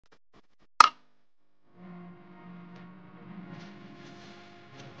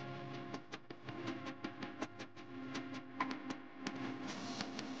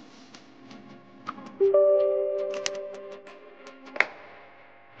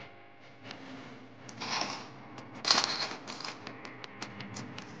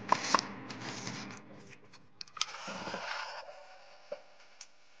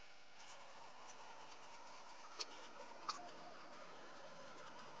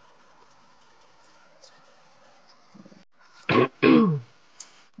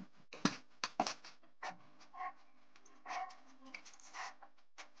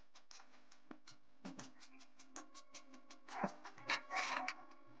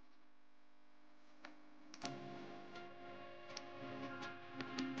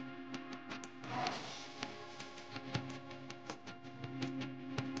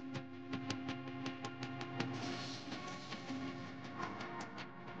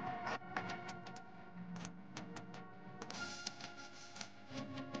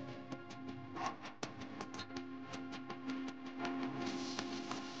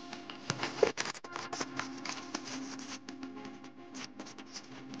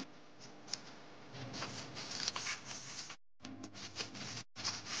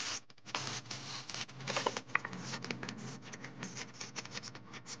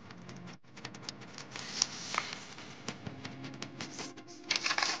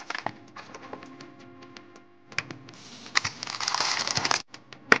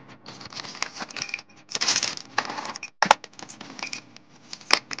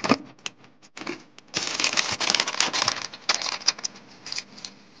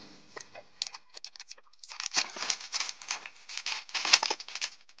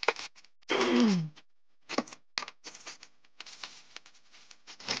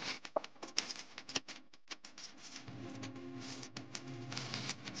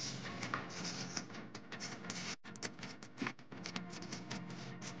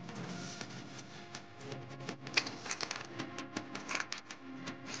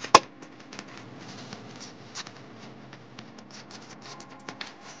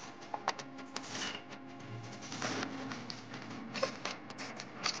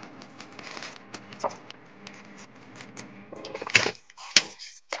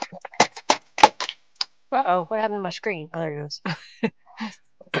Uh-oh, what happened to my screen? Oh, there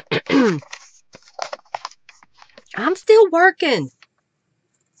it goes. I'm still working.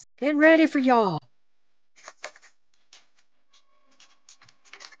 Getting ready for y'all.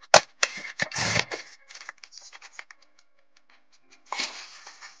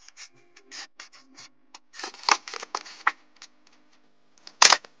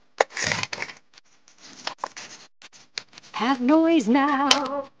 Have noise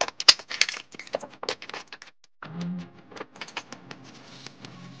now.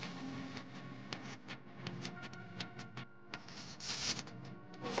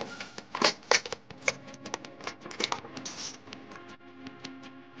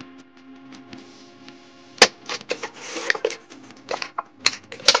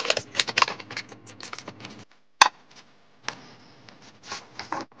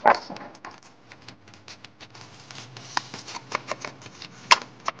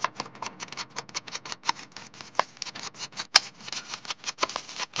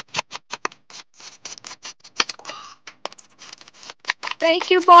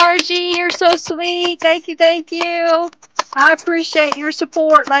 Thank you, Margie. You're so sweet. Thank you, thank you. I appreciate your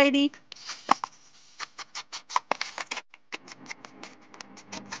support, lady.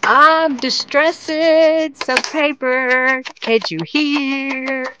 I'm distressing some paper. Can't you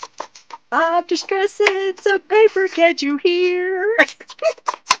hear? I'm distressing some paper. Can't you hear?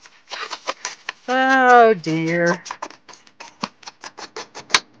 Oh, dear.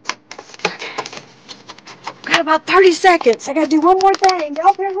 Got about 30 seconds. I gotta do one more thing.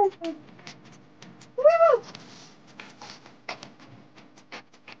 Y'all bear with me. Woo!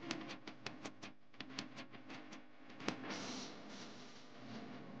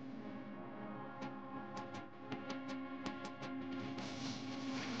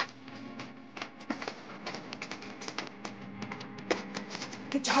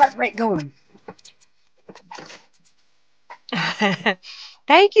 Get your heart rate going.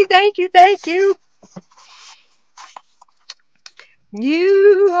 Thank you, thank you, thank you.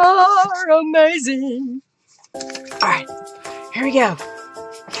 You are amazing. All right, here we go.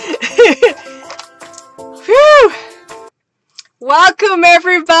 Whew. Welcome,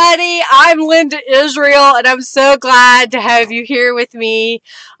 everybody. I'm Linda Israel, and I'm so glad to have you here with me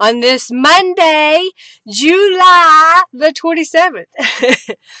on this Monday, July the 27th.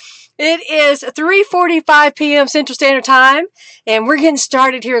 It is 3:45 p.m. Central Standard Time, and we're getting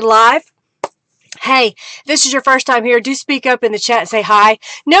started here live. Hey, if this is your first time here, do speak up in the chat and say hi.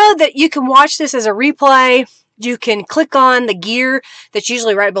 Know that you can watch this as a replay. You can click on the gear that's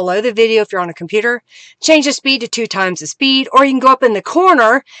usually right below the video if you're on a computer. Change the speed to 2 times the speed, or you can go up in the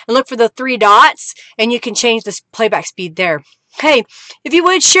corner and look for the 3 dots, and you can change the playback speed there. Hey, if you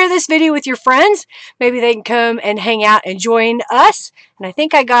would share this video with your friends, maybe they can come and hang out and join us. And I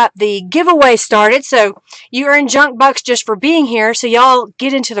think I got the giveaway started, so you earn junk bucks just for being here. So y'all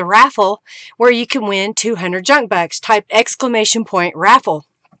get into the raffle where you can win 200 junk bucks. Type ! raffle.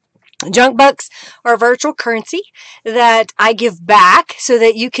 Junk bucks are virtual currency that I give back so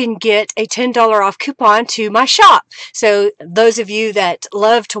that you can get a $10 off coupon to my shop. So those of you that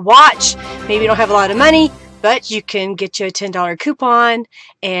love to watch, maybe you don't have a lot of money, but you can get you a $10 coupon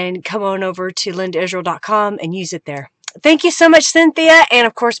and come on over to lindaisrael.com and use it there. Thank you so much, Cynthia, and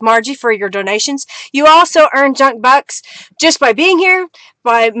of course, Margie, for your donations. You also earn junk bucks just by being here,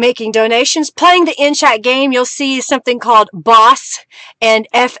 by making donations, playing the in-chat game. You'll see something called Boss and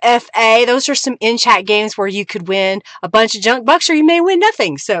FFA. Those are some in-chat games where you could win a bunch of junk bucks, or you may win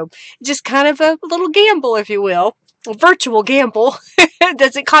nothing. So just kind of a little gamble, if you will. A virtual gamble.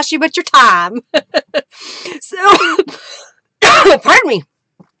 Doesn't cost you but your time. So, pardon me.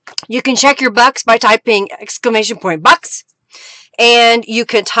 You can check your bucks by typing !bucks, and you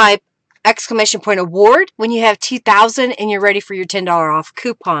can type !award when you have 2,000 and you're ready for your $10 off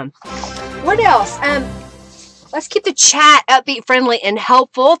coupon. What else? Let's keep the chat upbeat, friendly, and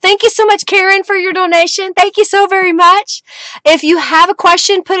helpful. Thank you so much, Karen, for your donation. Thank you so very much. If you have a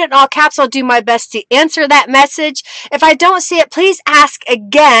question, put it in all caps. I'll do my best to answer that message. If I don't see it, please ask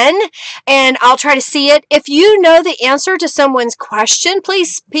again, and I'll try to see it. If you know the answer to someone's question,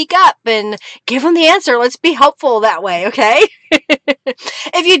 please speak up and give them the answer. Let's be helpful that way, okay?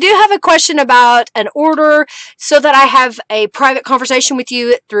 If you do have a question about an order so that I have a private conversation with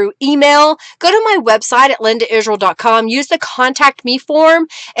you through email, go to my website at lindaisrael.com, use the contact me form,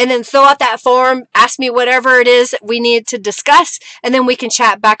 and then fill out that form, ask me whatever it is we need to discuss, and then we can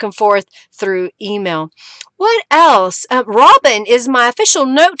chat back and forth through email. What else? Robin is my official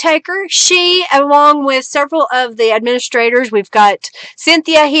note taker. She, along with several of the administrators, we've got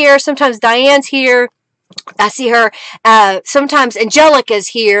Cynthia here, sometimes Diane's here. I see her. Sometimes Angelica's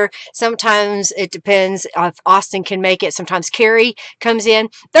here. Sometimes it depends if Austin can make it. Sometimes Carrie comes in.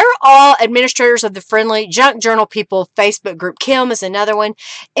 They're all administrators of the Friendly Junk Journal People Facebook group. Kim is another one.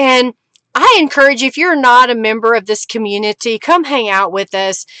 And I encourage you, if you're not a member of this community, come hang out with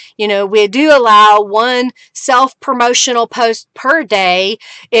us. You know, we do allow one self-promotional post per day.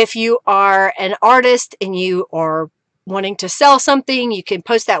 If you are an artist and you are wanting to sell something, you can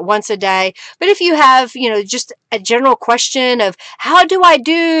post that once a day. But if you have, you know, just a general question of how do I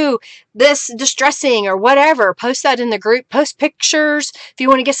do this distressing or whatever, post that in the group. Post pictures if you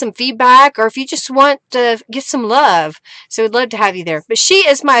want to get some feedback or if you just want to get some love. So we'd love to have you there. But she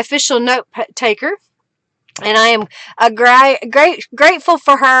is my official note taker. And I am grateful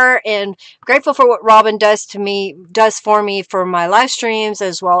for her and grateful for what Robin does for me for my live streams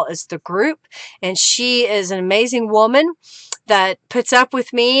as well as the group. And she is an amazing woman that puts up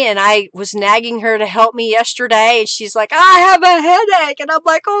with me. And I was nagging her to help me yesterday. And she's like, I have a headache. And I'm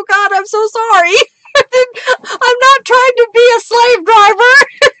like, oh God, I'm so sorry. I'm not trying to be a slave driver.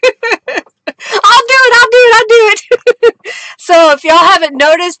 I'll do it. So if y'all haven't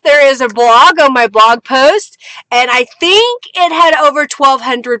noticed, there is a blog on my blog post, and I think it had over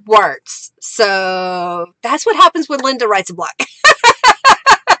 1,200 words. So that's what happens when Linda writes a blog.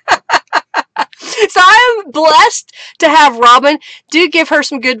 So I am blessed to have Robin. Do give her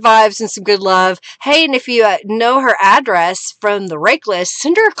some good vibes and some good love. Hey, and if you know her address from the rake list,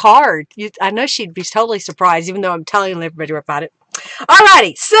 send her a card. I know she'd be totally surprised, even though I'm telling everybody about it.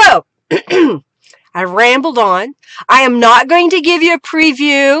 Alrighty, so I rambled on. I am not going to give you a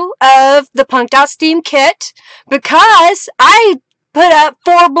preview of the Punked Out Steam kit because I put up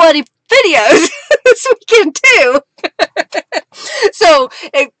 4 bloody videos this weekend too. So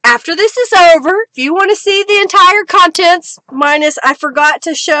after this is over, if you want to see the entire contents, minus I forgot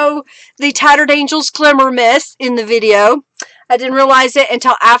to show the Tattered Angels Glimmer Mists in the video. I didn't realize it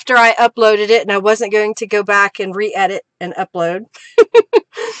until after I uploaded it, and I wasn't going to go back and re-edit and upload.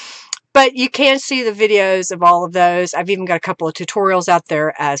 But you can see the videos of all of those. I've even got a couple of tutorials out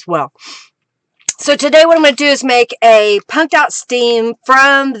there as well. So today what I'm going to do is make a Punked Out Steam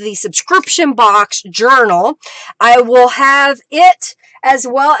from the subscription box journal. I will have it as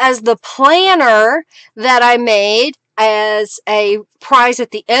well as the planner that I made as a prize at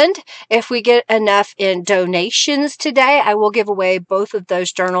the end. If we get enough in donations today, I will give away both of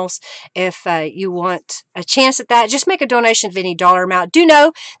those journals. If you want a chance at that, just make a donation of any dollar amount. Do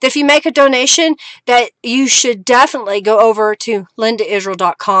know that if you make a donation, that you should definitely go over to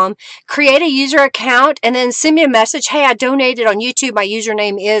lindaisrael.com, create a user account, and then send me a message. Hey, I donated on YouTube. My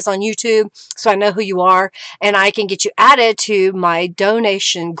username is on YouTube, so I know who you are, and I can get you added to my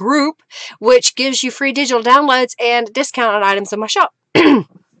donation group, which gives you free digital downloads and discounted items in my shop. I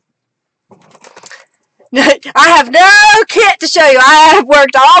have no kit to show you. I have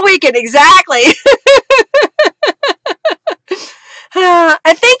worked all weekend, exactly.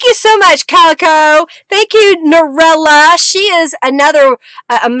 And thank you so much, Calico. Thank you, Norella. She is another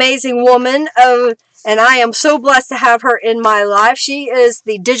amazing woman. And I am so blessed to have her in my life. She is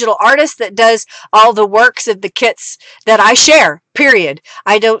the digital artist that does all the works of the kits that I share, period.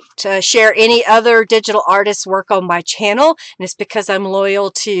 I don't share any other digital artist's work on my channel, and it's because I'm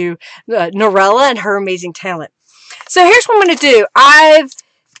loyal to Norella and her amazing talent. So here's what I'm going to do. I've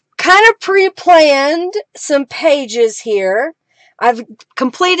kind of pre-planned some pages here. I've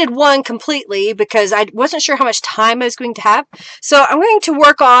completed one completely because I wasn't sure how much time I was going to have. So I'm going to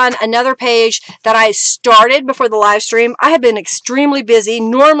work on another page that I started before the live stream. I have been extremely busy.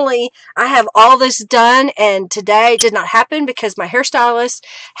 Normally I have all this done, and today did not happen because my hairstylist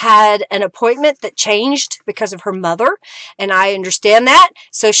had an appointment that changed because of her mother, and I understand that.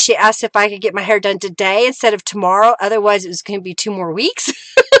 So she asked if I could get my hair done today instead of tomorrow. Otherwise it was going to be 2 more weeks.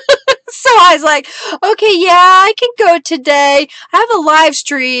 So I was like, okay, yeah, I can go today. I have a live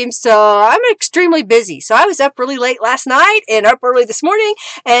stream, so I'm extremely busy. So I was up really late last night and up early this morning,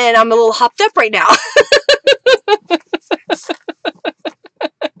 and I'm a little hopped up right now.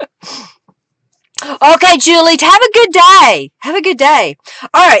 Okay, Julie, have a good day. Have a good day.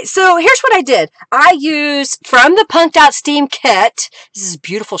 All right, so here's what I did. I used from the Punked Out Steam kit, this is a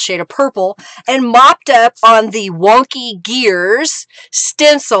beautiful shade of purple, and mopped up on the Wonky Gears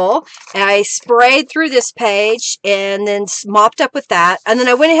stencil. And I sprayed through this page and then mopped up with that. And then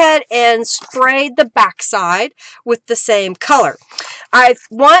I went ahead and sprayed the backside with the same color. I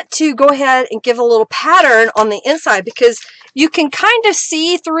want to go ahead and give a little pattern on the inside because you can kind of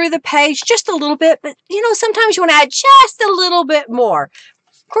see through the page just a little bit, but you know, sometimes you want to add just a little bit more.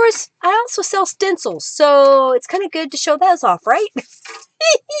 course, I also sell stencils, so it's kind of good to show those off, right?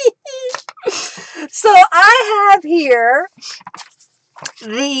 So I have here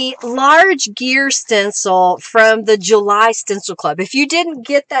the large gear stencil from the July Stencil Club. If you didn't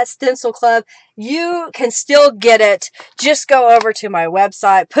get that Stencil Club, you can still get it. Just go over to my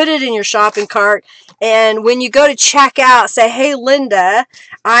website, put it in your shopping cart, and when you go to check out, say, hey, Linda,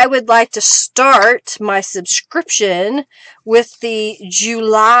 I would like to start my subscription with the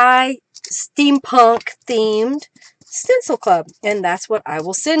July Steampunk themed Stencil Club, and that's what I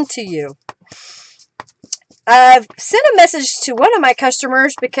will send to you. I've sent a message to one of my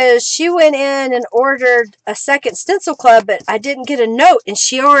customers because she went in and ordered a second Stencil Club, but I didn't get a note, and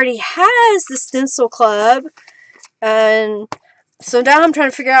she already has the Stencil Club. And so now I'm trying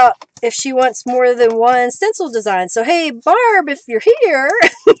to figure out if she wants more than one stencil design. So, hey, Barb, if you're here,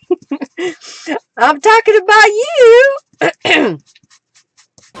 I'm talking about you. I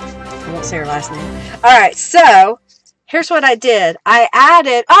won't say her last name. All right, so here's what I did. I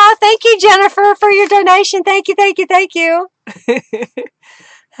added, oh, thank you, Jennifer, for your donation. Thank you, thank you, thank you.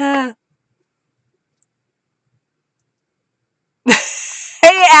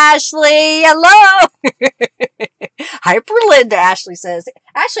 Hey, Ashley. Hello. Hyper Linda, Ashley says.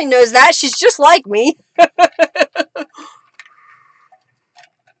 Ashley knows that. She's just like me.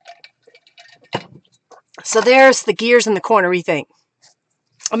 So there's the gears in the corner. What do you think?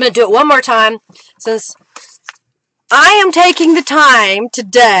 I'm going to do it one more time since I am taking the time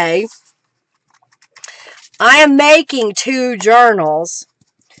today. I am making 2 journals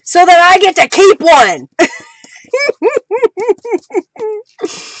so that I get to keep one.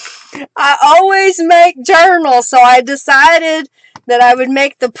 I always make journals, so I decided that I would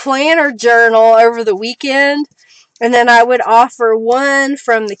make the planner journal over the weekend, and then I would offer one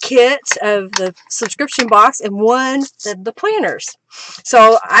from the kit of the subscription box and one of the planners.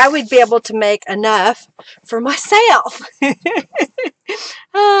 So I would be able to make enough for myself. Thank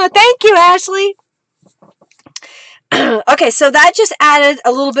you, Ashley. Okay, so that just added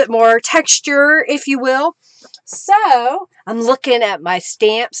a little bit more texture, if you will. So I'm looking at my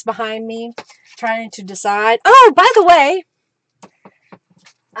stamps behind me, trying to decide. Oh, by the way,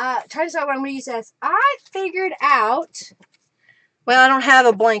 trying to decide what I'm going to use as. I figured out, well, I don't have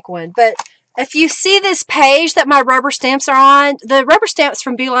a blank one, but if you see this page that my rubber stamps are on, the rubber stamps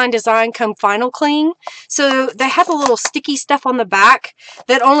from Beeline Design come final cling. So they have a little sticky stuff on the back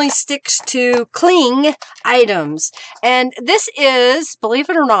that only sticks to cling items. And this is, believe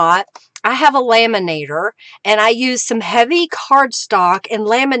it or not, I have a laminator, and I used some heavy cardstock and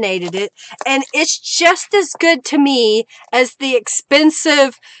laminated it, and it's just as good to me as the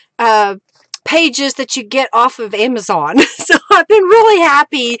expensive pages that you get off of Amazon. So I've been really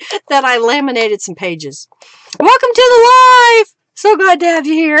happy that I laminated some pages. Welcome to the live! So glad to have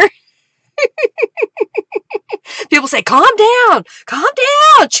you here. People say, calm down,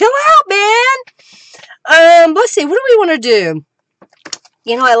 chill out, man. Let's see, what do we want to do?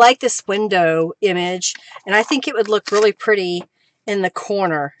 You know, I like this window image, and I think it would look really pretty in the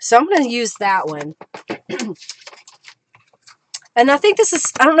corner. So I'm going to use that one. And I think this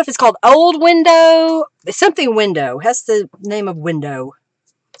is, I don't know if it's called Old Window. It's something window. It has the name of window.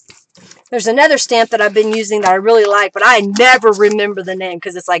 There's another stamp that I've been using that I really like, but I never remember the name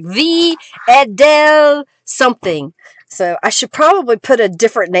because it's like V. Edel something. So I should probably put a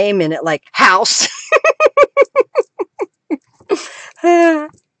different name in it, like house. You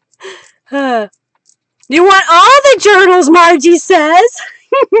want all the journals, Margie says.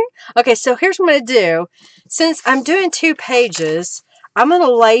 Okay, so here's what I'm going to do. Since I'm doing 2 pages, I'm going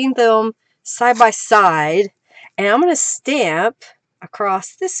to lay them side by side, and I'm going to stamp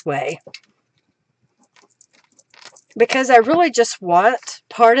across this way. Because I really just want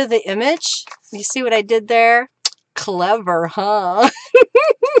part of the image. You see what I did there? Clever, huh?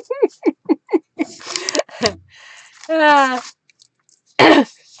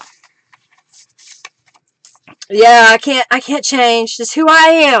 Yeah, I can't change. Just who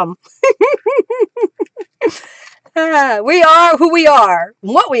I am. We are who we are.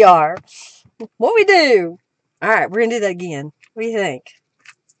 What we are. What we do. Alright, we're going to do that again. What do you think?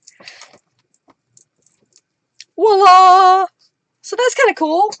 Voila! So that's kind of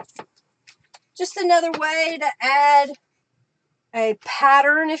cool. Just another way to add a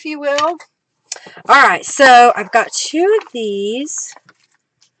pattern, if you will. Alright, so I've got 2 of these.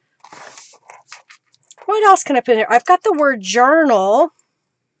 What else can I put in here? I've got the word journal.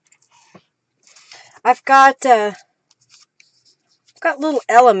 I've got little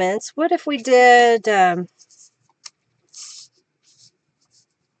elements. What if we did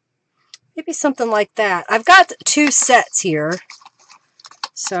maybe something like that? I've got 2 sets here.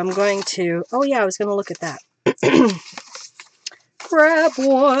 So I'm going to, oh yeah, I was going to look at that. Grab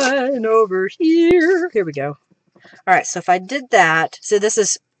one over here. Here we go. All right, so if I did that, so this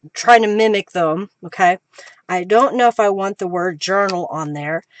is trying to mimic them, okay? I don't know if I want the word journal on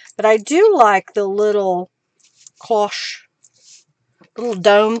there, but I do like the little cloche, little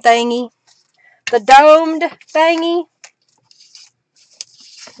dome thingy. The domed thingy.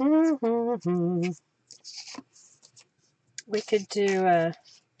 We could do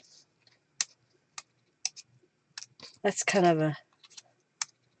that's kind of a,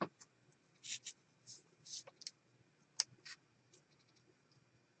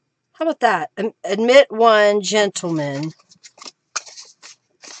 how about that? Admit one, gentleman.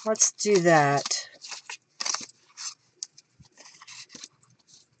 Let's do that.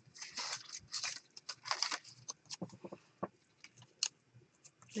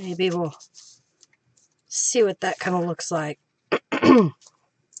 Maybe we'll see what that kind of looks like.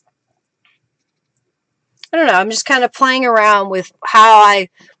 I don't know. I'm just kind of playing around with how I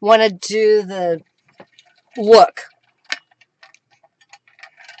want to do the look.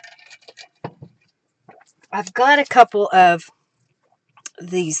 I've got a couple of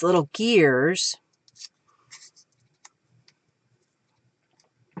these little gears.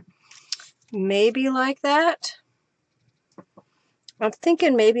 Maybe like that. I'm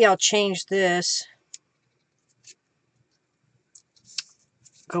thinking maybe I'll change this.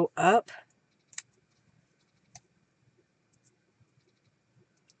 Go up.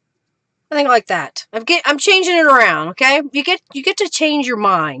 I think like that. I'm changing it around, okay? You get to change your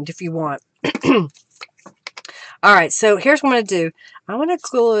mind if you want. All right, so here's what I'm going to do. I want to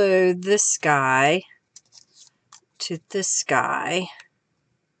glue this guy to this guy.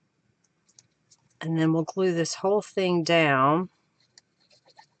 And then we'll glue this whole thing down.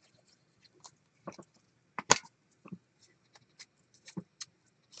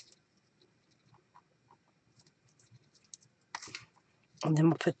 And then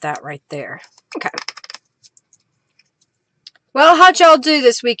we'll put that right there. Okay. Well, how'd y'all do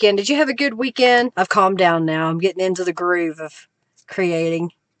this weekend? Did you have a good weekend? I've calmed down now. I'm getting into the groove of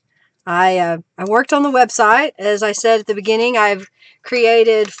creating. I worked on the website. As I said at the beginning, I've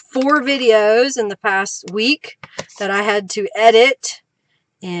created 4 videos in the past week that I had to edit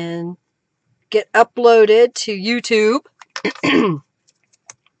and get uploaded to YouTube.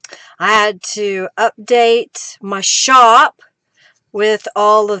 I had to update my shop with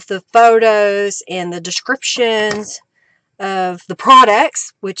all of the photos and the descriptions of the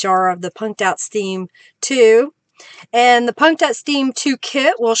products, which are of the Punked Out Steam 2. And the Punked Out Steam 2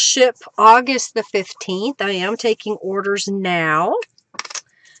 kit will ship August the 15th. I am taking orders now.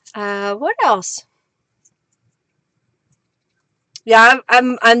 What else? Yeah,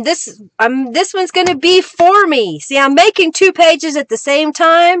 this one's gonna be for me. See, I'm making 2 pages at the same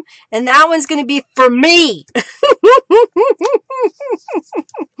time, and that one's gonna be for me.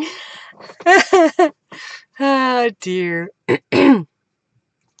 Oh dear.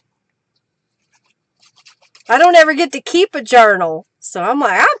 I don't ever get to keep a journal, so I'm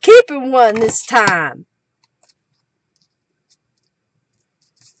like, I'm keeping one this time.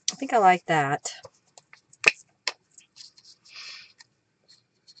 I think I like that.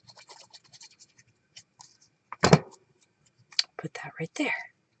 Put that right there.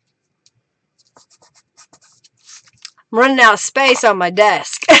 I'm running out of space on my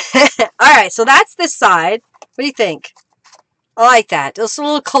desk. Alright, so that's this side. What do you think? I like that. It's a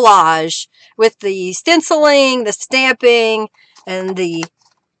little collage with the stenciling, the stamping, and the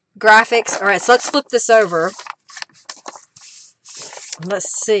graphics. Alright, so let's flip this over.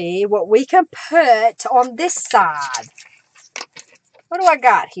 Let's see what we can put on this side. What do I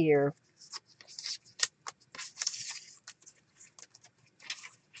got here?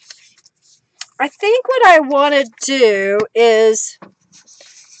 I think what I want to do is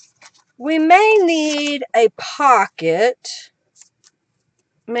we may need a pocket.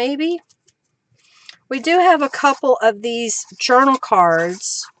 Maybe. We do have a couple of these journal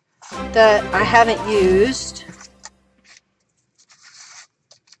cards that I haven't used.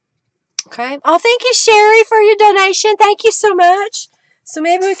 Okay. Oh, thank you, Sherry, for your donation. Thank you so much. So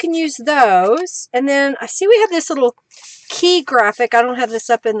maybe we can use those. And then I see we have this little key graphic. I don't have this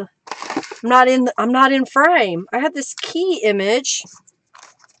up in. I'm not in frame. I have this key image.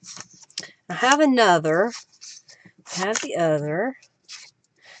 I have another. I have the other.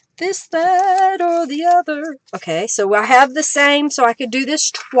 This, that, or the other. Okay, so I have the same, so I could do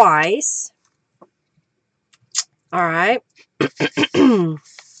this twice. All right. So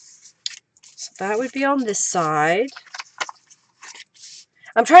that would be on this side.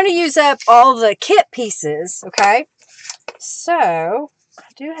 I'm trying to use up all the kit pieces, okay? So, I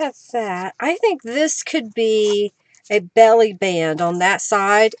do have that. I think this could be a belly band on that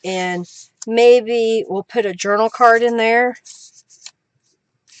side, and maybe we'll put a journal card in there.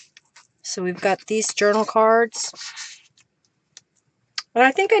 So we've got these journal cards. And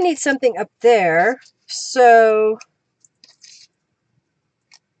I think I need something up there. So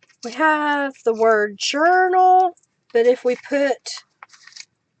we have the word journal, but if we put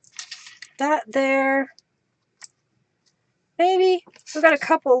that there, maybe we've got a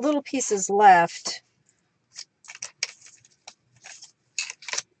couple little pieces left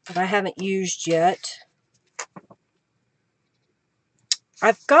that I haven't used yet.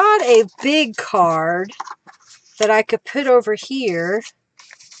 I've got a big card that I could put over here,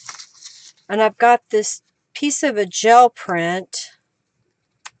 and I've got this piece of a gel print.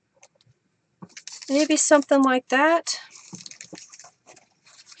 Maybe something like that.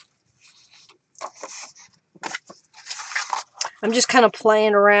 I'm just kind of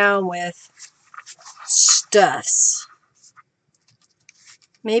playing around with stuffs.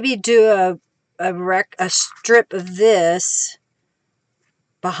 Maybe do a strip of this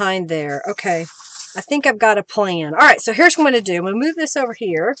behind there. Okay, I think I've got a plan. All right, so here's what I'm going to do. I'm going to move this over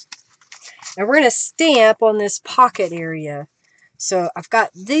here, and we're going to stamp on this pocket area. So I've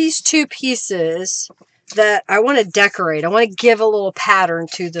got these two pieces that I want to decorate. I want to give a little pattern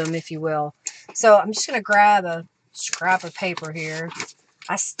to them, if you will. So I'm just going to grab a scrap of paper here.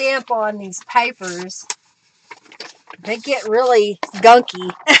 I stamp on these papers. They get really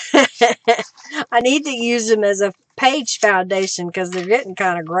gunky. I need to use them as a page foundation because they're getting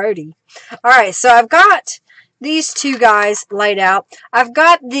kind of grody. All right, so I've got these two guys laid out. I've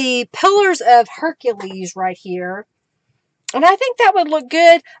got the Pillars of Hercules right here. And I think that would look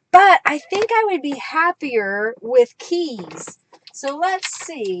good, but I think I would be happier with keys. So let's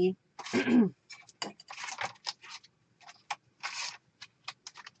see.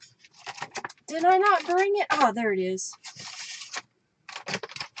 Did I not bring it? Oh, there it is.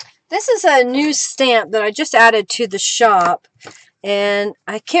 This is a new stamp that I just added to the shop. And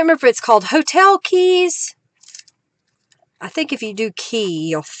I can't remember if it's called Hotel Keys. I think if you do key,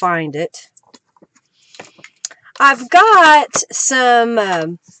 you'll find it. I've got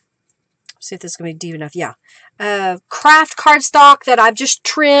some, see if this is going to be deep enough. Yeah. Craft cardstock that I've just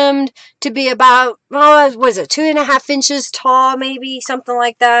trimmed to be about, what was it, 2.5 inches tall, maybe, something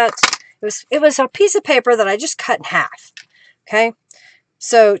like that. It was a piece of paper that I just cut in half. Okay.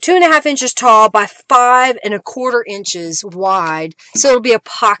 So 2.5 inches tall by 5.25 inches wide. So it'll be a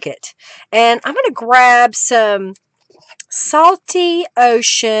pocket. And I'm going to grab some Salty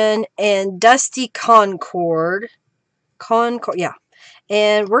Ocean and Dusty Concord. Yeah.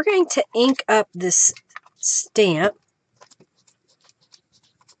 And we're going to ink up this stamp.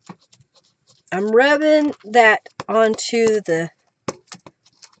 I'm rubbing that onto the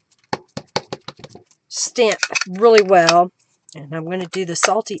stamp really well. And I'm going to do the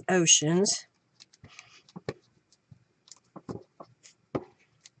Salty Oceans.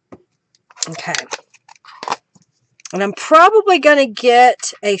 Okay. And I'm probably going to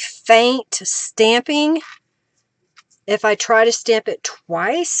get a faint stamping if I try to stamp it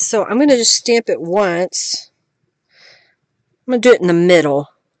twice. So I'm going to just stamp it once. I'm going to do it in the middle.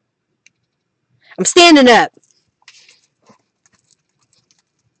 I'm standing up.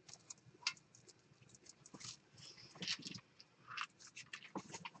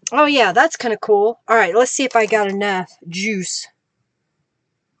 Oh yeah, that's kind of cool. All right, let's see if I got enough juice.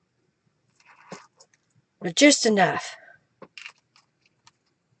 But just enough.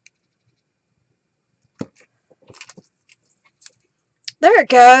 There it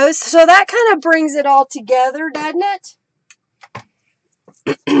goes. So that kind of brings it all together, doesn't it?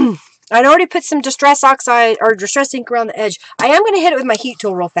 I'd already put some Distress Oxide or Distress ink around the edge. I am going to hit it with my heat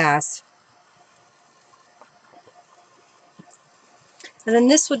tool real fast. And then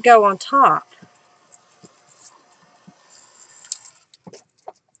this would go on top.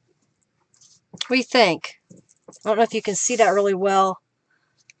 What do you think? I don't know if you can see that really well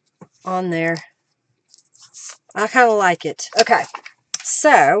on there. I kind of like it. Okay,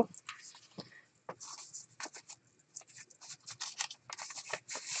 so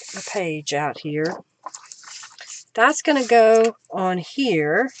a page out here. That's going to go on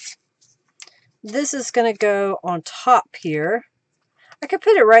here. This is going to go on top here. I could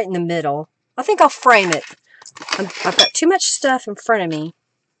put it right in the middle. I think I'll frame it. I've got too much stuff in front of me.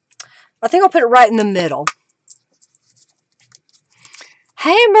 I think I'll put it right in the middle.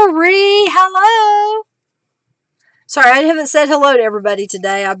 Hey Marie, hello. Sorry, I haven't said hello to everybody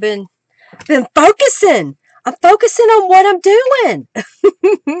today. I've been focusing. I'm focusing on what I'm doing.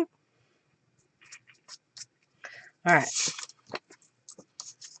 All right.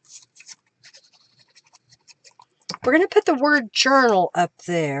 We're going to put the word journal up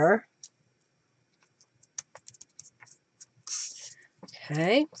there.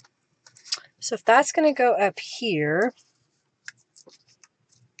 Okay. So if that's going to go up here,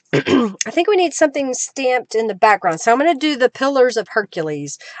 I think we need something stamped in the background. So I'm going to do the Pillars of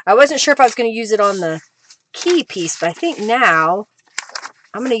Hercules. I wasn't sure if I was going to use it on the key piece, but I think now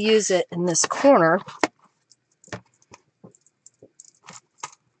I'm going to use it in this corner.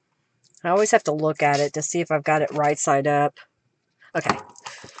 I always have to look at it to see if I've got it right side up. Okay.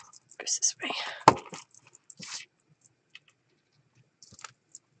 Goes this way.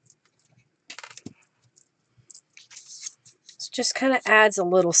 Just kind of adds a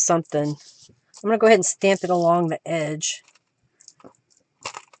little something. I'm going to go ahead and stamp it along the edge.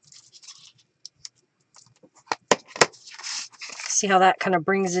 See how that kind of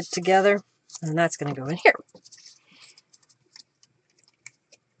brings it together? And that's going to go in here.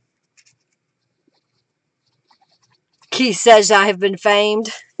 Keith says I have been famed.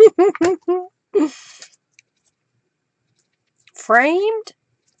 Framed?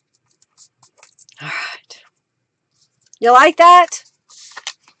 All right. You like that?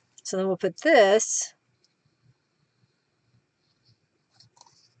 So then we'll put this.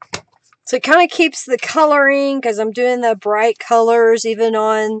 So it kind of keeps the coloring because I'm doing the bright colors even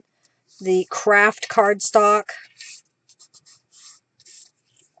on the craft cardstock.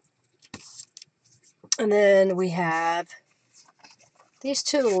 And then we have these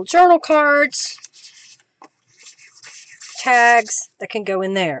two little journal cards. Tags that can go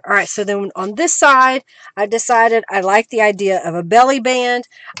in there. All right, so then on this side, I decided I like the idea of a belly band.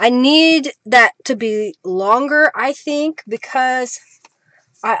 I need that to be longer, I think, because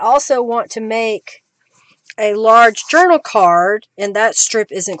I also want to make a large journal card, and that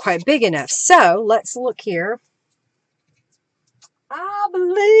strip isn't quite big enough. So let's look here. I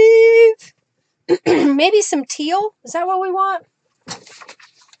believe maybe some teal. Is that what we want?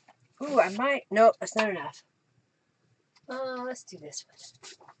 Ooh, I might. Nope, that's not enough. Let's do this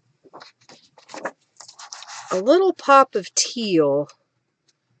one. A little pop of teal.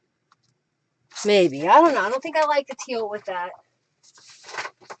 Maybe. I don't know. I don't think I like the teal with that.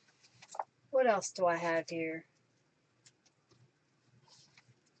 What else do I have here?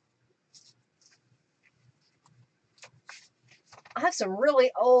 I have some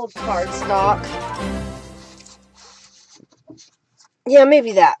really old cardstock. Yeah,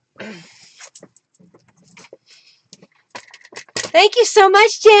 maybe that. Thank you so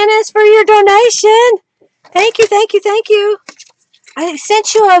much, Janice, for your donation. Thank you, thank you, thank you. I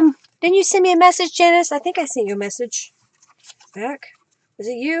sent you didn't you send me a message, Janice? I think I sent you a message back. Is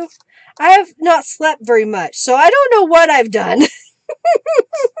it you? I have not slept very much, so I don't know what I've done.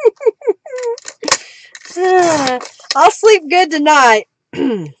 I'll sleep good tonight.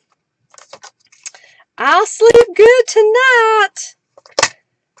 I'll sleep good tonight.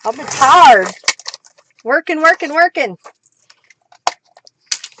 I'll be tired. Working.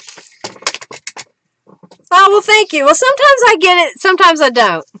 Oh, well, thank you. Well, sometimes I get it. Sometimes I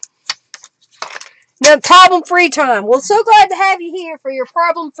don't. No, problem-free time. Well, so glad to have you here for your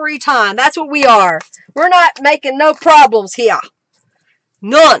problem-free time. That's what we are. We're not making no problems here.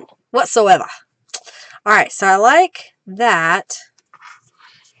 None whatsoever. All right, so I like that.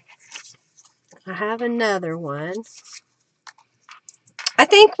 I have another one. I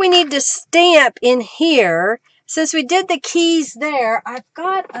think we need to stamp in here. Since we did the keys there, I've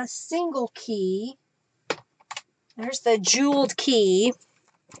got a single key. There's the jeweled key.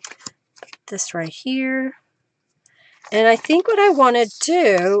 This right here. And I think what I want to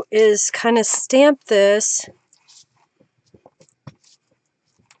do is kind of stamp this.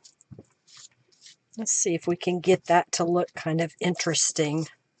 Let's see if we can get that to look kind of interesting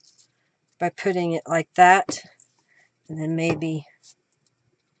by putting it like that. And then maybe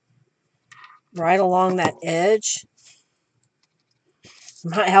right along that edge.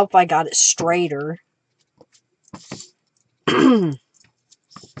 Might help if I got it straighter.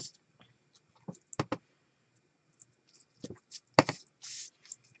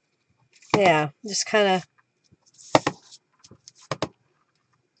 Yeah, just kind of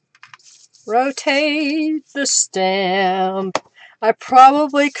rotate the stamp. I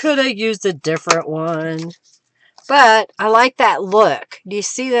probably could have used a different one, but I like that look. Do you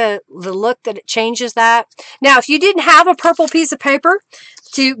see the look that it changes that? Now, if you didn't have a purple piece of paper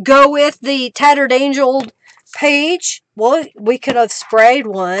to go with the Tattered Angel page, well, we could have sprayed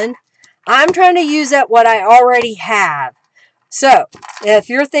one. I'm trying to use up what I already have. So, if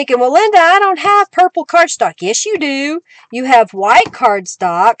you're thinking, well, Linda, I don't have purple cardstock. Yes, you do. You have white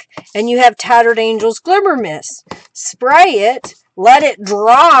cardstock, and you have Tattered Angels Glimmer Mists. Spray it let it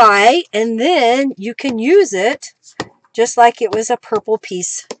dry, and then you can use it just like it was a purple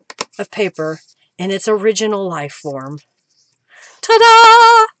piece of paper in its original life form.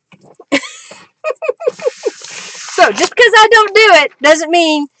 Ta-da! So just because I don't do it doesn't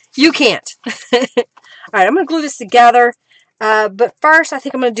mean you can't. All right, I'm going to glue this together. But first, I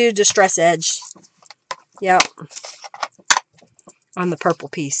think I'm going to do Distress Edge. Yep. On the purple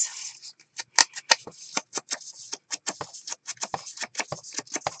piece.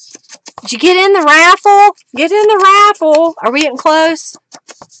 Did you get in the raffle? Get in the raffle. Are we getting close?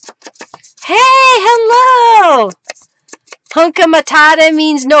 Hey, hello. Hunka Matata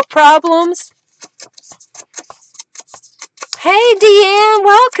means no problems. Hey, DM,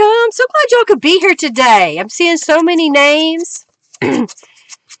 welcome. So glad y'all could be here today. I'm seeing so many names. You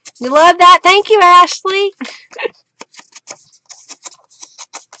love that? Thank you, Ashley.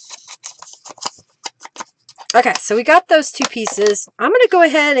 Okay, so we got those two pieces. I'm going to go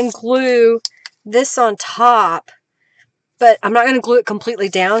ahead and glue this on top, but I'm not going to glue it completely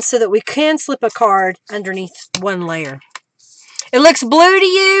down so that we can slip a card underneath one layer. It looks blue to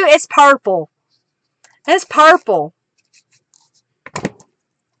you? It's purple. It's purple.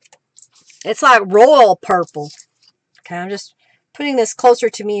 It's like royal purple. Okay, I'm just putting this closer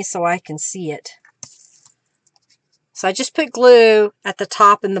to me so I can see it. So I just put glue at the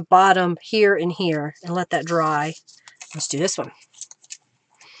top and the bottom here and here and let that dry. Let's do this one.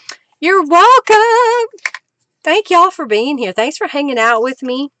 You're welcome. Thank y'all for being here. Thanks for hanging out with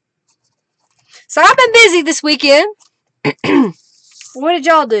me. So I've been busy this weekend. What did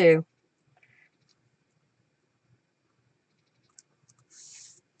y'all do?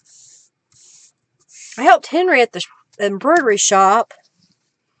 I helped Henry at the embroidery shop.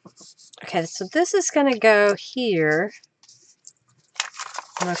 Okay, so this is going to go here.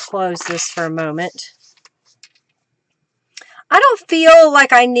 I'm going to close this for a moment. I don't feel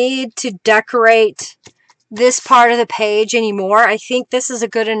like I need to decorate this part of the page anymore. I think this is a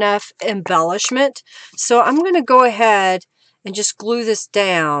good enough embellishment. So I'm going to go ahead and just glue this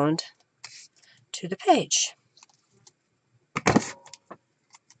down to the page.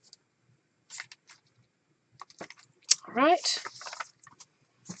 All right.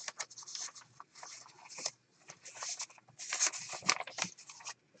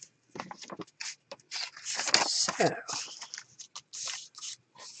 So,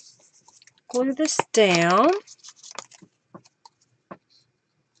 glue this down.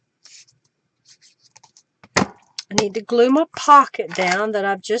 I need to glue my pocket down that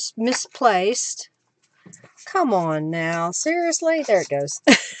I've just misplaced. Come on now. Seriously? There it goes.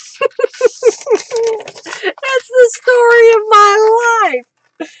 That's the story of my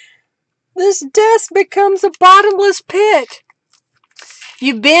life. This desk becomes a bottomless pit.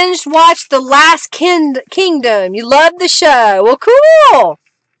 You binge watched The Last Kingdom. You loved the show. Well, cool.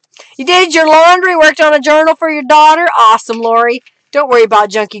 You did your laundry, worked on a journal for your daughter. Awesome, Lori. Don't worry about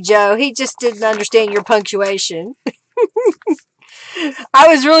Junkie Joe. He just didn't understand your punctuation. I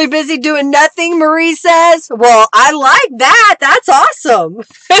was really busy doing nothing, Marie says. Well, I like that. That's awesome.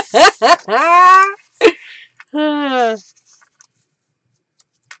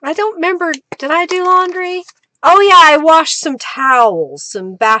 I don't remember. Did I do laundry? Oh, yeah, I washed some towels,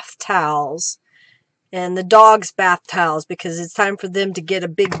 some bath towels. And the dog's bath towels because it's time for them to get a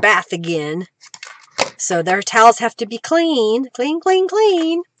big bath again. So their towels have to be clean. Clean, clean,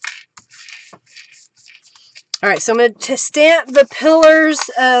 clean. All right, so I'm going to stamp the Pillars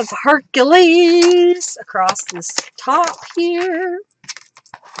of Hercules across this top here.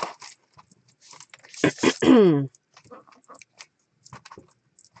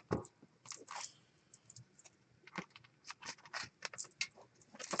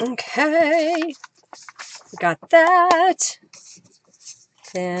 Okay, got that.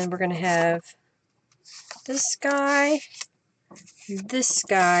 Then we're going to have this guy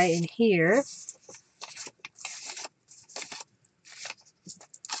in here.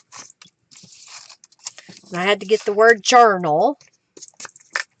 And I had to get the word journal.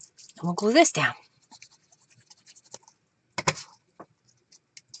 And we'll glue this down.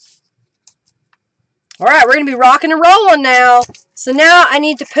 All right, we're going to be rocking and rolling now. So now I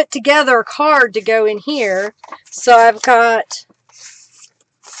need to put together a card to go in here. So I've got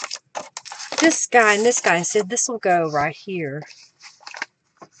this guy and this guy. I said this will go right here.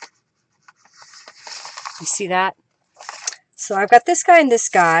 You see that? So I've got this guy and this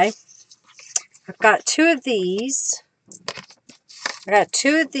guy. I've got two of these. I got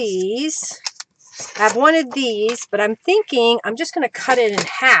two of these. I have one of these, but I'm thinking I'm just going to cut it in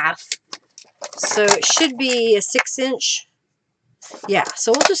half. So it should be a 6-inch. Yeah,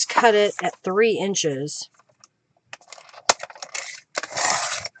 so we'll just cut it at 3 inches.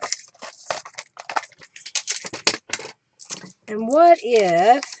 And what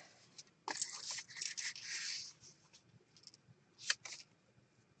if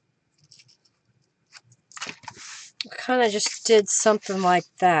I kind of just did something like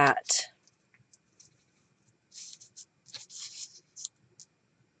that?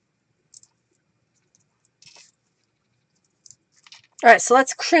 All right, so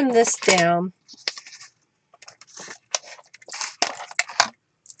let's trim this down.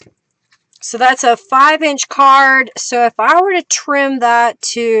 So that's a 5-inch card. So if I were to trim that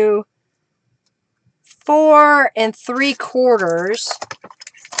to 4 3/4,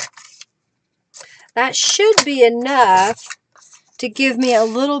 that should be enough to give me a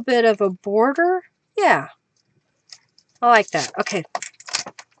little bit of a border. Yeah, I like that. Okay.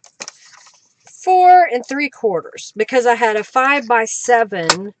 4 3/4, because I had a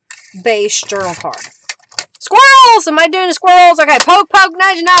 5x7 base journal card. Squirrels! Am I doing the squirrels? Okay, poke, poke,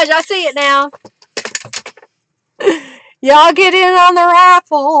 nudge, nudge. I see it now. Y'all get in on the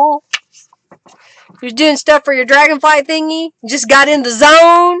raffle. You're doing stuff for your dragonfly thingy. You just got in the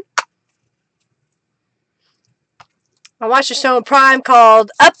zone. I watched a show on Prime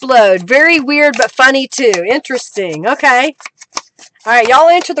called Upload. Very weird, but funny too. Interesting. Okay. All right, y'all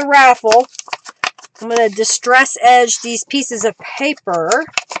enter the raffle. I'm going to distress edge these pieces of paper.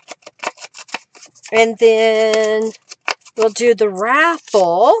 And then we'll do the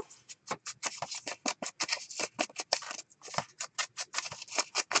raffle.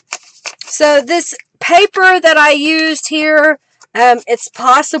 So this paper that I used here, it's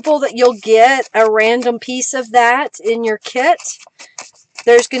possible that you'll get a random piece of that in your kit.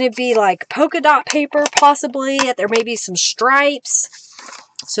 There's going to be like polka dot paper possibly. There may be some stripes.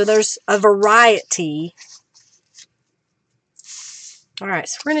 So there's a variety. All right,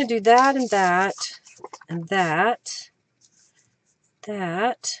 so we're going to do that and that and that.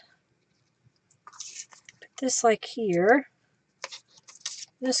 That. Put this like here.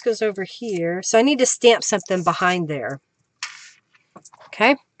 This goes over here. So I need to stamp something behind there.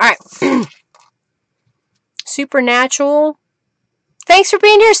 Okay. All right. Supernatural. Thanks for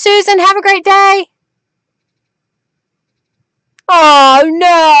being here, Susan. Have a great day. Oh,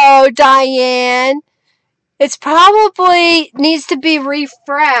 no, Diane. It's probably needs to be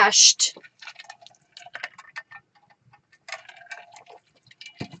refreshed.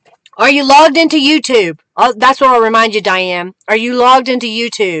 Are you logged into YouTube? That's what I'll remind you, Diane. Are you logged into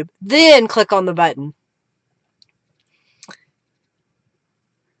YouTube? Then click on the button.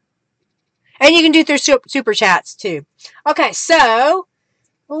 And you can do through super chats too. Okay, so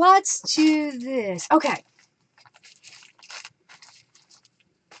let's do this. Okay.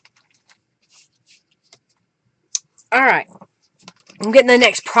 All right. I'm getting the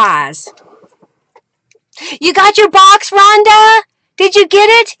next prize. You got your box, Rhonda? Did you get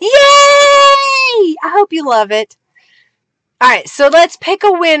it? Yay! I hope you love it. All right, so let's pick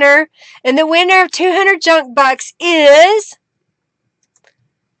a winner. And the winner of 200 junk bucks is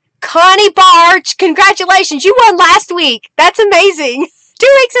Connie Barch. Congratulations. You won last week. That's amazing. 2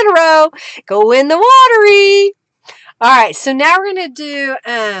 weeks in a row. Go win the lottery. All right, so now we're going to do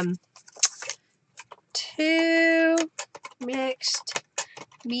 2 mixed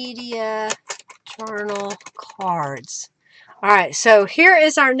media journal cards. All right, so here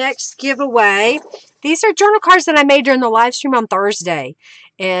is our next giveaway. These are journal cards that I made during the live stream on Thursday,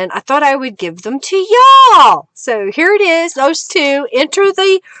 and I thought I would give them to y'all. So here it is, those 2. Enter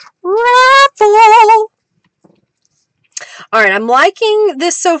the raffle. All right, I'm liking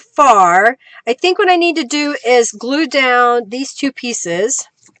this so far. I think what I need to do is glue down these 2 pieces,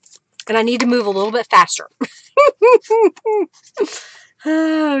 and I need to move a little bit faster.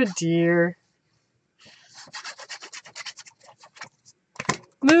 Oh, dear.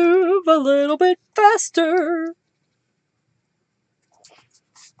 Move a little bit faster.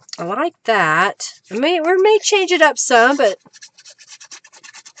 I like that. We may change it up some, but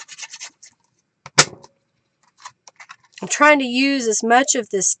I'm trying to use as much of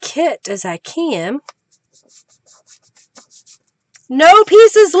this kit as I can. No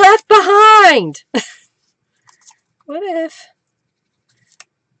pieces left behind. What if...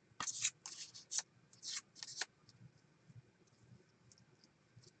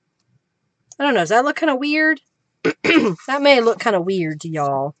 I don't know. Does that look kind of weird? That may look kind of weird to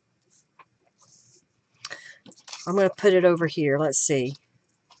y'all. I'm going to put it over here. Let's see.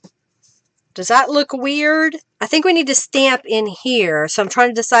 Does that look weird? I think we need to stamp in here. So I'm trying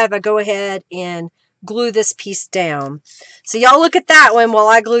to decide if I go ahead and glue this piece down. So y'all look at that one while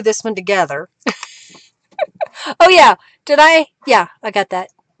I glue this one together. Oh, yeah. Did I? Yeah, I got that.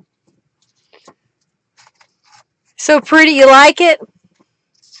 So pretty. You like it?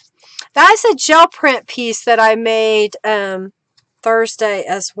 That's a gel print piece that I made Thursday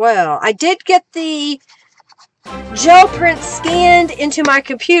as well. I did get the gel prints scanned into my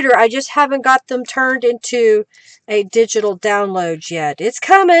computer. I just haven't got them turned into a digital download yet. It's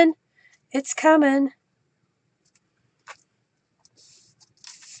coming. It's coming.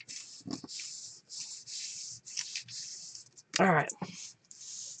 All right.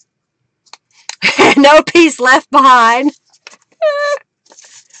 No piece left behind.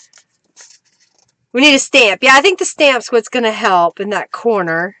 We need a stamp. Yeah, I think the stamp's what's going to help in that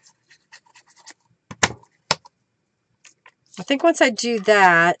corner. I think once I do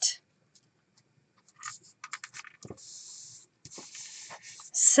that.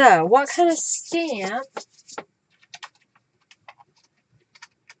 So, what kind of stamp?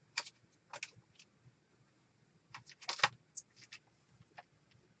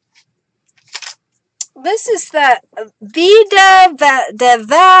 This is that Vida de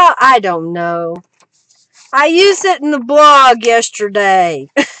Val. I don't know. I used it in the blog yesterday.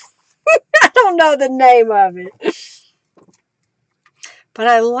 I don't know the name of it. But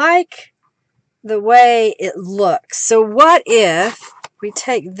I like the way it looks. So what if we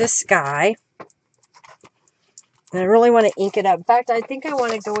take this guy, and I really want to ink it up. In fact, I think I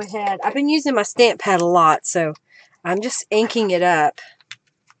want to go ahead. I've been using my stamp pad a lot, so I'm just inking it up.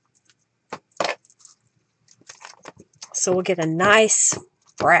 So we'll get a nice,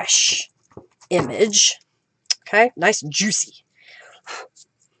 fresh image. Okay, nice, juicy.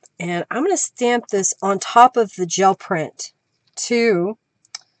 And I'm going to stamp this on top of the gel print too.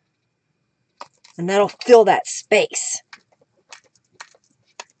 And that'll fill that space.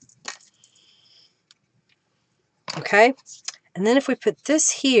 Okay, and then if we put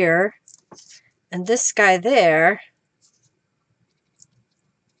this here and this guy there,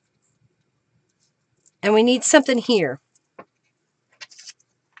 and we need something here.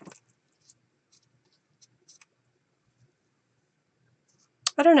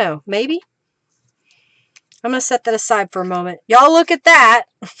 I don't know, maybe? I'm going to set that aside for a moment. Y'all look at that.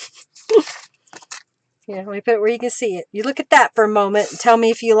 Yeah, let me put it where you can see it. You look at that for a moment and tell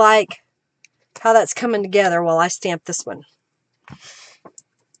me if you like how that's coming together while I stamp this one.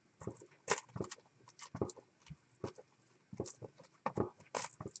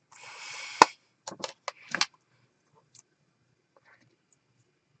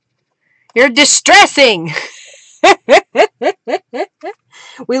 You're distressing!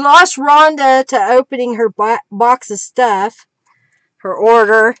 We lost Rhonda to opening her box of stuff, her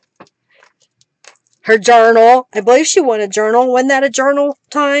order, her journal. I believe she won a journal. Wasn't that a journal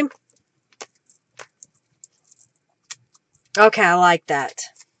time? Okay, I like that.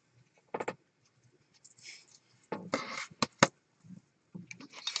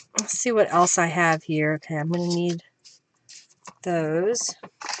 Let's see what else I have here. Okay, I'm going to need those.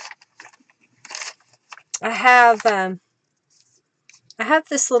 I have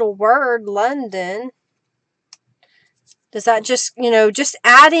this little word, London. Does that just, you know, just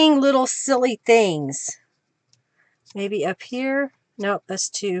adding little silly things. Maybe up here. Nope, that's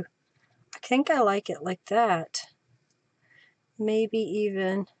too. I think I like it like that. Maybe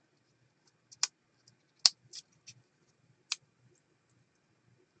even.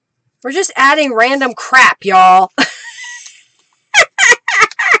 We're just adding random crap, y'all.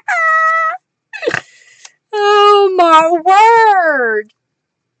 Oh my word.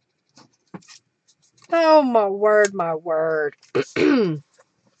 Oh my word, my word. I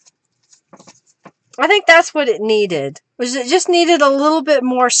think that's what it needed. It just needed a little bit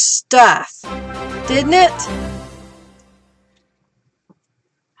more stuff. Didn't it?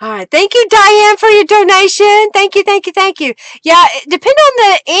 All right. Thank you, Diane, for your donation. Thank you, thank you, thank you. Yeah, depending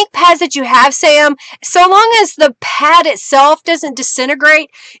on the ink pads that you have, Sam, so long as the pad itself doesn't disintegrate,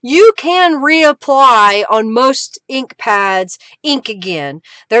 you can reapply on most ink pads ink again.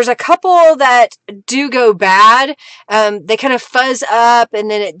 There's a couple that do go bad. They kind of fuzz up and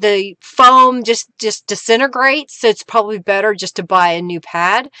then the foam just disintegrates. So it's probably better just to buy a new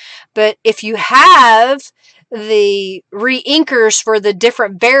pad. But if you have the re-inkers for the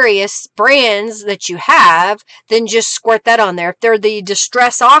different various brands that you have, then just squirt that on there. If they're the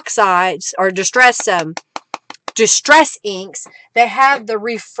distress oxides or distress inks, they have the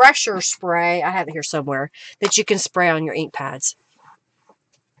refresher spray. I have it here somewhere that you can spray on your ink pads.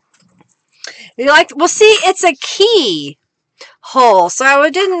 You like? Well, see, it's a key hole, so I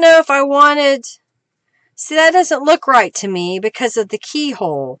didn't know if I wanted. See, that doesn't look right to me because of the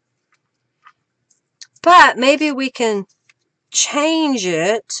keyhole. But maybe we can change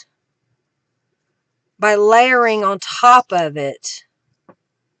it by layering on top of it.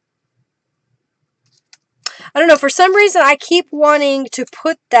 I don't know, for some reason I keep wanting to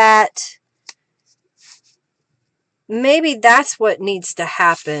put that maybe that's what needs to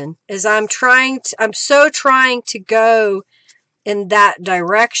happen, is I'm so trying to go in that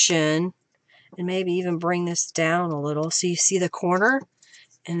direction, and maybe even bring this down a little so you see the corner.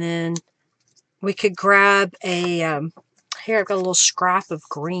 And then we could grab a, here I've got a little scrap of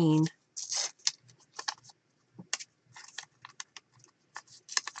green.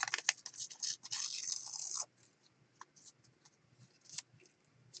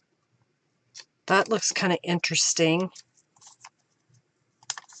 That looks kind of interesting.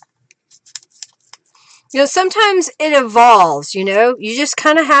 You know, sometimes it evolves, you know. You just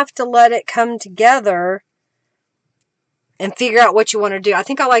kind of have to let it come together and figure out what you want to do. I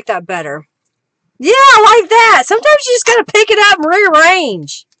think I like that better. Yeah, I like that. Sometimes you just got to pick it up and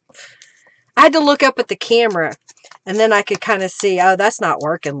rearrange. I had to look up at the camera, and then I could kind of see, oh, that's not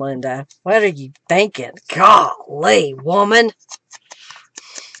working, Linda. What are you thinking? Golly, woman.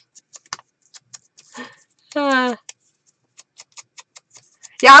 Yeah,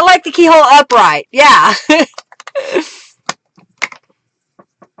 I like the keyhole upright. Yeah.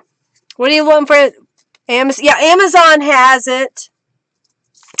 What do you want for Amazon? Yeah, Amazon has it.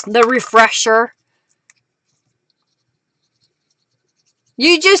 The refresher.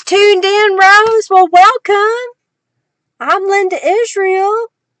 You just tuned in, Rose? Well, welcome. I'm Linda Israel.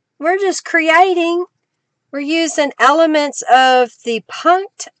 We're just creating. We're using elements of the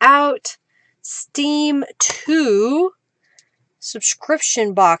Punked Out Steam 2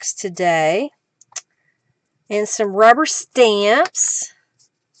 subscription box today, and some rubber stamps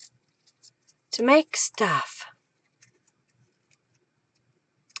to make stuff.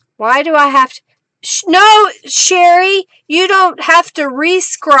 Why do I have to? No, Sherry, you don't have to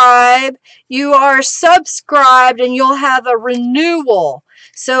rescribe. You are subscribed and you'll have a renewal.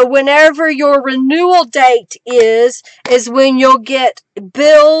 So whenever your renewal date is when you'll get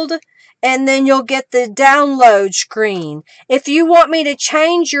billed, and then you'll get the download screen. If you want me to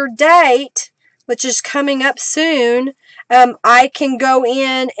change your date, which is coming up soon, I can go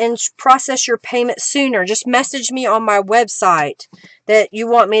in and process your payment sooner. Just message me on my website that you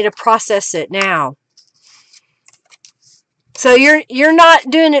want me to process it now. So you're not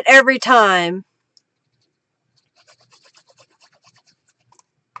doing it every time.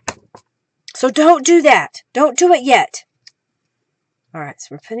 So don't do that. Don't do it yet. All right, so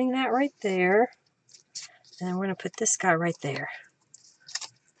we're putting that right there. And then we're going to put this guy right there.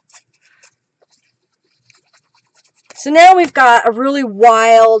 So now we've got a really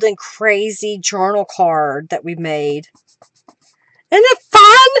wild and crazy journal card that we made. Isn't it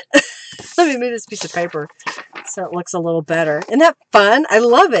fun? Let me move this piece of paper so it looks a little better. Isn't that fun? I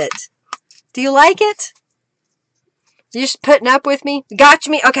love it. Do you like it? You just putting up with me? Gotcha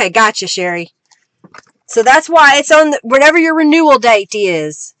me? Okay, gotcha, Sherry. So that's why it's on whatever your renewal date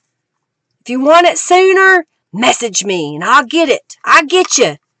is. If you want it sooner, message me and I'll get it. I'll get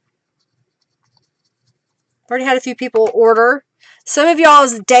you. Already had a few people order. Some of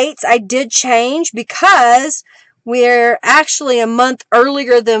y'all's dates I did change because we're actually a month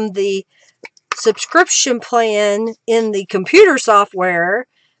earlier than the subscription plan in the computer software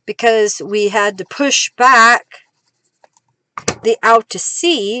because we had to push back the out to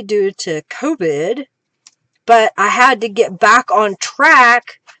sea due to COVID. But I had to get back on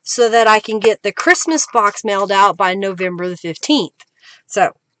track so that I can get the Christmas box mailed out by November the 15th.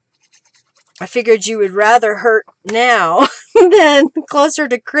 So I figured you would rather hurt now than closer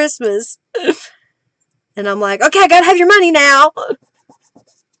to Christmas. And I'm like, okay, I gotta have your money now.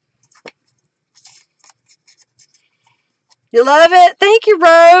 You love it? Thank you,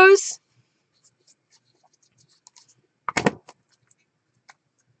 Rose.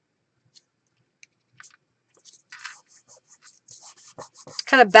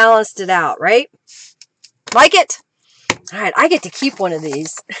 Kind of balanced it out, right? Like it? All right, I get to keep one of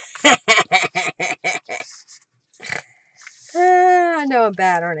these. I know I'm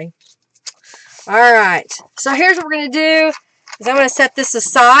bad, aren't I? All right, so here's what we're going to do. Is I'm going to set this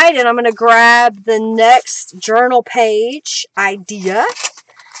aside, and I'm going to grab the next journal page idea,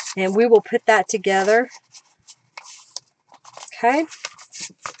 and we will put that together. Okay.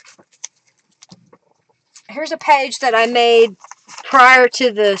 Here's a page that I made prior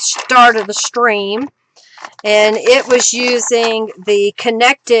to the start of the stream, and it was using the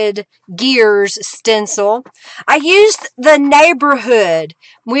Connected Gears stencil. I used the Neighborhood.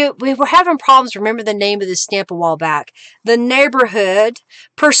 We were having problems. Remember the name of this stamp a while back. The Neighborhood.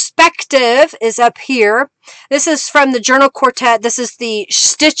 Perspective is up here. This is from the Journal Quartet. This is the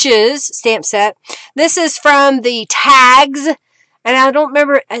Stitches stamp set. This is from the Tags And I don't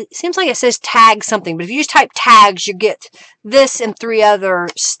remember, it seems like it says tag something, but if you just type tags, you get this and 3 other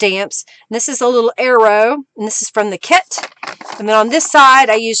stamps. And this is a little arrow, and this is from the kit. And then on this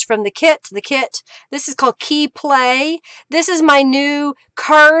side, I used from the kit. This is called Key Play. This is my new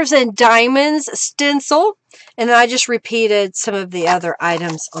Curves and Diamonds stencil. And then I just repeated some of the other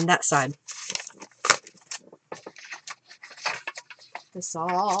items on that side. This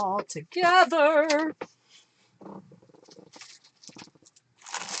all together.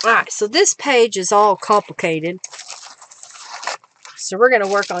 Alright, so this page is all complicated. So we're going to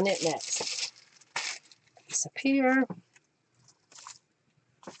work on it next. This up here.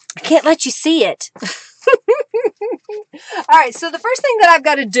 I can't let you see it. Alright, so the first thing that I've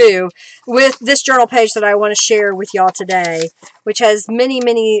got to do with this journal page that I want to share with y'all today, which has many,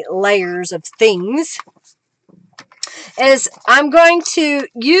 many layers of things, is I'm going to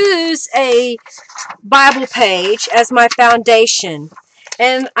use a Bible page as my foundation.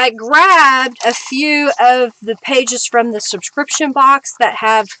 And I grabbed a few of the pages from the subscription box that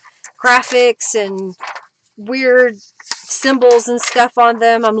have graphics and weird symbols and stuff on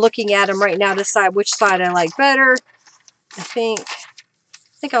them. I'm looking at them right now to decide which side I like better. I think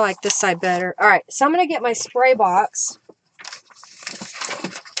I like this side better. Alright, so I'm going to get my spray box.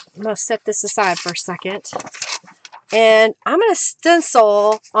 I'm going to set this aside for a second. And I'm going to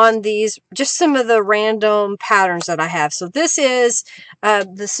stencil on these, just some of the random patterns that I have. So this is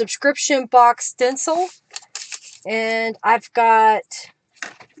the subscription box stencil. And I've got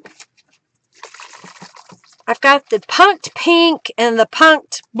the punked pink and the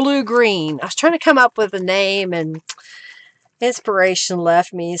punked blue-green. I was trying to come up with a name and inspiration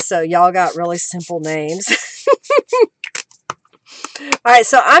left me. So y'all got really simple names. Alright,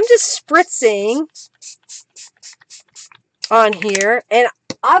 so I'm just spritzing on here, and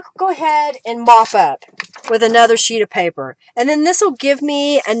I'll go ahead and mop up with another sheet of paper, and then this will give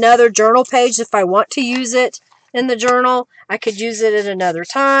me another journal page. If I want to use it in the journal, I could use it at another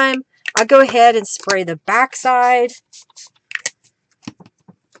time. I'll go ahead and spray the back side.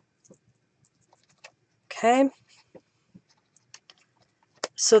 Okay,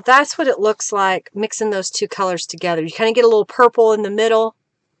 so that's what it looks like mixing those two colors together. You kind of get a little purple in the middle.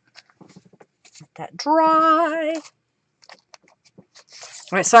 Let that dry.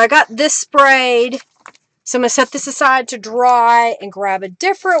 Alright, so I got this sprayed. So I'm going to set this aside to dry and grab a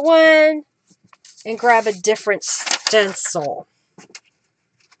different one and grab a different stencil.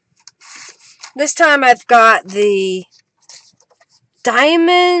 This time I've got the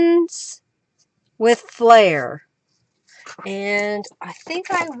Diamonds with Flair. And I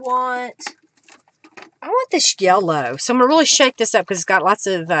think I want this yellow. So I'm going to really shake this up because it's got lots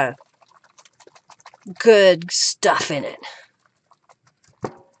of good stuff in it.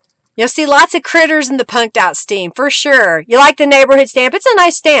 You'll see lots of critters in the punked out steam, for sure. You like the neighborhood stamp? It's a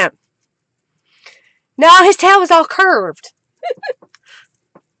nice stamp. No, his tail was all curved.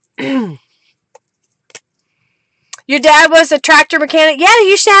 Your dad was a tractor mechanic? Yeah,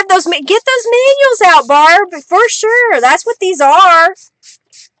 you should have those. Get those manuals out, Barb, for sure. That's what these are.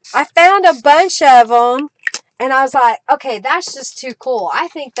 I found a bunch of them, and I was like, okay, that's just too cool. I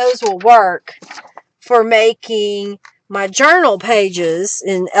think those will work for making my journal pages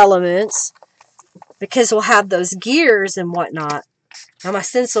in Elements, because we'll have those gears and whatnot. Now my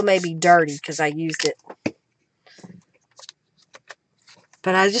stencil may be dirty because I used it,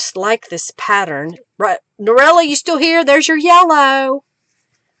 but I just like this pattern. Right, Norella, you still here? There's your yellow.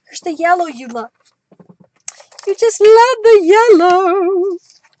 There's the yellow you love. You just love the yellow.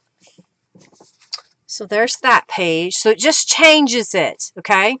 So there's that page. So it just changes it,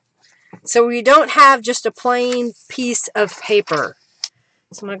 okay? So we don't have just a plain piece of paper.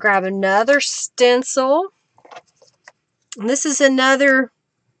 So I'm going to grab another stencil. And this is another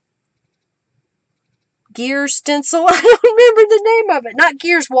Gears stencil. I don't remember the name of it. Not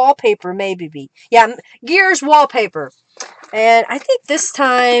Gears wallpaper, maybe. Yeah, Gears wallpaper. And I think this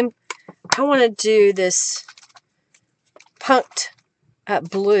time I want to do this punked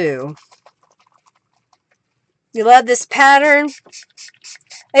blue. You love this pattern?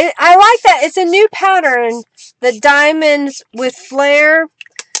 I like that. It's a new pattern. The Diamonds with Flair.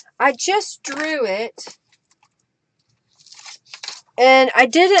 I just drew it. And I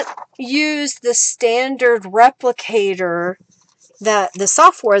didn't use the standard replicator, the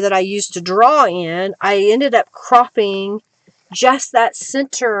software that I used to draw in. I ended up cropping just that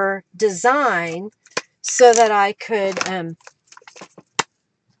center design so that I could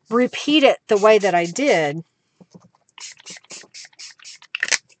repeat it the way that I did.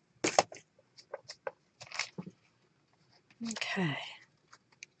 Okay.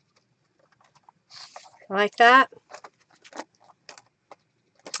 Like that.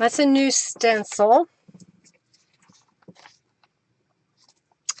 That's a new stencil.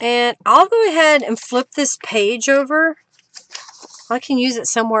 And I'll go ahead and flip this page over. I can use it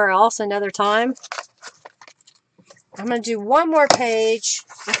somewhere else another time. I'm going to do one more page.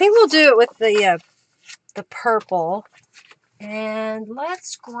 I think we'll do it with the purple. And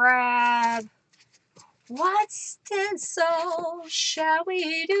let's grab, what stencil shall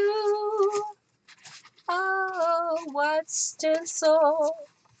we do? Oh, what stencil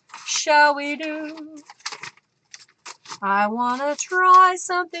shall we do? I want to try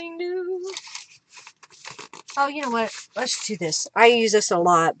something new. Oh, you know what? Let's do this. I use this a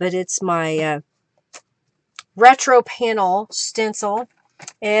lot, but it's my retro panel stencil.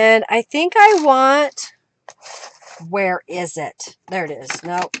 And I think I want... Where is it? There it is.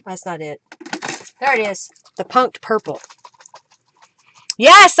 No, that's not it. There it is. The punked purple.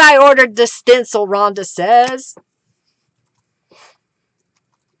 Yes, I ordered the stencil, Rhonda says.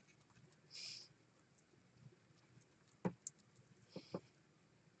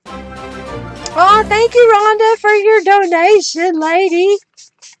 Oh, thank you, Rhonda, for your donation, lady.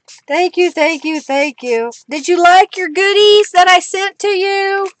 Thank you, thank you, thank you. Did you like your goodies that I sent to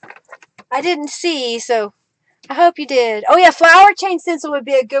you? I didn't see, so I hope you did. Oh, yeah, flower chain stencil would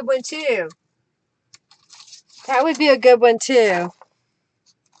be a good one, too. That would be a good one, too.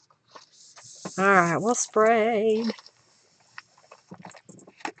 All right, we'll spray.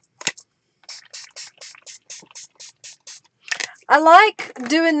 I like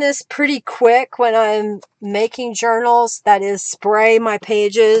doing this pretty quick when I'm making journals. That is, spray my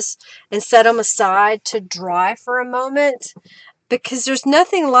pages and set them aside to dry for a moment. Because there's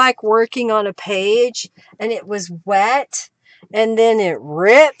nothing like working on a page and it was wet and then it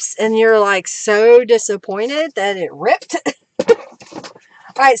rips and you're like so disappointed that it ripped.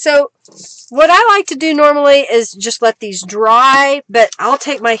 Alright, so what I like to do normally is just let these dry, but I'll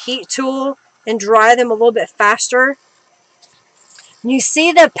take my heat tool and dry them a little bit faster. You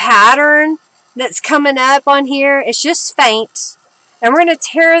see the pattern that's coming up on here? It's just faint. And we're going to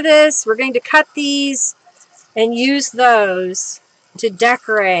tear this. We're going to cut these and use those to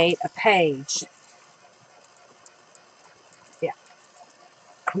decorate a page. Yeah.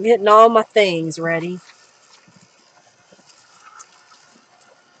 I'm getting all my things ready.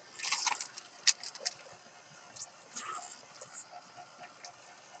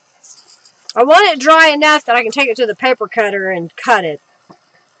 I want it dry enough that I can take it to the paper cutter and cut it.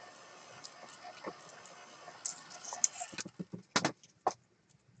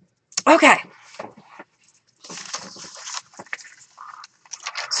 Okay.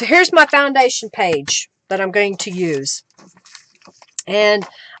 So here's my foundation page that I'm going to use. And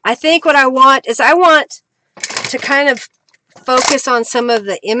I think what I want is I want to kind of focus on some of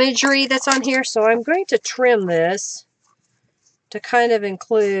the imagery that's on here. So I'm going to trim this to kind of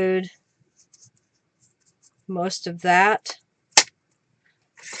include most of that.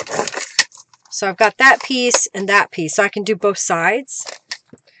 So I've got that piece and that piece. So I can do both sides.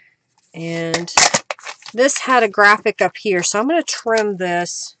 And this had a graphic up here. So I'm going to trim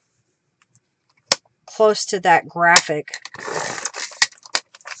this close to that graphic.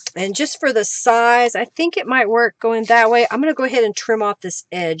 And just for the size, I think it might work going that way. I'm going to go ahead and trim off this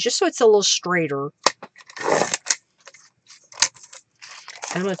edge just so it's a little straighter.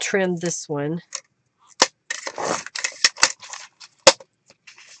 I'm going to trim this one.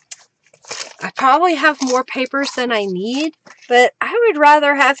 I probably have more papers than I need, but I would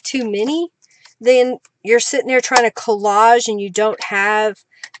rather have too many than you're sitting there trying to collage and you don't have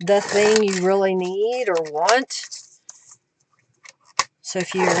the thing you really need or want. So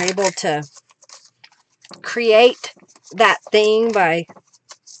if you're able to create that thing by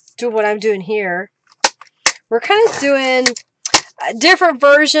doing what I'm doing here, we're kind of doing a different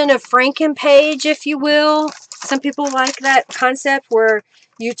version of Frankenpage, if you will. Some people like that concept where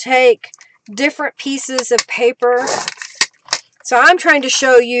you take different pieces of paper. So I'm trying to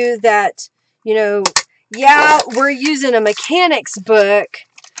show you that, you know, yeah, we're using a mechanics book,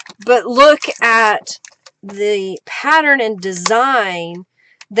 but look at the pattern and design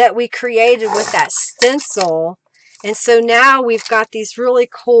that we created with that stencil. And so now we've got these really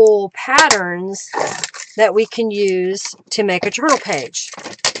cool patterns that we can use to make a journal page.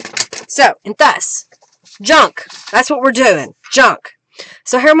 So, and thus, junk. That's what we're doing. Junk.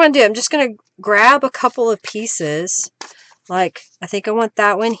 So here I'm going to do, I'm just going to grab a couple of pieces. Like, I think I want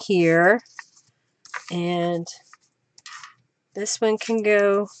that one here. And this one can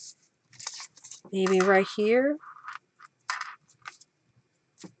go maybe right here.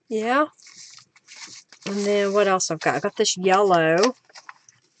 Yeah. And then what else I've got? I've got this yellow.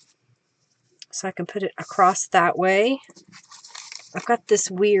 So I can put it across that way. I've got this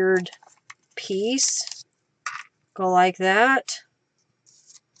weird piece. Go like that.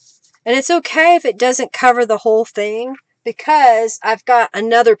 And it's okay if it doesn't cover the whole thing because I've got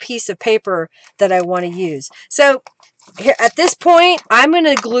another piece of paper that I want to use. So here, at this point, I'm going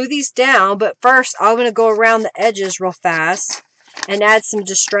to glue these down, but first I'm going to go around the edges real fast and add some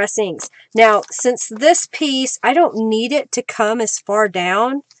distress inks. Now, since this piece, I don't need it to come as far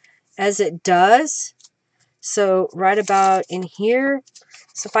down as it does. So right about in here.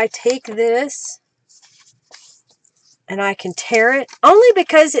 So if I take this and I can tear it, only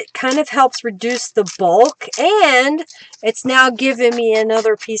because it kind of helps reduce the bulk, and it's now giving me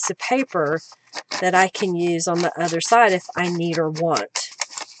another piece of paper that I can use on the other side if I need or want.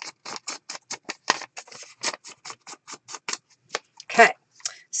 Okay,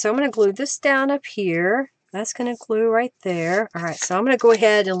 so I'm going to glue this down up here. That's going to glue right there. All right, so I'm going to go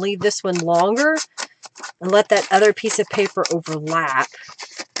ahead and leave this one longer and let that other piece of paper overlap.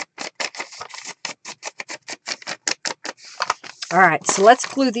 All right, so let's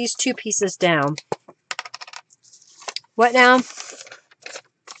glue these two pieces down. What now?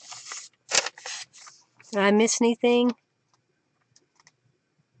 Did I miss anything?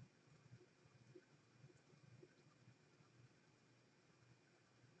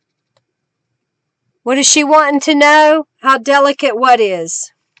 What is she wanting to know? How delicate what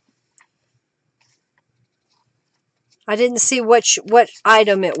is? I didn't see what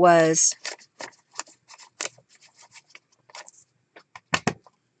item it was.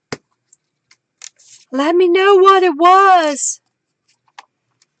 Let me know what it was.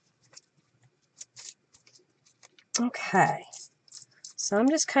 Okay. So I'm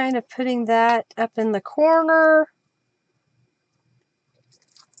just kind of putting that up in the corner.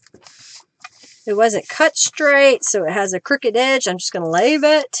 It wasn't cut straight, so it has a crooked edge. I'm just going to leave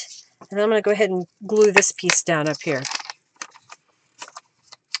it. And I'm going to go ahead and glue this piece down up here.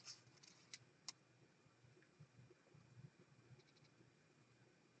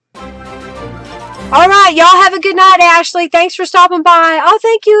 All right, y'all have a good night, Ashley. Thanks for stopping by. Oh,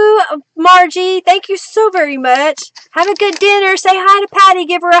 thank you, Margie. Thank you so very much. Have a good dinner. Say hi to Patty.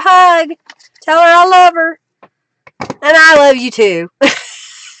 Give her a hug. Tell her I love her. And I love you too.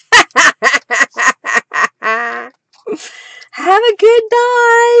 Have a good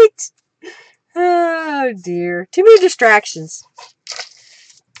night. Oh, dear. Too many distractions.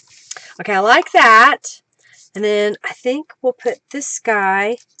 Okay, I like that. And then I think we'll put this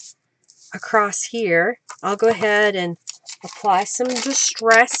guy across here. I'll go ahead and apply some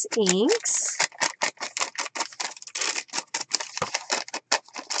distress inks.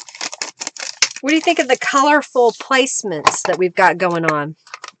 What do you think of the colorful placements that we've got going on?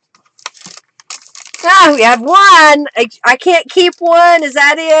 Oh, we have one. I can't keep one. Is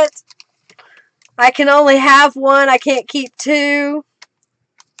that it? I can only have one. I can't keep two.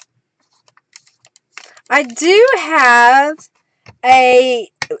 I do have a,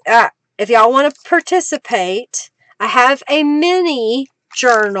 if y'all want to participate, I have a mini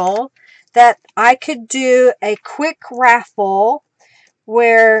journal that I could do a quick raffle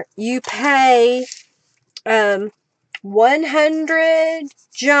where you pay 100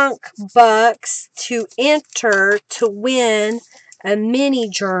 junk bucks to enter to win a mini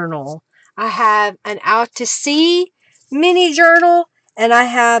journal. I have an Out to Sea mini journal, and I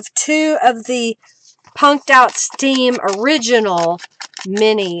have two of the Punked Out Steam original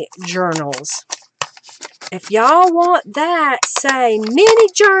mini journals. If y'all want that, say mini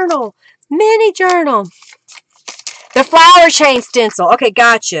journal, mini journal. The flower chain stencil. Okay,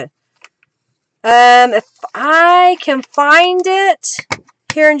 gotcha. If I can find it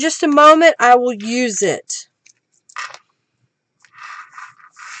here in just a moment, I will use it.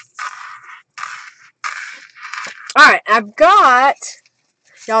 Alright, I've got,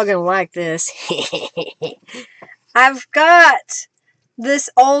 y'all gonna like this. I've got this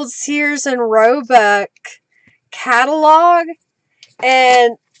old Sears and Roebuck catalog,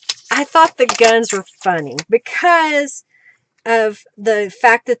 and I thought the guns were funny because of the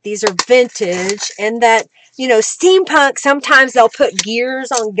fact that these are vintage, and that, you know, steampunk, sometimes they'll put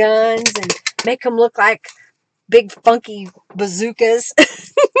gears on guns and make them look like big funky bazookas.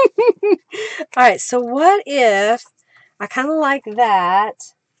 Alright, so what if I kind of like that?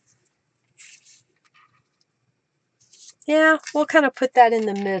 Yeah, we'll kind of put that in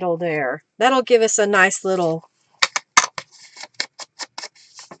the middle there. That'll give us a nice little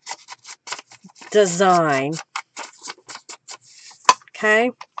design.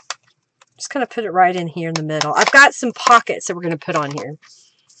 Okay, just kind of put it right in here in the middle. I've got some pockets that we're going to put on here.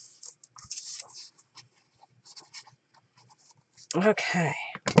 Okay.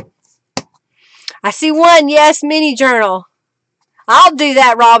 I see one. Yes, mini journal. I'll do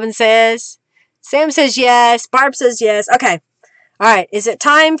that, Robin says. Sam says yes. Barb says yes. Okay. All right. Is it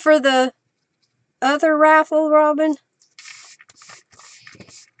time for the other raffle, Robin?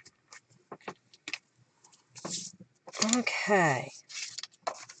 Okay.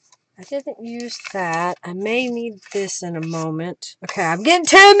 I didn't use that. I may need this in a moment. Okay, I'm getting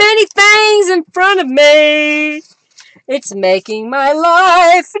too many things in front of me. It's making my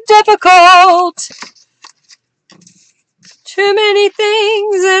life difficult. Too many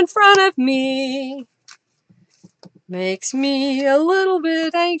things in front of me. Makes me a little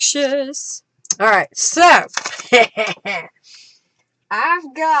bit anxious. Alright, so.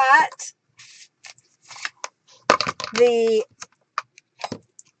 I've got the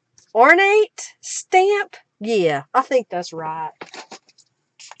ornate stamp. Yeah, I think that's right.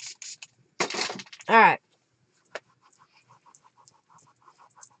 Alright.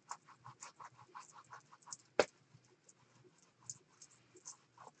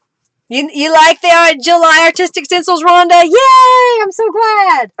 You like the July Artistic Stencils, Rhonda? Yay! I'm so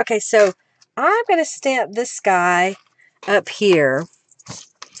glad. Okay, so I'm going to stamp this guy up here.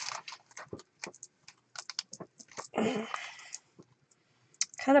 Kind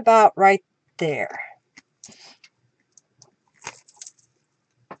of about right there.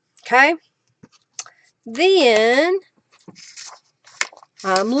 Okay. Then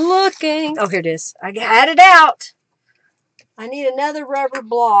I'm looking. Oh, here it is. I had it out. I need another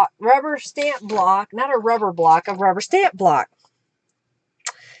rubber stamp block, not a rubber block, a rubber stamp block.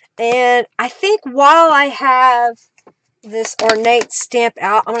 And I think while I have this ornate stamp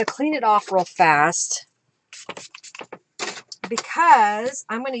out, I'm going to clean it off real fast because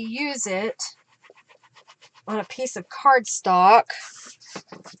I'm going to use it on a piece of cardstock.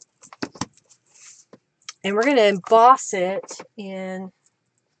 And we're going to emboss it in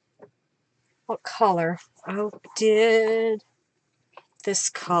what color? I did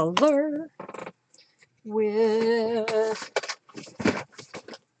this color with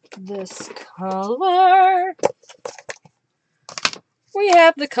this color. We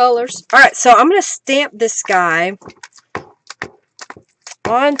have the colors. Alright, so I'm going to stamp this guy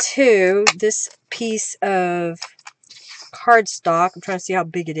onto this piece of cardstock. I'm trying to see how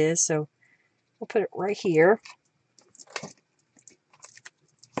big it is, so we'll put it right here.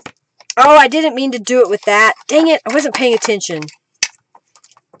 Oh, I didn't mean to do it with that. Dang it, I wasn't paying attention.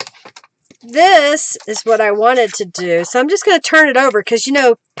 This is what I wanted to do. So I'm just going to turn it over because, you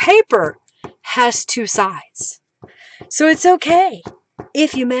know, paper has two sides. So it's okay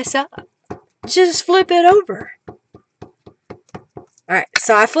if you mess up. Just flip it over. Alright,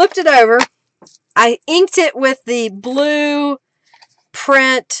 so I flipped it over. I inked it with the blue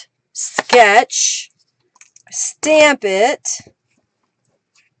print sketch. Stamp it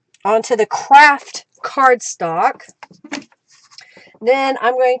onto the craft cardstock. Then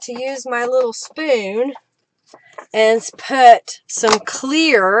I'm going to use my little spoon and put some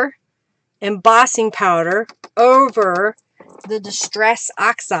clear embossing powder over the Distress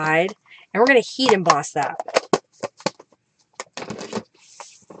Oxide, and we're going to heat emboss that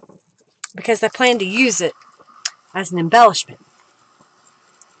because I plan to use it as an embellishment.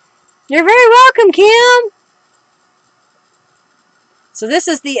 You're very welcome, Kim. So this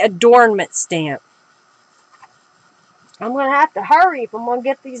is the adornment stamp. I'm going to have to hurry if I'm going to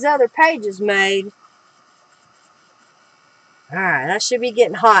get these other pages made. Alright, that should be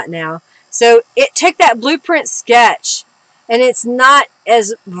getting hot now. So it took that blueprint sketch, and it's not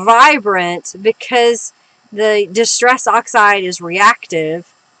as vibrant because the Distress Oxide is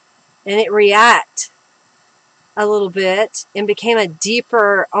reactive, and it reacted a little bit and became a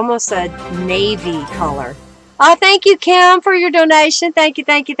deeper, almost a navy color. Oh, thank you, Kim, for your donation. Thank you,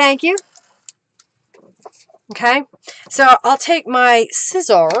 thank you, thank you. Okay, so I'll take my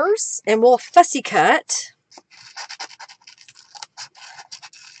scissors and we'll fussy cut.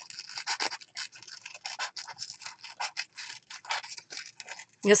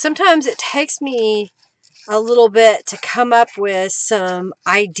 You know, sometimes it takes me a little bit to come up with some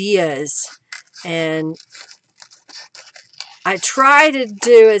ideas, and I try to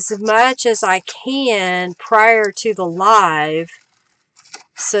do as much as I can prior to the live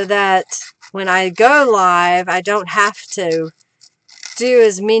so that when I go live, I don't have to do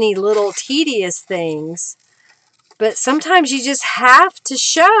as many little tedious things. But sometimes you just have to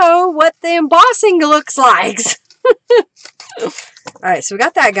show what the embossing looks like. Alright, so we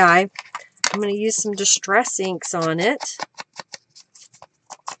got that guy. I'm going to use some Distress inks on it.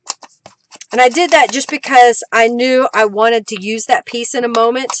 And I did that just because I knew I wanted to use that piece in a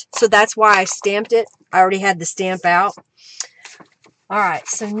moment. So that's why I stamped it. I already had the stamp out. All right,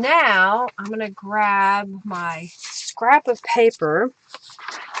 so now I'm going to grab my scrap of paper.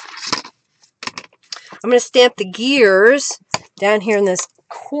 I'm going to stamp the gears down here in this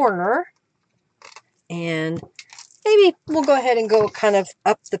corner. And maybe we'll go ahead and go kind of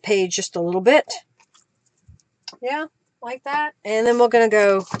up the page just a little bit. Yeah, like that. And then we're going to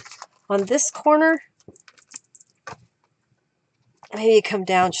go on this corner. Maybe come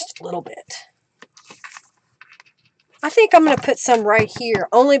down just a little bit. I think I'm going to put some right here,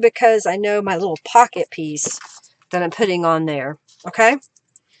 only because I know my little pocket piece that I'm putting on there. Okay?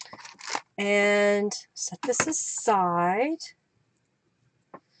 And set this aside.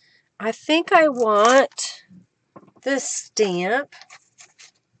 I think I want this stamp.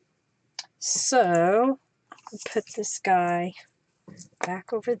 So, I'll put this guy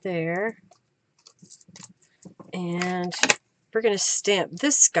back over there. And we're going to stamp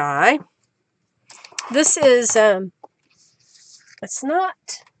this guy. This is, it's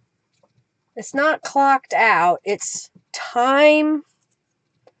not clocked out. It's time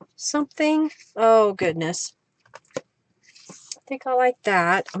something. Oh, goodness. I think I like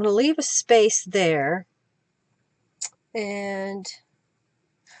that. I'm going to leave a space there. And,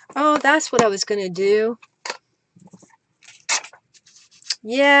 oh, that's what I was going to do.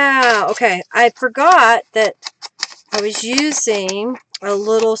 Yeah, okay. I forgot that I was using a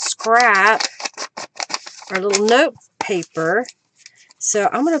little scrap or a little note paper. So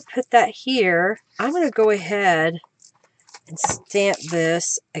I'm going to put that here. I'm going to go ahead and stamp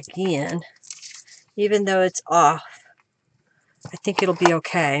this again, even though it's off. I think it'll be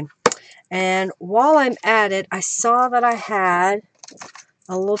okay. And while I'm at it, I saw that I had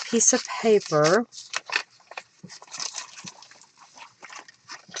a little piece of paper.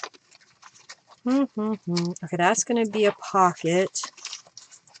 Okay, that's going to be a pocket.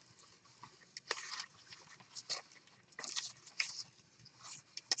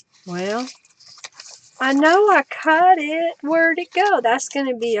 Well, I know I cut it. Where'd it go? That's going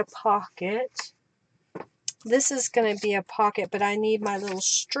to be a pocket. This is going to be a pocket, but I need my little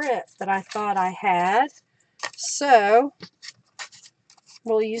strip that I thought I had. So,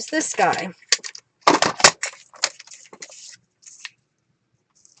 we'll use this guy.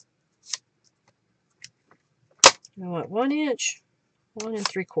 I want 1 inch, 1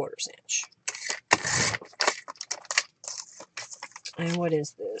 3/4 inch. And what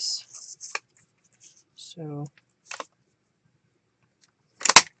is this? So,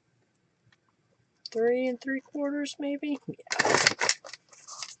 3 3/4 maybe? Yeah.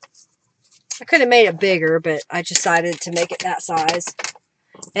 I could have made it bigger, but I decided to make it that size.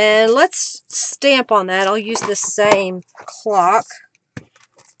 And let's stamp on that. I'll use the same clock.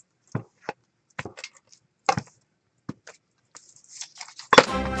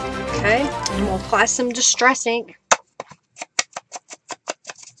 Okay, and we'll apply some Distress ink.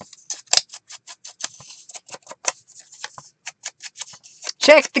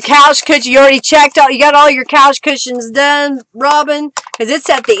 Check the couch cushion. You already checked out. You got all your couch cushions done, Robin? Because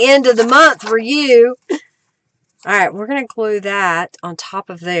it's at the end of the month for you. Alright, we're going to glue that on top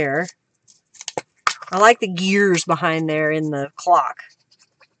of there. I like the gears behind there in the clock.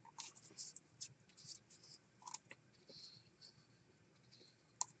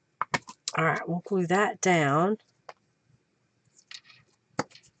 Alright, we'll glue that down.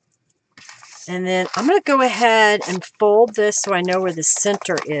 And then I'm going to go ahead and fold this so I know where the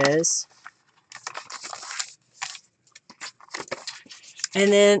center is.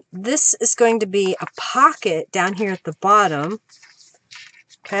 And then this is going to be a pocket down here at the bottom.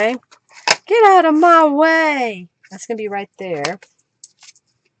 Okay? Get out of my way! That's going to be right there.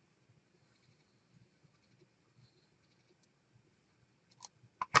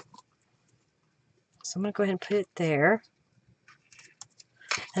 So I'm going to go ahead and put it there.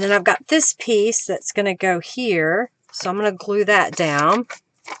 And then I've got this piece that's going to go here. So I'm going to glue that down.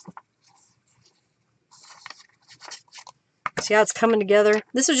 See how it's coming together?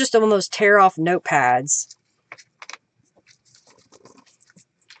 This is just one of those tear-off notepads.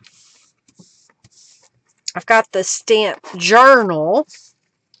 I've got the stamp journal.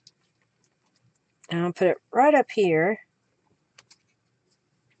 And I'll put it right up here.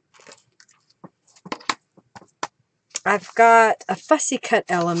 I've got a fussy cut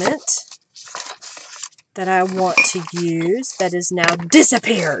element that I want to use that is now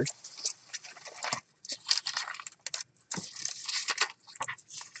disappeared.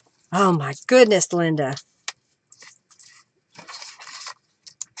 Oh my goodness, Linda.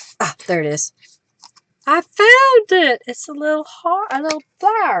 Ah, there it is. I found it. It's a little heart, a little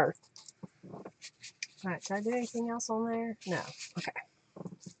flower. All right, did I do anything else on there? No. Okay.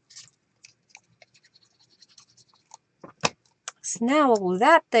 So now we'll glue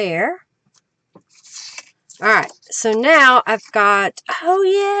that there. Alright, so now I've got, oh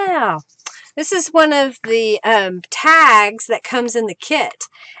yeah, this is one of the tags that comes in the kit.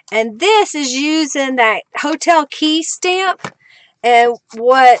 And this is using that hotel key stamp. And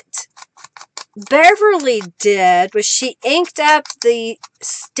what Beverly did was she inked up the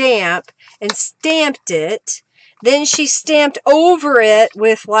stamp and stamped it. Then she stamped over it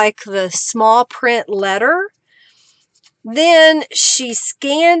with like the small print letter. Then she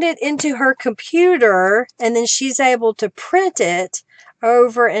scanned it into her computer, and then she's able to print it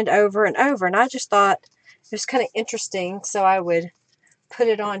over and over and over. And I just thought it was kind of interesting, so I would put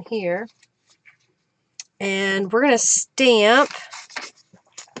it on here. And we're going to stamp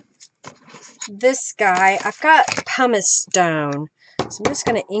this guy. I've got pumice stone, so I'm just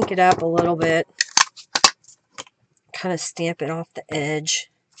going to ink it up a little bit. Kind of stamp it off the edge.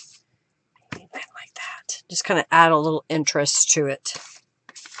 Like that. Just kind of add a little interest to it.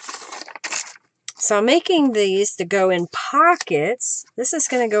 So I'm making these to go in pockets. This is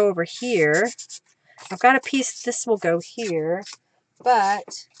going to go over here. I've got a piece, this will go here,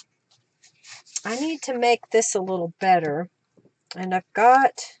 but I need to make this a little better. And I've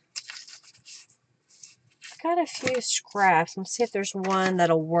got a few scraps. Let's see if there's one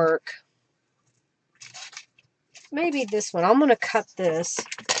that'll work. Maybe this one. I'm going to cut this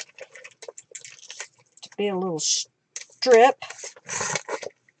to be a little strip.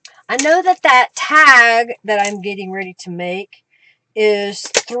 I know that tag that I'm getting ready to make is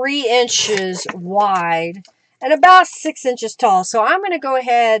 3 inches wide and about 6 inches tall. So I'm going to go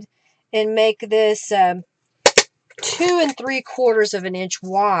ahead and make this 2 3/4 of an inch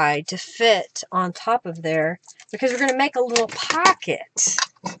wide to fit on top of there, because we're going to make a little pocket.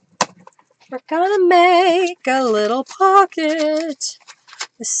 We're going to make a little pocket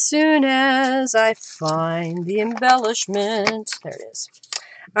as soon as I find the embellishment. There it is.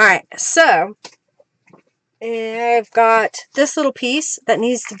 Alright, so I've got this little piece that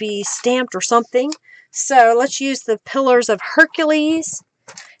needs to be stamped or something. So let's use the Pillars of Hercules,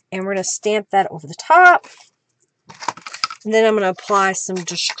 and we're going to stamp that over the top. And then I'm going to apply some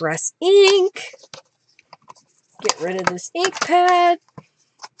Distress ink. Get rid of this ink pad.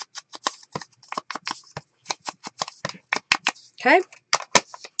 Okay.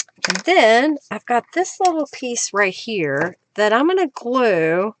 And then I've got this little piece right here that I'm going to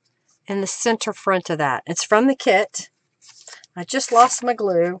glue in the center front of that. It's from the kit. I just lost my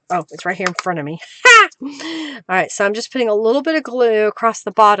glue. Oh, it's right here in front of me. Ha! Alright, so I'm just putting a little bit of glue across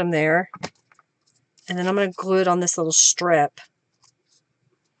the bottom there. And then I'm going to glue it on this little strip.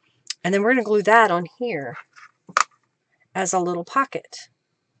 And then we're going to glue that on here as a little pocket.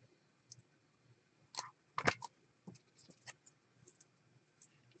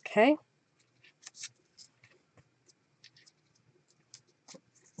 Okay.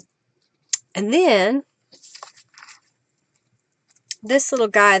 And then this little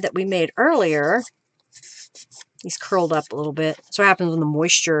guy that we made earlier, he's curled up a little bit. That's what happens when the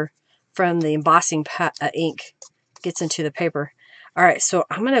moisture from the embossing ink gets into the paper. Alright, so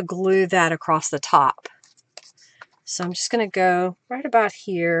I'm going to glue that across the top. So I'm just going to go right about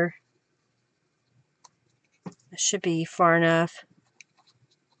here. That should be far enough.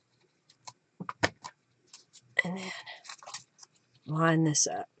 And then line this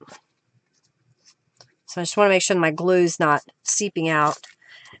up. So I just want to make sure my glue's not seeping out.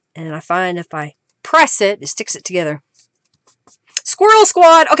 And I find if I press it, it sticks it together. Squirrel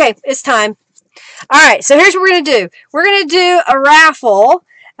Squad! Okay, it's time. Alright, so here's what we're going to do. We're going to do a raffle.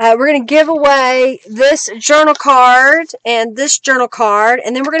 We're going to give away this journal card and this journal card.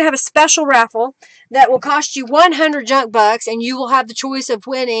 And then we're going to have a special raffle that will cost you 100 junk bucks. And you will have the choice of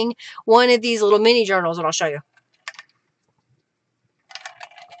winning one of these little mini journals that I'll show you.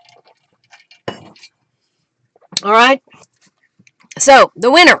 Alright. So, the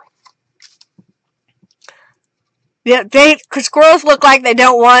winner. Yeah, squirrels look like they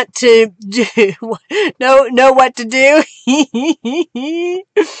don't want to know what to do.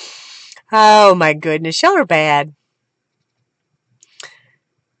 Oh my goodness, y'all are bad.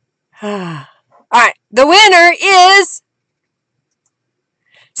 Alright, the winner is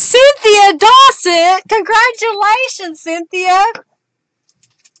Cynthia Dawson. Congratulations, Cynthia.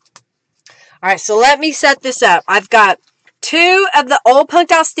 Alright, so let me set this up. I've got 2 of the old Punked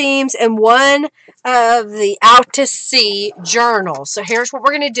Out Steams and 1 of the Out to Sea journals. So here's what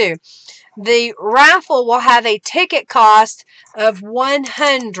we're going to do. The raffle will have a ticket cost of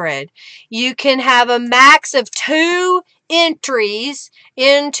 100. You can have a max of 2 entries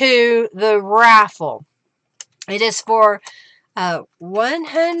into the raffle. It is for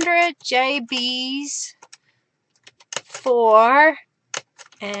 100 JBs for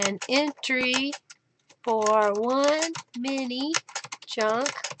an entry for one mini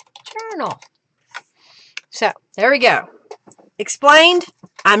junk journal. So, there we go. Explained.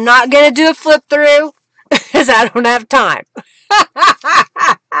 I'm not going to do a flip through because I don't have time.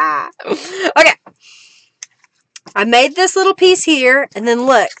 Okay. I made this little piece here, and then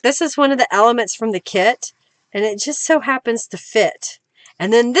look, this is one of the elements from the kit, and it just so happens to fit.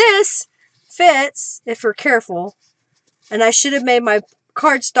 And then this fits, if you're careful, and I should have made my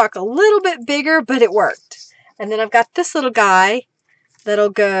cardstock a little bit bigger, but it worked. And then I've got this little guy that'll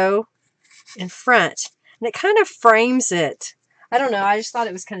go in front, and it kind of frames it. I don't know, I just thought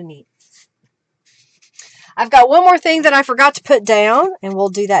it was kind of neat. I've got one more thing that I forgot to put down, and we'll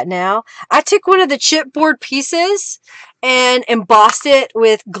do that now. I took one of the chipboard pieces and embossed it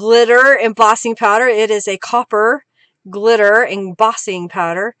with glitter embossing powder. It is a copper glitter embossing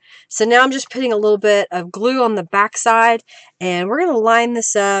powder. So now I'm just putting a little bit of glue on the back side, and we're going to line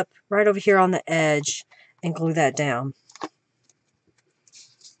this up right over here on the edge and glue that down.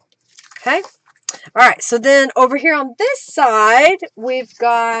 Okay. All right. So then over here on this side, we've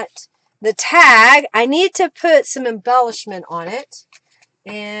got the tag. I need to put some embellishment on it,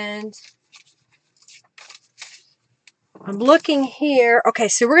 and I'm looking here. Okay,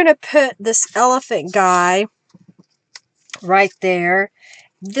 so we're going to put this elephant guy right there.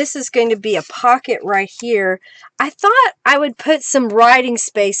 This is going to be a pocket right here. I thought I would put some writing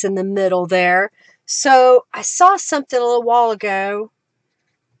space in the middle there. So I saw something a little while ago.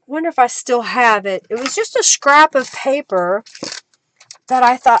 I wonder if I still have it. It was just a scrap of paper that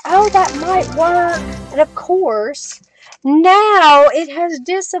I thought, oh, that might work. And of course, now it has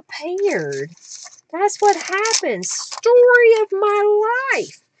disappeared. That's what happens. Story of my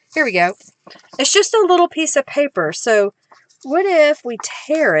life. Here we go. It's just a little piece of paper. So what if we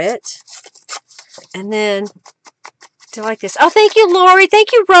tear it and then do like this? Oh, thank you, Lori.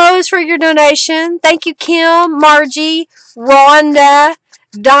 Thank you, Rose, for your donation. Thank you, Kim, Margie, Rhonda,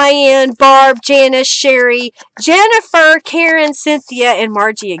 Diane, Barb, Janice, Sherry, Jennifer, Karen, Cynthia, and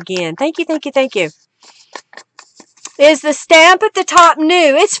Margie again. Thank you, thank you, thank you. Is the stamp at the top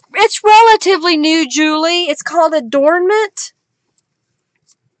new? It's relatively new, Julie. It's called Adornment.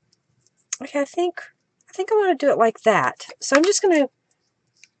 Okay, I think I want to do it like that. So I'm just going to...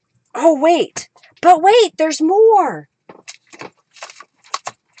 Oh, wait. But wait, there's more.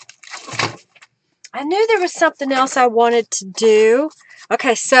 I knew there was something else I wanted to do.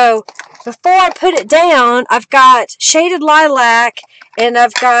 Okay, so before I put it down, I've got shaded lilac, and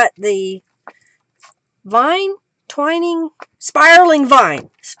I've got the vine, spiraling vine,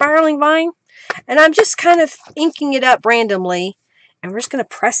 and I'm just kind of inking it up randomly, and we're just going to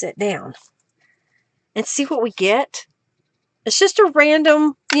press it down and see what we get. It's just a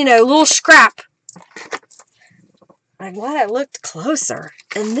random, little scrap. I'm glad I looked closer.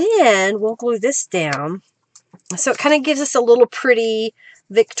 And then we'll glue this down. So it kind of gives us a little pretty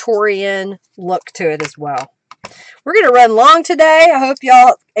Victorian look to it as well. We're going to run long today. I hope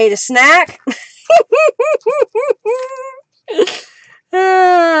y'all ate a snack.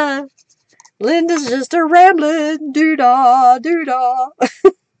 Linda's just a rambling doo-dah, doo-dah.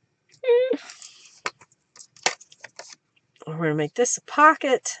 We're going to make this a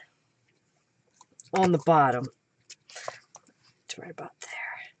pocket on the bottom. It's right about there.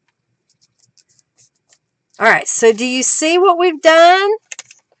 Alright, so do you see what we've done?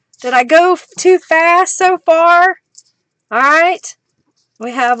 Did I go too fast so far? Alright,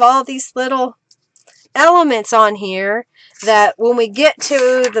 we have all these little elements on here that when we get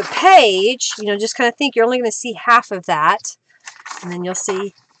to the page, just kind of think you're only going to see half of that. And then you'll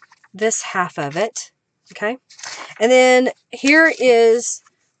see this half of it. Okay? And then here is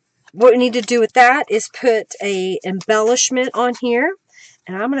what we need to do with that is put a embellishment on here.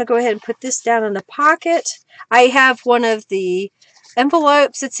 And I'm going to go ahead and put this down in the pocket. I have one of the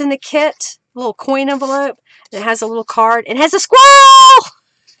envelopes that's in the kit, a little coin envelope. And it has a little card. It has a squirrel!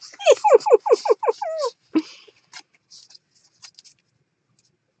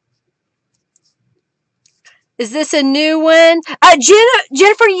 Is this a new one?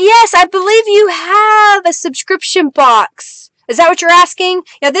 Jennifer, yes, I believe you have a subscription box. Is that what you're asking?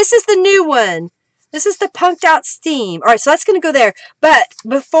 Yeah, this is the new one. This is the Punked Out Steam. All right, so that's going to go there. But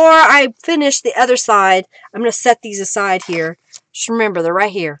before I finish the other side, I'm going to set these aside here. Just remember, they're right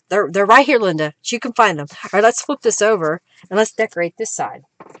here. They're right here, Linda. You can find them. All right, let's flip this over, and let's decorate this side.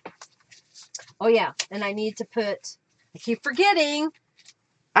 Oh, yeah, and I need to put, I keep forgetting,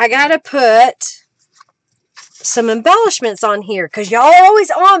 I got to put some embellishments on here, because y'all are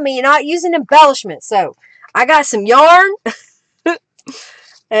always on me not using embellishments. So, I got some yarn.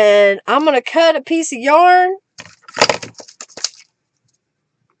 And I'm going to cut a piece of yarn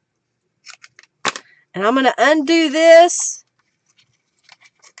And I'm going to undo this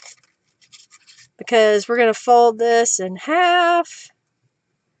because we're going to fold this in half.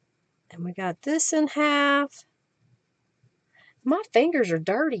 And we got this in half. My fingers are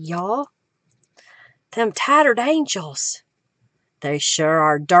dirty, y'all. Them tattered angels. They sure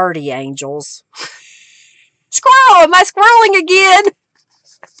are dirty angels. Squirrel! Am I squirreling again?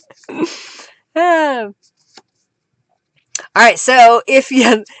 Alright, so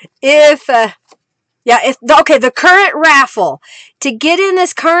okay, the current raffle. To get in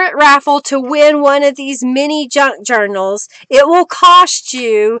this current raffle to win one of these mini junk journals, it will cost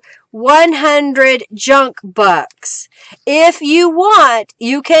you 100 junk bucks. If you want,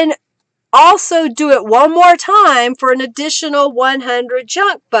 you can also do it one more time for an additional 100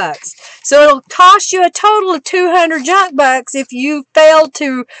 junk bucks. So it'll cost you a total of 200 junk bucks if you failed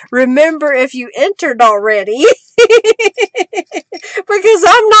to remember if you entered already. Because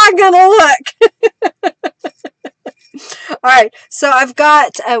I'm not going to look. Alright, so I've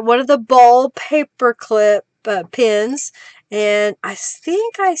got one of the bowl paper clip pins, and I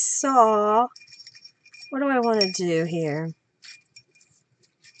think I saw, what do I want to do here?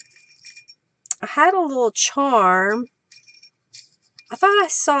 I had a little charm. I thought I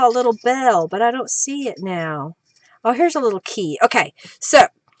saw a little bell, but I don't see it now. Oh, here's a little key. Okay, so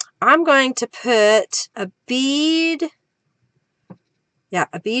I'm going to put a bead. Yeah,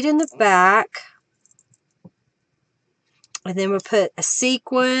 a bead in the back. And then we'll put a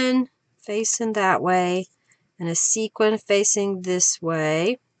sequin facing that way and a sequin facing this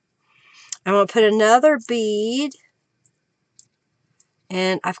way. I'm going to put another bead.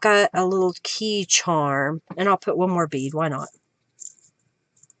 And I've got a little key charm. And I'll put one more bead. Why not?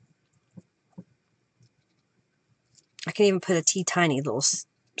 I can even put a tiny little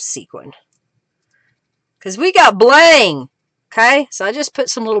sequin. Because we got bling. Okay? So I just put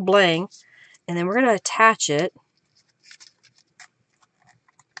some little bling. And then we're going to attach it.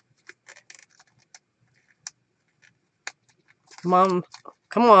 Mom,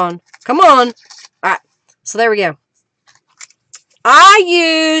 come on. Come on. Alright. So there we go. I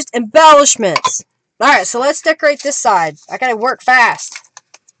used embellishments. Alright, so let's decorate this side. I gotta work fast.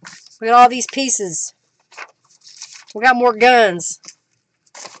 We got all these pieces. We got more guns.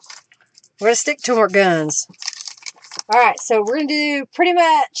 We're gonna stick to more guns. Alright, so we're gonna do pretty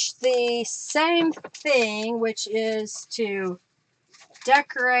much the same thing, which is to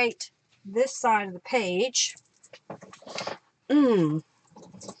decorate this side of the page.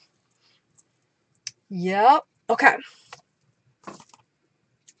 Yep. Okay.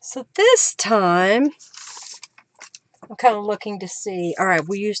 So this time, I'm kind of looking to see. Alright,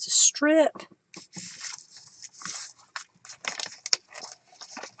 we used a strip.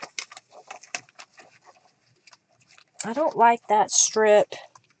 I don't like that strip.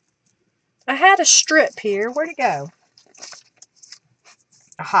 I had a strip here. Where'd it go?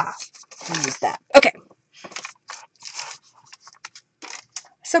 Aha. Use that. Okay.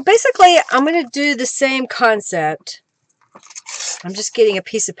 So basically, I'm going to do the same concept. I'm just getting a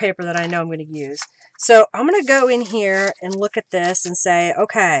piece of paper that I know I'm going to use. So I'm going to go in here and look at this and say,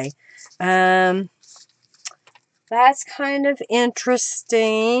 okay, that's kind of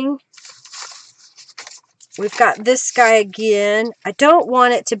interesting. We've got this guy again. I don't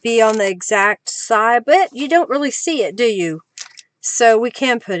want it to be on the exact side, but you don't really see it, do you? So we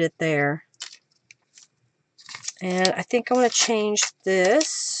can put it there. And I think I want to change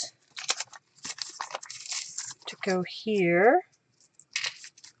this to go here.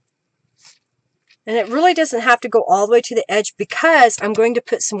 And it really doesn't have to go all the way to the edge because I'm going to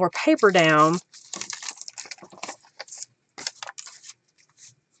put some more paper down.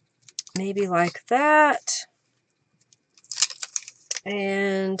 Maybe like that.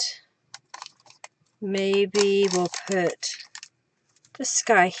 And maybe we'll put this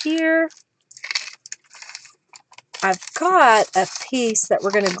guy here. I've got a piece that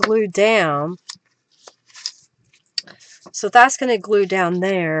we're going to glue down. So that's going to glue down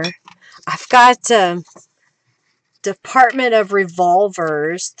there. I've got Department of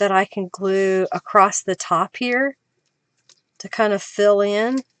Revolvers that I can glue across the top here to kind of fill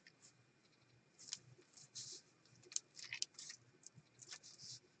in.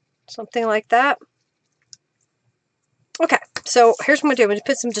 Something like that. Okay, so here's what I'm going to do. I'm going to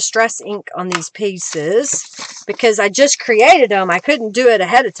put some Distress ink on these pieces because I just created them. I couldn't do it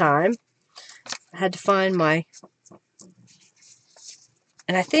ahead of time. I had to find my...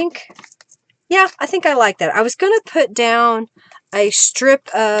 And I think... Yeah, I think I like that. I was going to put down a strip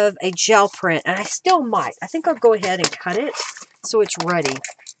of a gel print, and I still might. I think I'll go ahead and cut it so it's ready.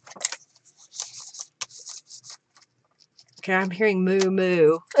 Okay, I'm hearing moo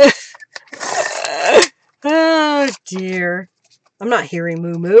moo. Oh dear. I'm not hearing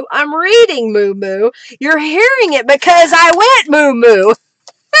moo moo. I'm reading moo moo. You're hearing it because I went moo moo.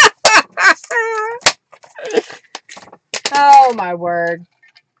 Oh my word.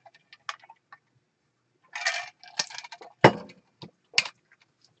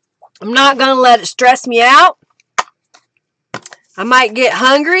 I'm not going to let it stress me out. I might get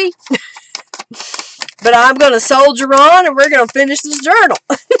hungry, but I'm going to soldier on and we're going to finish this journal.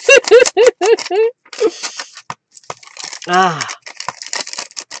 Ah.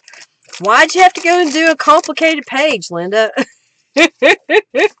 Why'd you have to go and do a complicated page, Linda?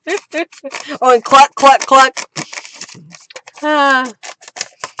 Oh, and cluck, cluck, cluck.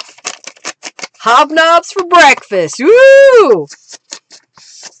 Hobnobs for breakfast. Woo!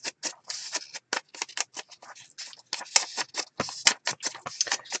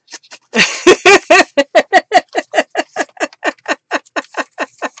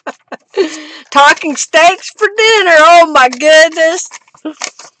 Talking steaks for dinner. Oh my goodness.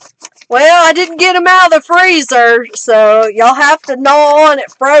 Well, I didn't get them out of the freezer, so y'all have to gnaw on it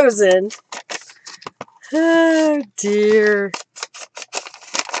frozen. Oh dear.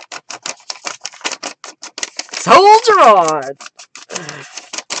 Soldier on.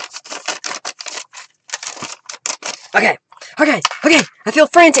 Okay. I feel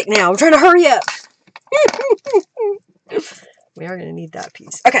frantic now. I'm trying to hurry up. We are going to need that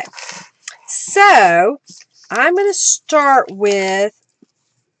piece. Okay. So, I'm going to start with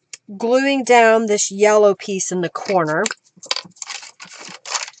gluing down this yellow piece in the corner.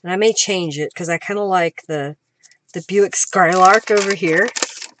 And I may change it because I kind of like the Buick Skylark over here.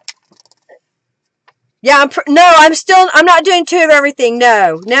 Yeah, I'm not doing two of everything.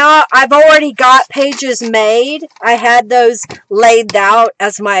 No. Now I've already got pages made. I had those laid out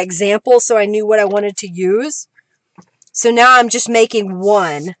as my example, so I knew what I wanted to use. So now I'm just making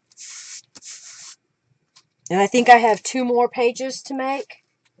one. And I think I have 2 more pages to make.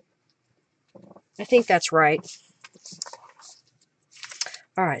 I think that's right.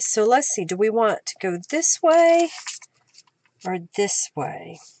 All right, so let's see. Do we want to go this way or this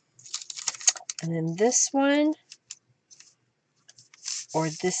way? And then this one or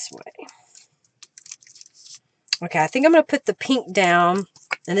this way? Okay, I think I'm going to put the pink down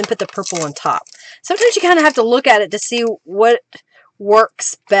and then put the purple on top. Sometimes you kind of have to look at it to see what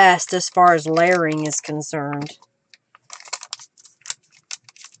works best as far as layering is concerned.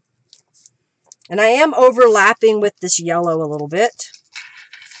 And I am overlapping with this yellow a little bit.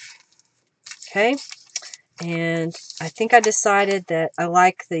 Okay, and I think I decided that I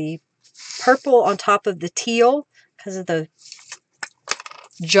like the purple on top of the teal because of the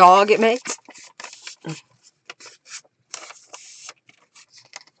jog it makes.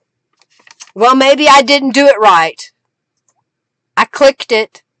 Well, maybe I didn't do it right. I clicked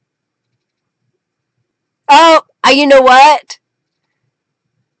it. Oh, you know what?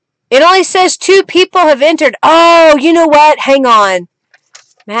 It only says 2 people have entered. Oh, you know what? Hang on.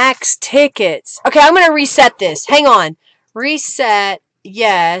 Max tickets. Okay, I'm going to reset this. Hang on. Reset.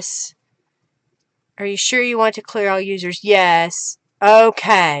 Yes. Are you sure you want to clear all users? Yes.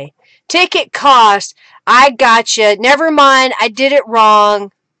 Okay. Ticket cost. I gotcha. Never mind. I did it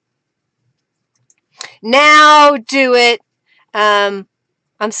wrong. Now do it. I'm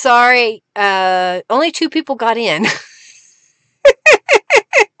sorry. Only 2 people got in.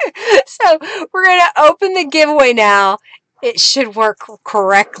 So we're going to open the giveaway now. It should work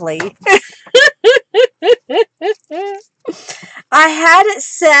correctly. I had it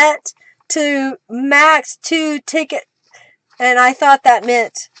set to max 2 ticket, and I thought that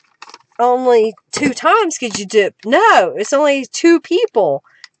meant only 2 times could you dip. No, it's only 2 people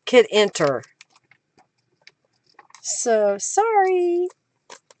could enter. So, sorry.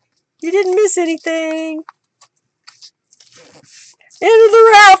 You didn't miss anything. Into the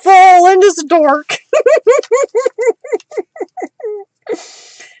raffle! Into the dork!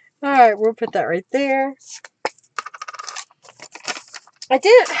 Alright, we'll put that right there. I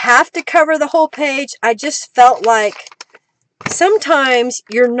didn't have to cover the whole page. I just felt like sometimes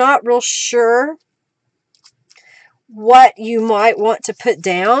you're not real sure what you might want to put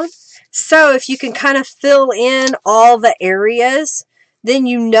down. So if you can kind of fill in all the areas, then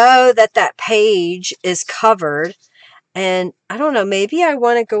you know that that page is covered. And I don't know, maybe I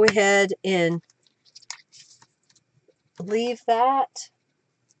want to go ahead and leave that.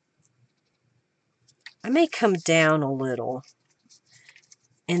 I may come down a little.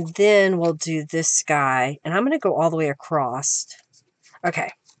 And then we'll do this guy. And I'm going to go all the way across. Okay.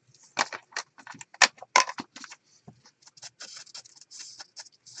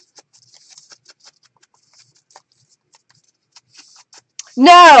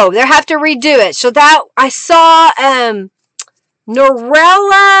 No, they have to redo it. So that I saw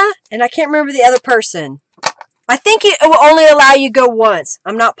Norella, and I can't remember the other person. I think it will only allow you go once.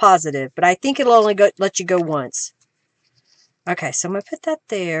 I'm not positive, but I think it'll only let you go once. Okay, so I'm going to put that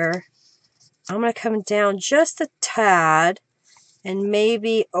there. I'm going to come down just a tad and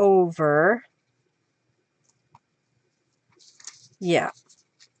maybe over. Yeah.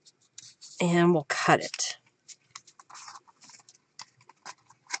 And we'll cut it.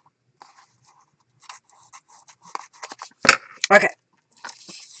 Okay.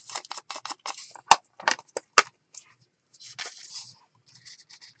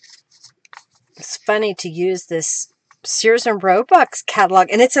 It's funny to use this Sears and Roebuck's catalog,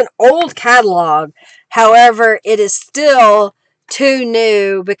 and it's an old catalog. However, it is still too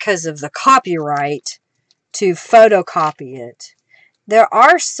new because of the copyright to photocopy it. There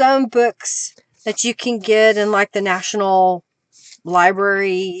are some books that you can get in like the National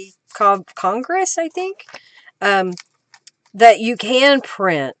Library Congress, I think, that you can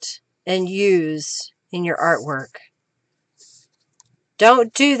print and use in your artwork.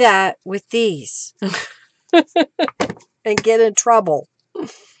 Don't do that with these and get in trouble.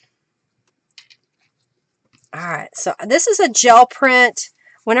 Alright, so this is a gel print.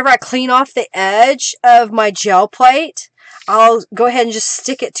 Whenever I clean off the edge of my gel plate, I'll go ahead and just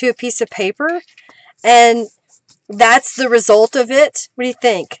stick it to a piece of paper. And that's the result of it. What do you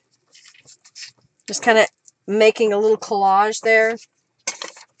think? Just kind of making a little collage there.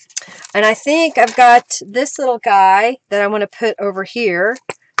 And I think I've got this little guy that I want to put over here.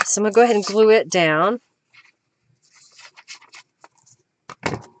 So I'm going to go ahead and glue it down.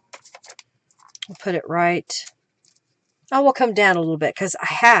 I'll put it right. I will come down a little bit because I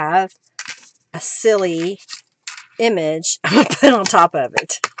have a silly image I'm going to put on top of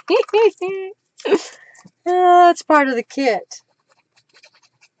it. It's part of the kit.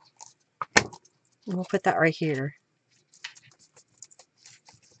 We'll put that right here.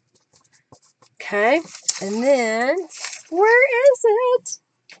 Okay, and then, where is it?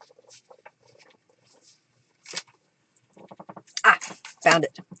 Ah, found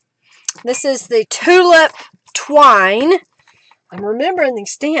it. This is the Tulip Twine. I'm remembering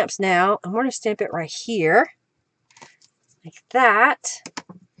these stamps now. I'm going to stamp it right here, like that.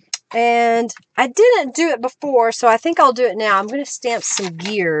 And I didn't do it before, so I think I'll do it now. I'm going to stamp some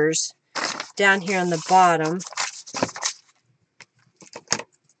gears down here on the bottom.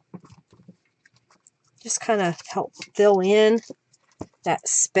 Just kind of help fill in that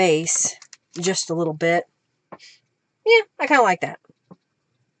space just a little bit. Yeah, I kind of like that.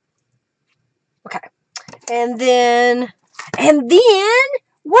 Okay. And then,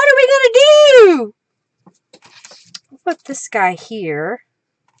 what are we going to do? I'll put this guy here.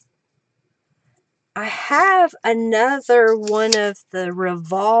 I have another one of the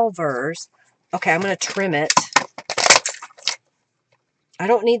revolvers. Okay, I'm going to trim it. I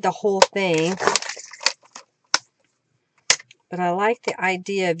don't need the whole thing. But I like the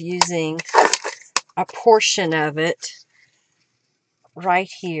idea of using a portion of it right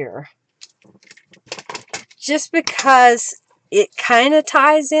here. Just because it kind of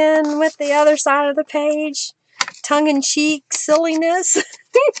ties in with the other side of the page. Tongue-in-cheek silliness.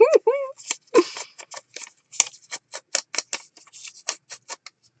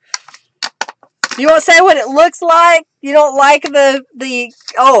 You won't say what it looks like? You don't like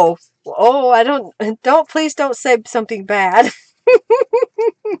please don't say something bad.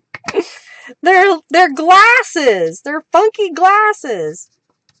 They're glasses. They're funky glasses.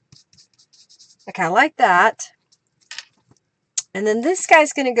 Okay, I like that. And then this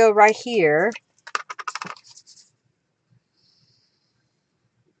guy's going to go right here.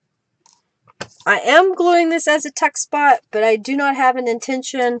 I am gluing this as a tuck spot, but I do not have an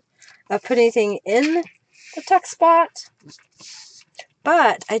intention of putting anything in the tuck spot.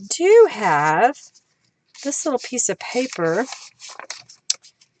 But I do have this little piece of paper,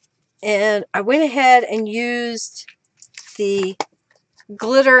 and I went ahead and used the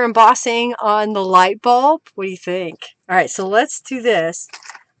glitter embossing on the light bulb. What do you think? All right, so let's do this.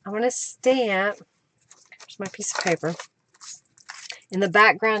 I'm going to stamp, here's my piece of paper, in the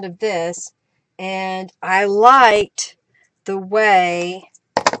background of this, and I liked the way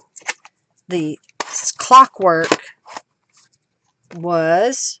the clockwork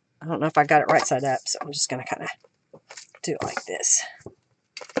was. I don't know if I got it right side up, so I'm just going to kind of do it like this.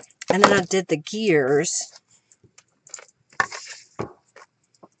 And then I did the gears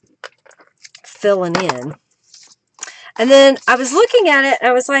filling in. And then I was looking at it and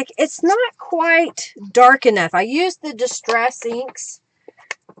I was like, it's not quite dark enough. I used the Distress inks,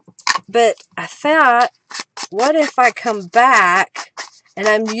 but I thought, what if I come back And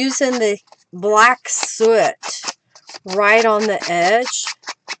I'm using the black soot right on the edge.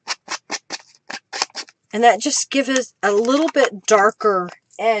 And that just gives us a little bit darker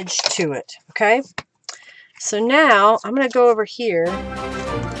edge to it, okay? So now I'm going to go over here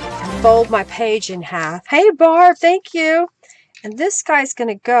and fold my page in half. Hey, Barb, thank you. And this guy's going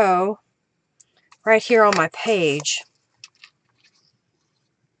to go right here on my page.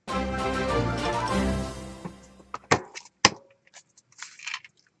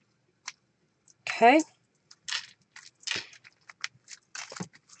 Okay.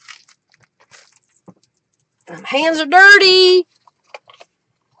 My hands are dirty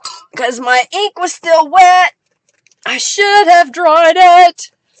because my ink was still wet. I should have dried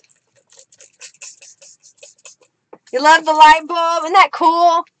it. You love the light bulb? Isn't that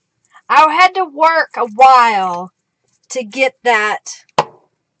cool? I had to work a while to get that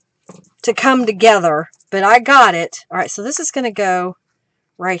to come together, but I got it. All right, so this is going to go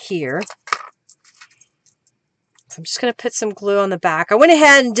right here. So I'm just going to put some glue on the back. I went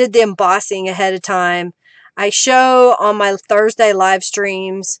ahead and did the embossing ahead of time. I show on my Thursday live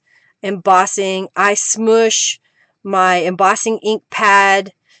streams embossing. I smush my embossing ink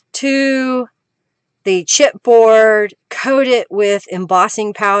pad to the chipboard, coat it with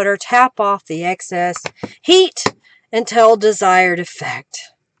embossing powder, tap off the excess, heat until desired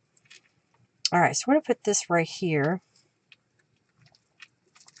effect. All right, so we're going to put this right here.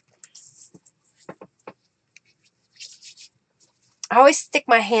 I always stick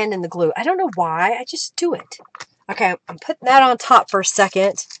my hand in the glue. I don't know why. I just do it. Okay, I'm putting that on top for a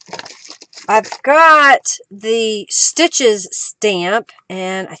second. I've got the Stitches stamp,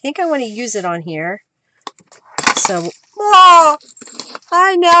 and I think I want to use it on here. So, oh,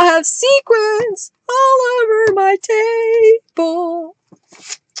 I now have sequins all over my table.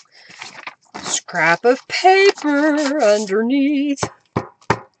 Scrap of paper underneath.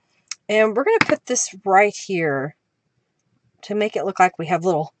 And we're going to put this right here to make it look like we have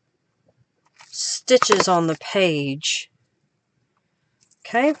little stitches on the page.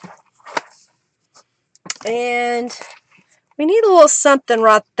 Okay. And we need a little something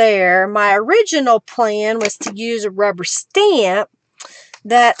right there. My original plan was to use a rubber stamp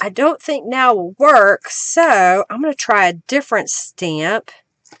that I don't think now will work. So I'm going to try a different stamp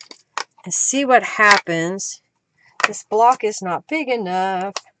and see what happens. This block is not big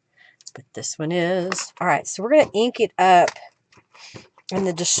enough, but this one is. All right, so we're going to ink it up in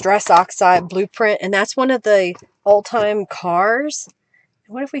the Distress Oxide blueprint, and that's one of the old-time cars.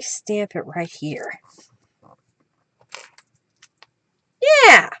 What if we stamp it right here?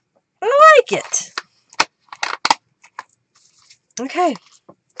 Yeah, I like it. Okay,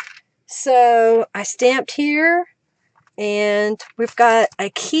 so I stamped here, and we've got a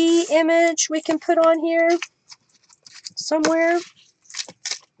key image we can put on here somewhere.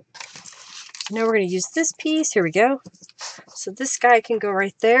 Now we're going to use this piece. Here we go. So this guy can go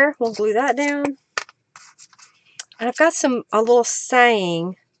right there. We'll glue that down. And I've got a little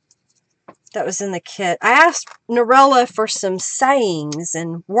saying that was in the kit. I asked Norella for some sayings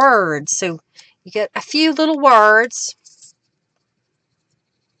and words. So you get a few little words.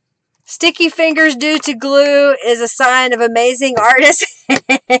 Sticky fingers due to glue is a sign of amazing artist.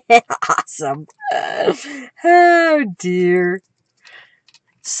 Awesome. Oh dear.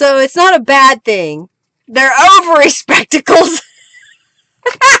 So it's not a bad thing. They're ovary spectacles.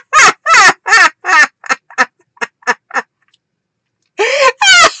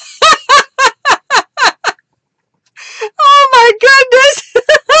 Oh my goodness.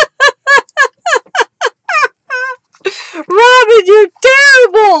 Robin, you're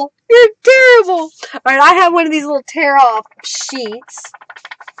terrible. You're terrible. Alright, I have one of these little tear off sheets.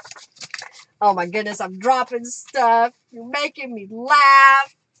 Oh my goodness, I'm dropping stuff. You're making me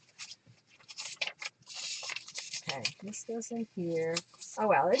laugh. Okay, this goes in here. Oh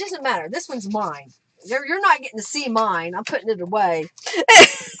well, it doesn't matter. This one's mine. You're not getting to see mine. I'm putting it away.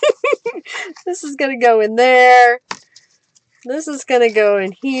 This is going to go in there. This is going to go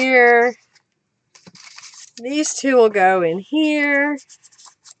in here. These two will go in here.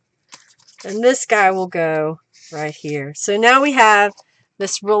 And this guy will go right here. So now we have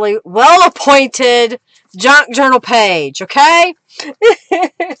this really well-appointed junk journal page, okay?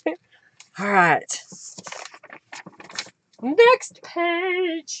 All right. Next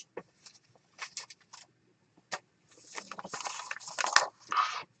page.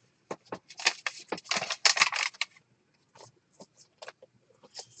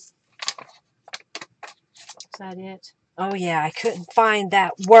 Is that it? Oh yeah, I couldn't find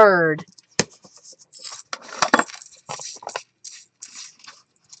that word.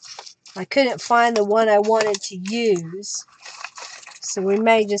 I couldn't find the one I wanted to use. So we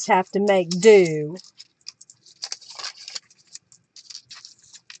may just have to make do.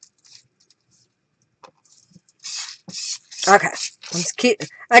 Okay, let's keep.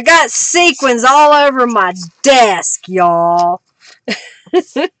 I got sequins all over my desk, y'all.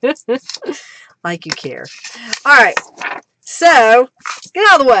 Like you care. All right, so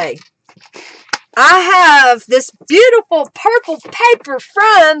get out of the way. I have this beautiful purple paper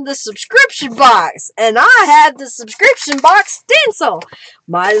from the subscription box, and I have the subscription box stencil.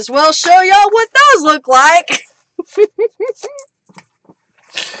 Might as well show y'all what those look like.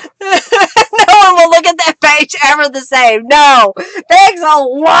 No one will look at that page ever the same. No. Thanks a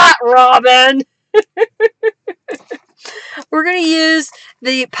lot, Robin. We're going to use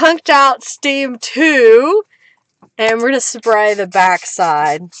the Punked Out Steam 2, and we're going to spray the back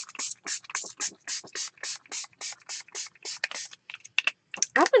side.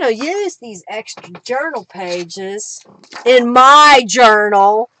 I'm going to use these extra journal pages in my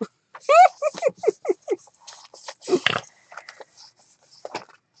journal.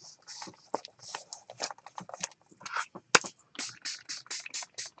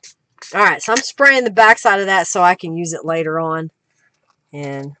 Alright, so I'm spraying the backside of that so I can use it later on.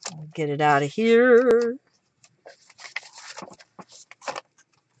 And I'll get it out of here.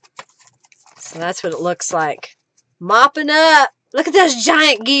 So that's what it looks like. Mopping up. Look at those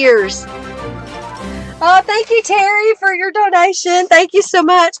giant gears. Oh, thank you, Terry, for your donation. Thank you so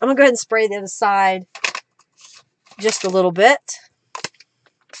much. I'm going to go ahead and spray the other side just a little bit.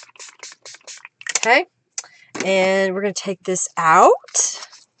 Okay. And we're going to take this out.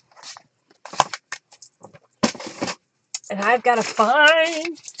 And I've got to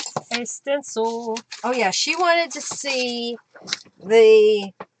find a stencil. Oh, yeah. She wanted to see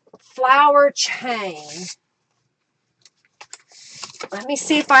the flower chain. Let me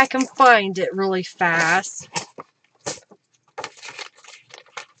see if I can find it really fast.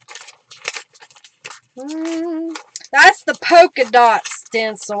 That's the polka dot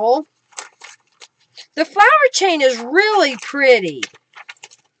stencil. The flower chain is really pretty.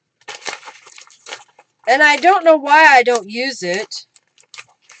 And I don't know why I don't use it.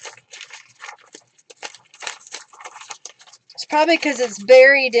 It's probably because it's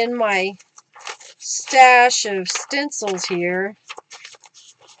buried in my stash of stencils here.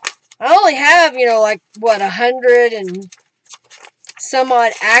 I only have, you know, like, what, 100 and some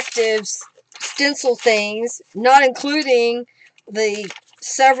odd active stencil things, not including the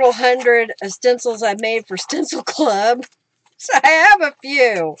several hundred stencils I made for Stencil Club. So I have a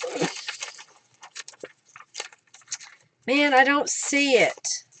few. Man, I don't see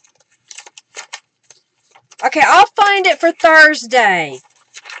it. Okay, I'll find it for Thursday.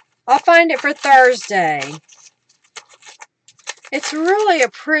 I'll find it for Thursday. It's really a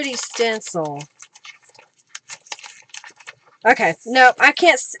pretty stencil. Okay, no, I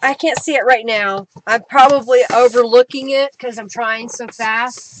can't see it right now. I'm probably overlooking it because I'm trying so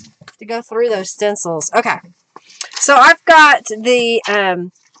fast to go through those stencils. Okay, so I've got the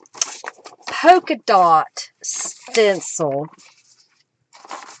polka dot stencil.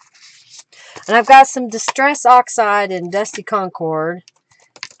 And I've got some Distress Oxide and Dusty Concord.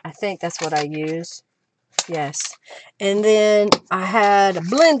 I think that's what I use. Yes. And then I had a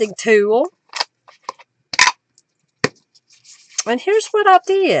blending tool. And here's what I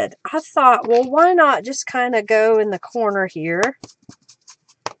did. I thought, well, why not just kind of go in the corner here.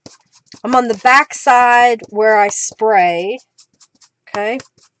 I'm on the back side where I sprayed. Okay.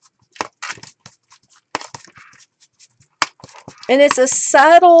 And it's a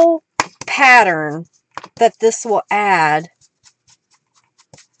subtle pattern that this will add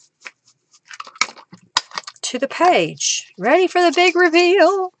to the page. Ready for the big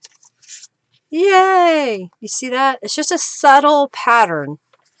reveal? Yay! You see that? It's just a subtle pattern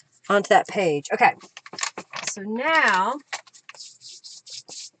onto that page. Okay, so now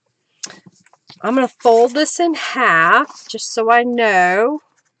I'm going to fold this in half just so I know.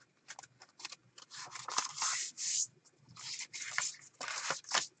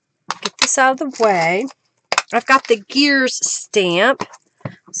 Get this out of the way. I've got the gears stamp.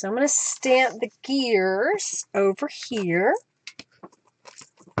 So I'm going to stamp the gears over here.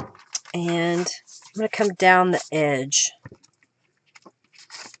 And I'm going to come down the edge.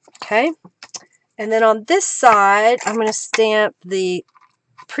 Okay. And then on this side, I'm going to stamp the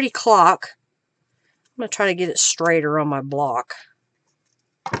pretty clock. I'm going to try to get it straighter on my block.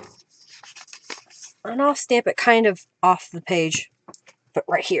 And I'll stamp it kind of off the page, but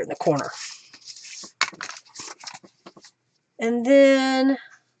right here in the corner. And then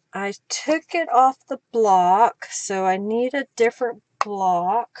I took it off the block, so I need a different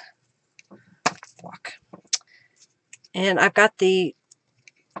block. And I've got the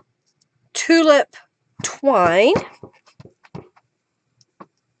tulip twine.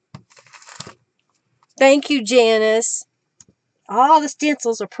 Thank you, Janice. All the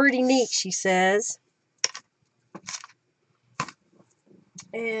stencils are pretty neat, she says.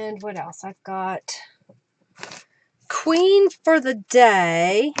 And what else? I've got Queen for the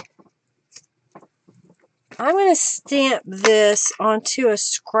Day. I'm going to stamp this onto a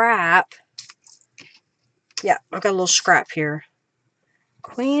scrap. Yeah, I've got a little scrap here.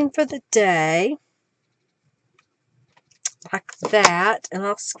 Queen for the Day. Like that. And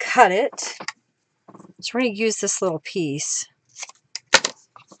I'll just cut it. So we're going to use this little piece.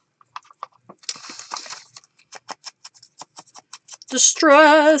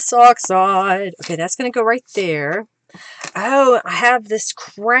 Distress Oxide. Okay, that's going to go right there. Oh, I have this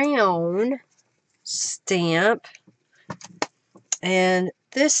crown stamp. And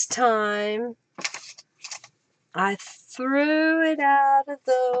this time, I threw it out of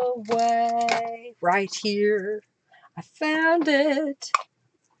the way. Right here. I found it.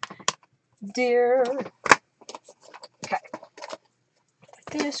 Dear. Okay. Like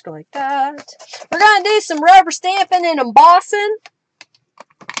this, go like that. We're going to do some rubber stamping and embossing.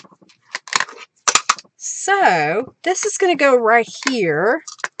 So, this is going to go right here.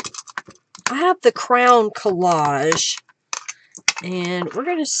 I have the Crown Collage. And we're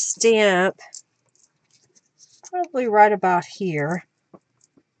going to stamp probably right about here.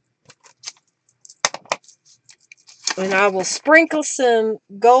 And I will sprinkle some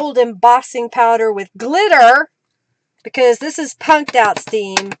gold embossing powder with glitter, because this is Punked Out's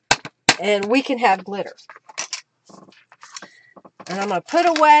theme, and we can have glitter. And I'm going to put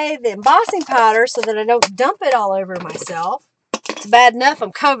away the embossing powder so that I don't dump it all over myself. It's bad enough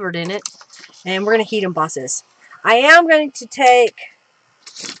I'm covered in it. And we're going to heat emboss this. I am going to take,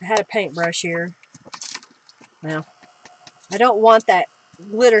 I had a paintbrush here. Now, I don't want that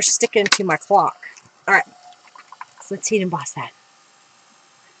glitter sticking to my clock. Alright, so let's heat emboss that.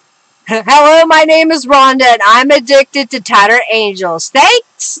 Hello, my name is Rhonda, and I'm addicted to Tattered Angels.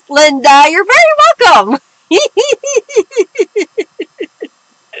 Thanks, Linda. You're very welcome.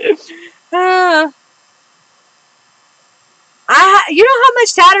 You know how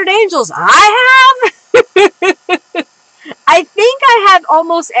much Tattered Angels I have? I think I have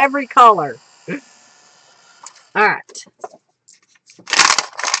almost every color. Alright.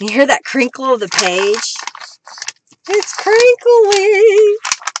 You hear that crinkle of the page? It's crinkly.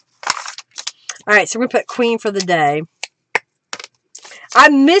 Alright, so we're going to put Queen for the Day.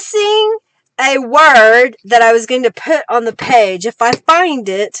 I'm missing a word that I was going to put on the page. If I find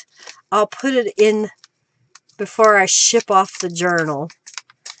it, I'll put it in before I ship off the journal.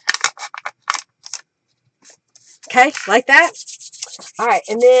 Okay, like that? Alright,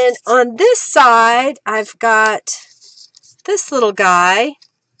 and then on this side, I've got this little guy.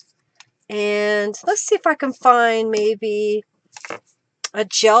 And let's see if I can find maybe a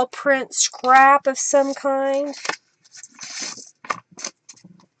gel print scrap of some kind.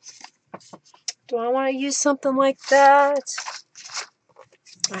 Do I want to use something like that?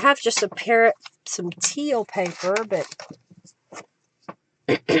 I have just some teal paper, but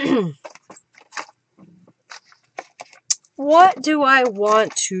what do I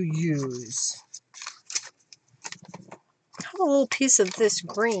want to use? I have a little piece of this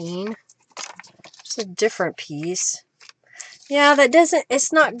green. It's a different piece. Yeah, that doesn't,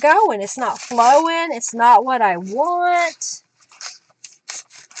 it's not going. It's not flowing. It's not what I want.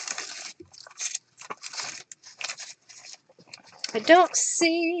 I don't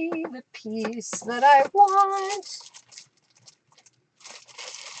see the piece that I want.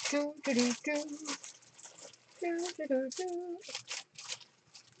 Do, do, do, do. Do, do, do, do.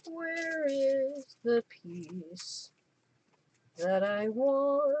 Where is the piece that I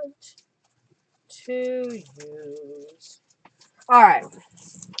want to use? Alright,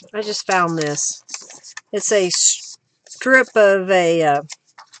 I just found this. It's a strip of a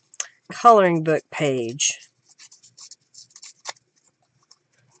coloring book page.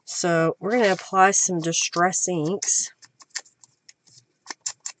 So we're going to apply some Distress inks.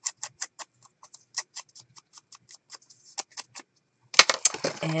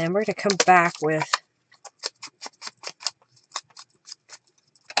 And we're going to come back with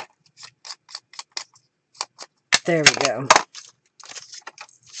there we go.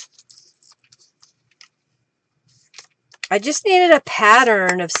 I just needed a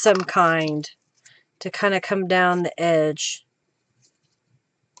pattern of some kind to kind of come down the edge.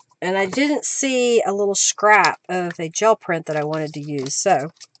 And I didn't see a little scrap of a gel print that I wanted to use, so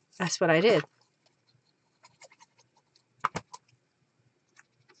that's what I did.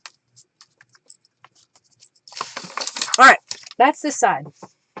 Alright, that's this side.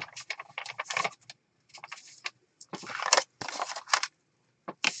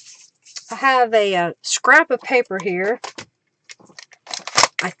 have a scrap of paper here.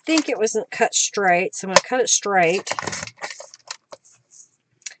 I think it wasn't cut straight, so I'm going to cut it straight.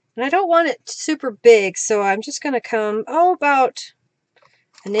 And I don't want it super big, so I'm just going to come, about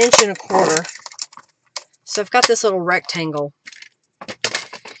 1.25 inches. So I've got this little rectangle. I'm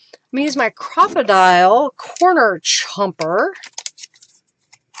going to use my crocodile corner chomper.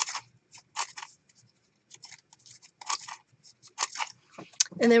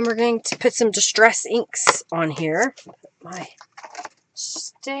 And then we're going to put some distress inks on here. Put my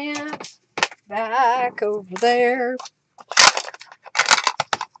stamp back over there.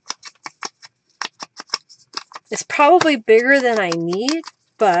 It's probably bigger than I need,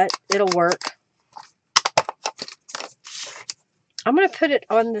 but it'll work. I'm going to put it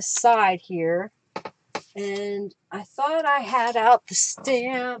on the side here. And I thought I had out the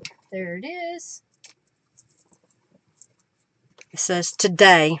stamp. There it is. It says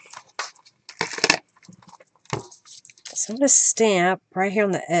today. So I'm going to stamp right here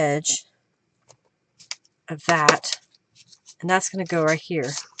on the edge of that. And that's going to go right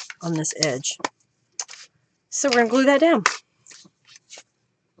here on this edge. So we're going to glue that down.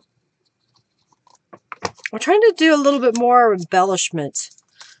 I'm trying to do a little bit more embellishment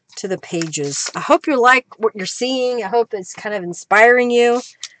to the pages. I hope you like what you're seeing. I hope it's kind of inspiring you.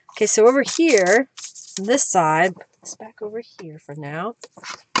 Okay, so over here, on this side, put this back over here for now.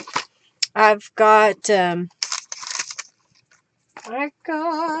 I've got a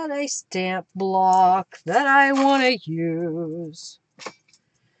stamp block that I want to use.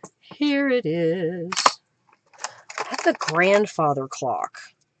 Here it is. That's a grandfather clock.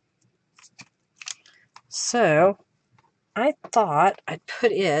 So I thought I'd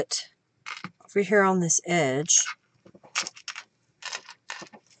put it over here on this edge.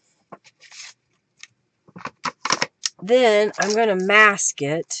 Then I'm going to mask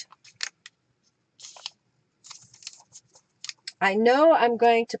it. I know I'm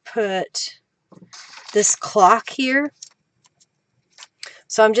going to put this clock here.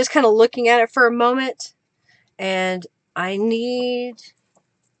 So I'm just kind of looking at it for a moment. And I need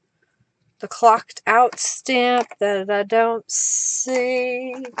the clocked out stamp that I don't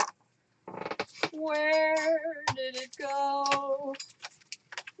see. Where did it go?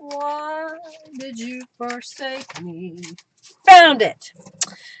 Why did you forsake me? Found it!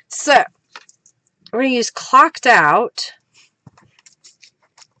 So, we're going to use clocked out.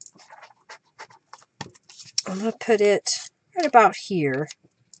 I'm going to put it right about here.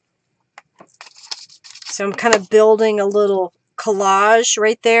 So I'm kind of building a little collage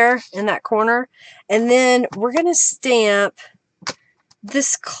right there in that corner. And then we're going to stamp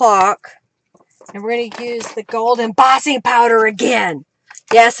this clock. And we're going to use the gold embossing powder again.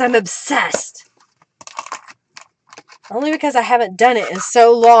 Yes, I'm obsessed. Only because I haven't done it in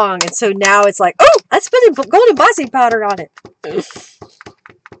so long. And so now it's like, oh, let's put the gold embossing powder on it.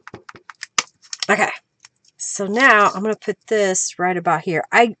 Okay. So now I'm going to put this right about here.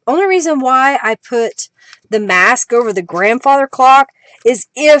 Only reason why I put the mask over the grandfather clock is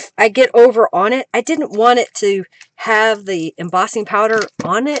if I get over on it. I didn't want it to have the embossing powder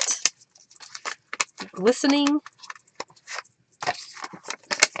on it. Glistening.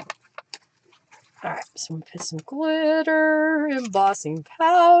 Alright, so I'm going to put some glitter, embossing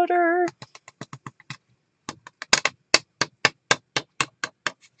powder.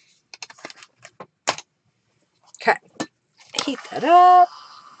 Okay, heat that up.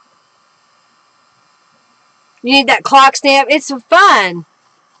 You need that clock stamp. It's fun.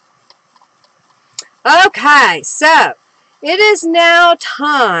 Okay, so it is now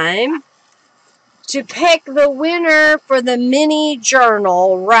time to pick the winner for the mini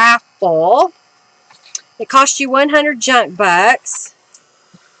journal raffle. It cost you 100 junk bucks.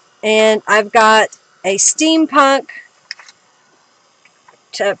 And I've got a Steampunk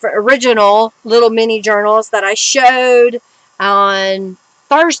original little mini journals that I showed on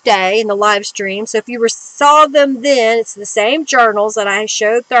Thursday in the live stream. So if you saw them then, it's the same journals that I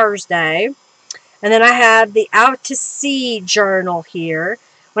showed Thursday. And then I have the Out to Sea journal here.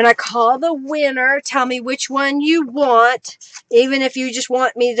 When I call the winner, tell me which one you want. Even if you just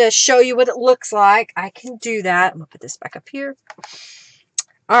want me to show you what it looks like, I can do that. I'm going to put this back up here.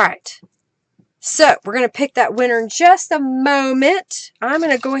 All right. So we're going to pick that winner in just a moment. I'm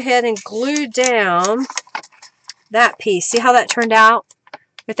going to go ahead and glue down that piece. See how that turned out?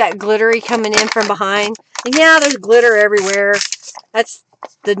 With that glittery coming in from behind. And yeah, there's glitter everywhere. That's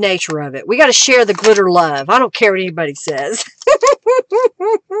the nature of it. We got to share the glitter love. I don't care what anybody says.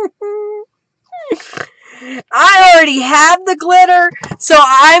 I already have the glitter, so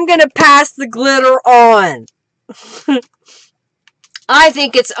I'm going to pass the glitter on. I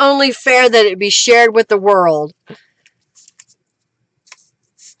think it's only fair that it be shared with the world.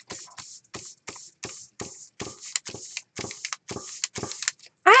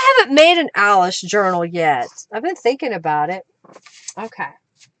 I haven't made an Alice journal yet. I've been thinking about it. Okay.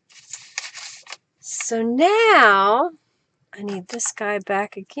 So now I need this guy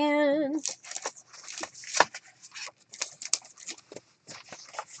back again.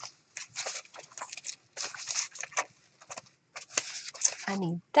 I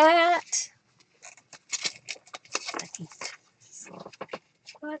need that. I need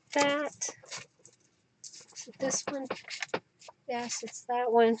that. Is it this one? Yes, it's that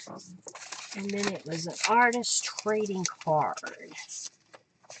one. And then it was an artist trading card.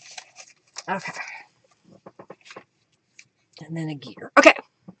 Okay. And then a gear. Okay.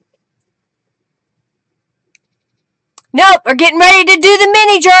 Nope, we're getting ready to do the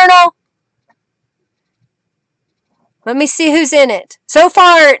mini journal. Let me see who's in it. So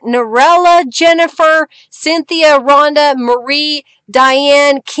far, Norella, Jennifer, Cynthia, Rhonda, Marie,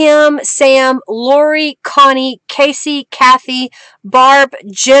 Diane, Kim, Sam, Lori, Connie, Casey, Kathy, Barb,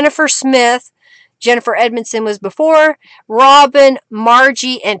 Jennifer Smith. Jennifer Edmondson was before. Robin,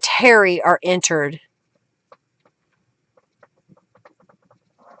 Margie, and Terry are entered.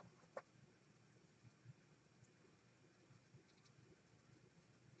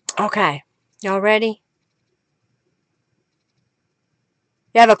 Okay. Y'all ready?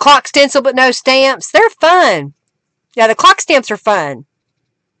 You have a clock stencil but no stamps. They're fun. Yeah, the clock stamps are fun.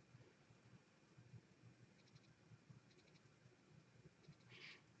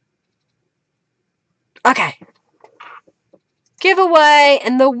 Okay. Giveaway.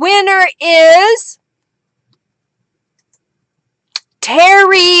 And the winner is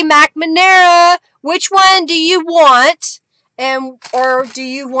Terry McNamara. Which one do you want? Or do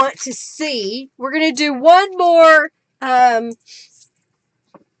you want to see? We're going to do one more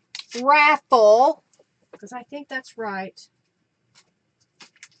raffle. Because I think that's right.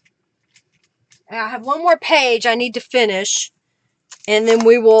 And I have one more page I need to finish. And then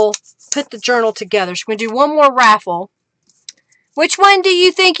we will put the journal together. So we're going to do one more raffle. Which one do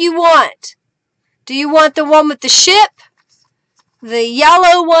you think you want? Do you want the one with the ship? The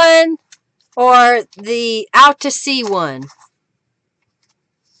yellow one? Or the out to sea one?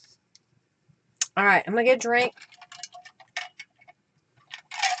 Alright, I'm going to get a drink.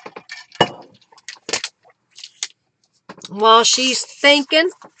 While she's thinking,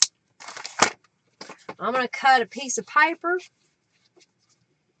 I'm going to cut a piece of paper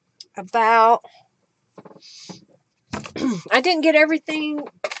about... I didn't get everything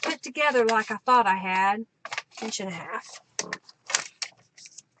put together like I thought I had. 1.5 inches.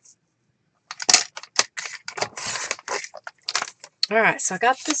 Alright, so I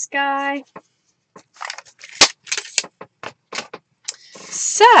got this guy.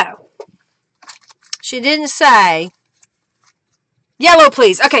 So, she didn't say... Yellow,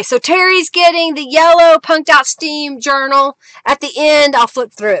 please. Okay, so Terry's getting the yellow Punked Out Steam journal. At the end, I'll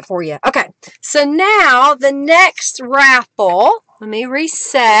flip through it for you. Okay, so now the next raffle, let me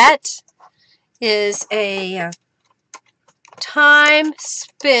reset, is a time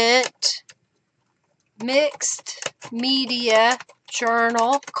spent mixed media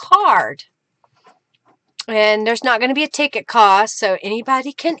journal card. And there's not going to be a ticket cost, so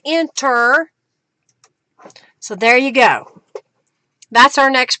anybody can enter. So there you go. That's our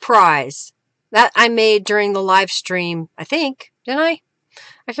next prize. That I made during the live stream, I think. Didn't I?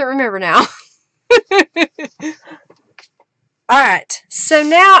 I can't remember now. Alright, so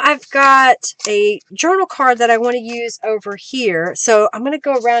now I've got a journal card that I want to use over here. So I'm going to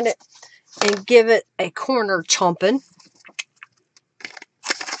go around it and give it a corner chomping.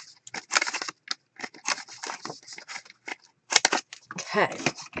 Okay.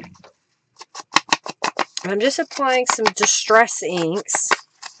 I'm just applying some Distress inks.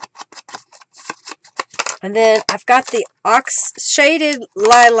 And then I've got the shaded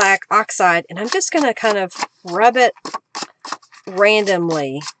lilac oxide, and I'm just going to kind of rub it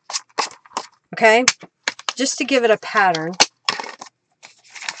randomly. Okay? Just to give it a pattern.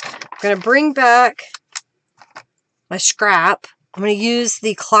 I'm going to bring back my scrap. I'm going to use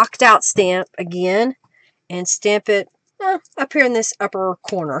the clocked out stamp again and stamp it up here in this upper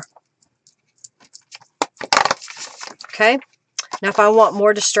corner. Okay, now if I want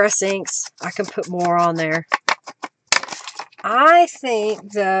more Distress inks, I can put more on there. I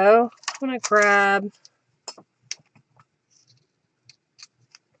think, though, I'm going to grab...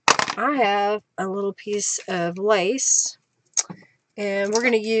 I have a little piece of lace, and we're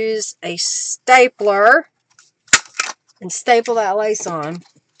going to use a stapler and staple that lace on.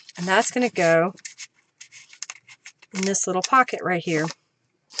 And that's going to go in this little pocket right here.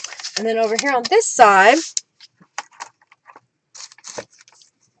 And then over here on this side,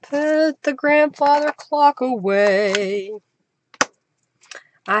 put the grandfather clock away.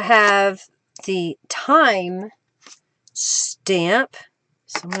 I have the time stamp.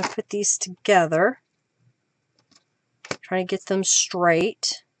 So I'm going to put these together. Trying to get them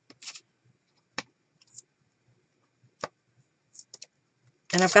straight.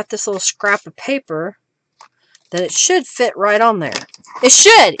 And I've got this little scrap of paper that it should fit right on there. It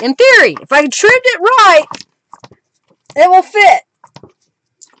should, in theory. If I trimmed it right, it will fit.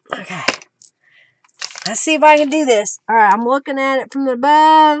 Okay. Let's see if I can do this. Alright, I'm looking at it from the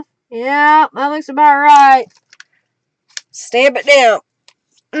above. Yeah, that looks about right. Stamp it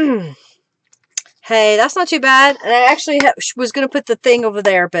down. Hey, that's not too bad. And I actually was going to put the thing over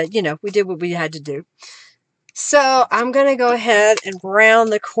there, but, you know, we did what we had to do. So, I'm going to go ahead and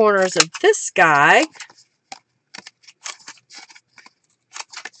round the corners of this guy.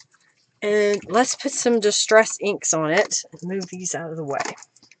 And let's put some distress inks on it and move these out of the way.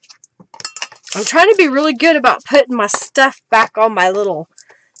 I'm trying to be really good about putting my stuff back on my little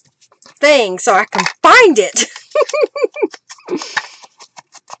thing so I can find it.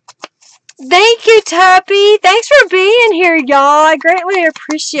 Thank you, Tuppy. Thanks for being here, y'all. I greatly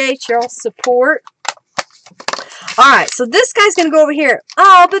appreciate y'all's support. Alright, so this guy's going to go over here.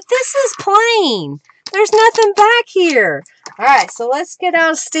 Oh, but this is plain. There's nothing back here. Alright, so let's get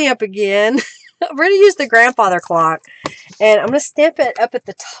out a stamp again. We're going to use the grandfather clock. And I'm going to stamp it up at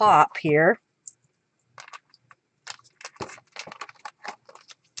the top here.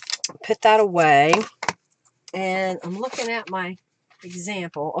 Put that away. And I'm looking at my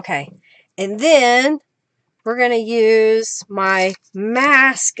example. Okay. And then we're going to use my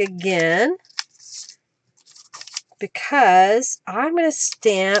mask again. Because I'm going to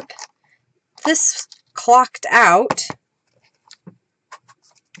stamp this clocked out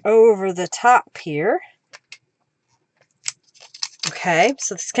over the top here. Okay,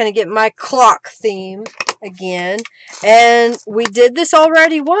 so this is going to get my clock theme again. And we did this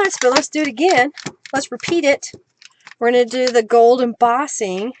already once, but let's do it again. Let's repeat it. We're going to do the gold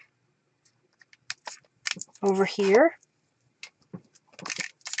embossing over here.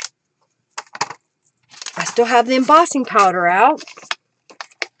 I still have the embossing powder out.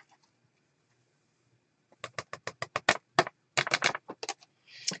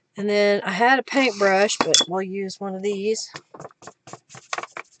 And then I had a paintbrush, but we'll use one of these.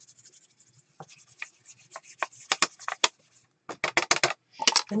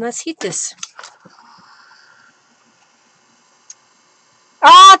 And let's heat this.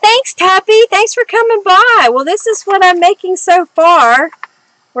 Ah, thanks, Tappy. Thanks for coming by. Well, this is what I'm making so far.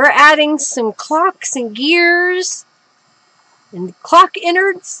 We're adding some clocks and gears and clock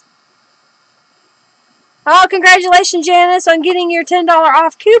innards. Oh, congratulations, Janice, on getting your $10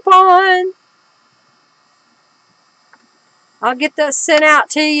 off coupon. I'll get that sent out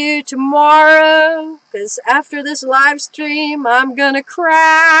to you tomorrow, because after this live stream, I'm going to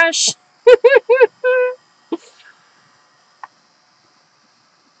crash.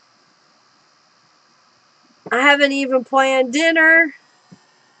 I haven't even planned dinner.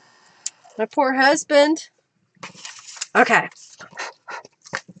 My poor husband. Okay.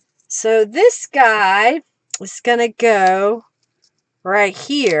 So this guy is going to go right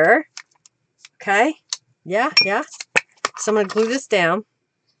here. Okay. Yeah. So I'm going to glue this down.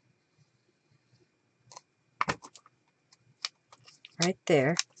 Right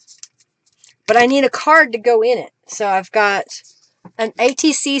there. But I need a card to go in it. So I've got an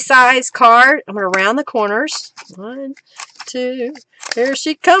ATC size card. I'm going to round the corners. 1, 2. Here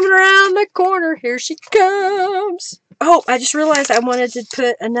she comes around the corner. Here she comes. Oh, I just realized I wanted to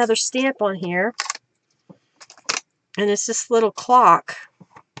put another stamp on here. And it's this little clock.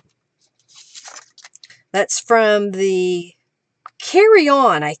 That's from the Carry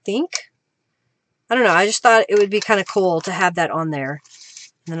On, I think. I don't know. I just thought it would be kind of cool to have that on there.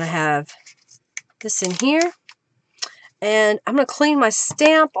 And then I have this in here. And I'm going to clean my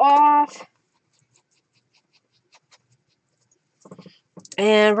stamp off.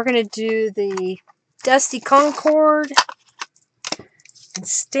 And we're going to do the Dusty Concord and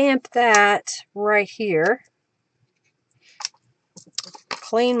stamp that right here.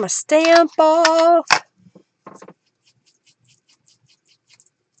 Clean my stamp off.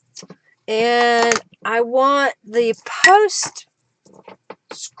 And I want the postscript.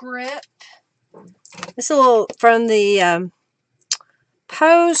 This is a little from the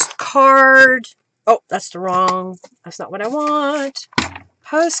postcard. Oh, that's the wrong. That's not what I want.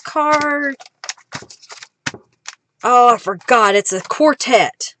 Postcard. Oh, I forgot. It's a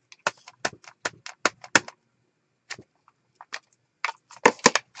quartet.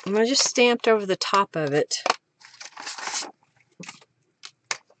 I'm going to just stamp over the top of it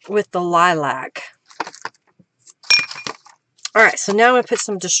with the lilac. Alright, so now I'm going to put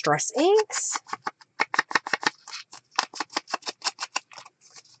some Distress inks.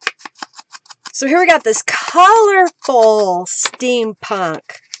 So here we got this colorful steampunk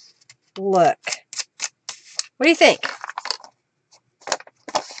look. What do you think?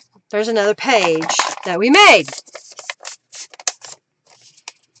 There's another page that we made.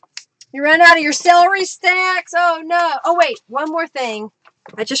 You ran out of your celery stacks? Oh no. Oh wait, one more thing.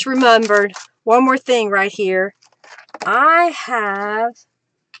 I just remembered one more thing right here. I have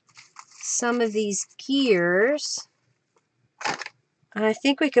some of these gears. And I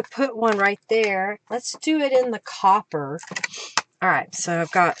think we could put one right there. Let's do it in the copper. Alright, so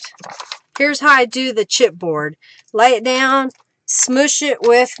I've got, here's how I do the chipboard. Lay it down, smush it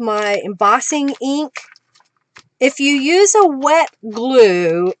with my embossing ink. If you use a wet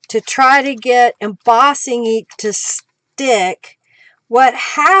glue to try to get embossing ink to stick, what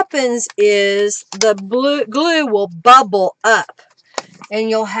happens is the glue will bubble up and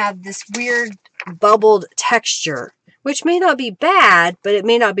you'll have this weird bubbled texture, which may not be bad, but it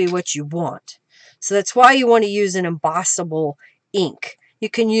may not be what you want. So that's why you want to use an embossable ink. You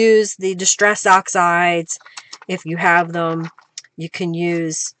can use the Distress Oxides if you have them. You can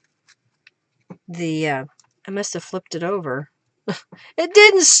use the... I must have flipped it over. It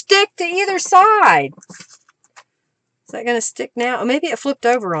didn't stick to either side. Is that going to stick now? Or maybe it flipped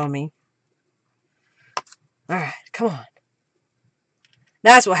over on me. Alright, come on.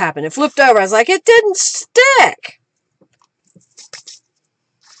 That's what happened. It flipped over. I was like, it didn't stick.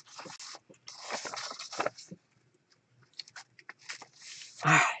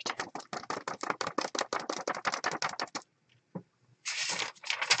 Alright.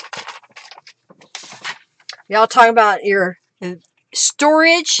 Y'all talking about your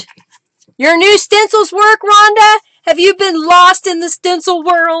storage? Your new stencils work, Rhonda? Have you been lost in the stencil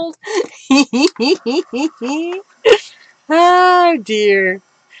world? Oh, dear.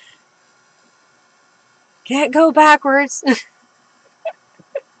 Can't go backwards.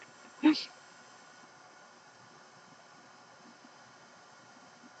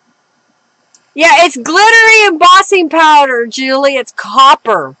 Yeah, it's glittery embossing powder, Julie. It's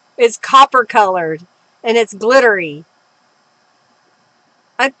copper. It's copper colored. And it's glittery.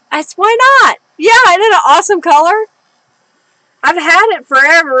 Why not? Yeah, isn't it an awesome color? I've had it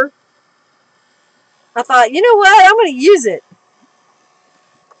forever. I thought, you know what? I'm going to use it.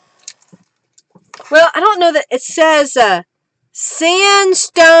 Well, I don't know that it says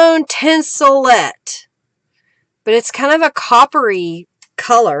sandstone tinselette. But it's kind of a coppery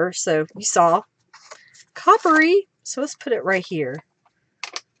color. So you saw. Coppery. So let's put it right here.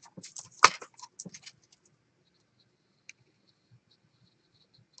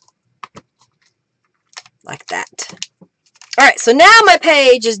 Like that. Alright, so now my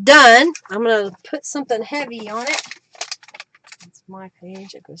page is done. I'm going to put something heavy on it. That's my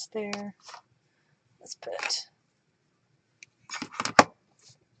page. It goes there. Let's put...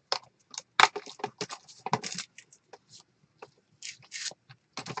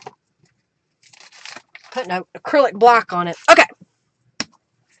 putting an acrylic block on it. Okay.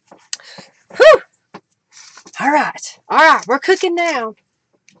 Whew. Alright. Alright, we're cooking now.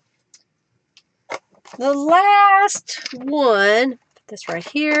 The last one, put this right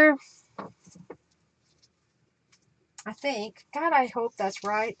here. I think. God, I hope that's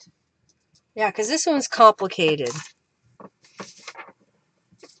right. Yeah, because this one's complicated.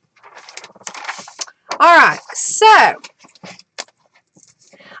 Alright, so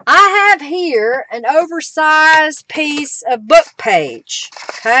I have here an oversized piece of book page.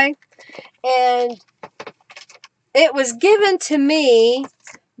 Okay? And it was given to me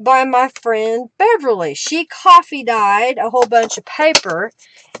by my friend Beverly. She coffee dyed a whole bunch of paper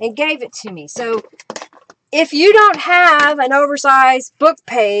and gave it to me. So if you don't have an oversized book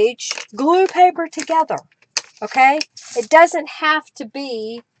page, glue paper together. Okay? It doesn't have to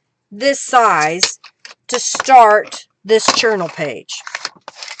be this size to start this journal page.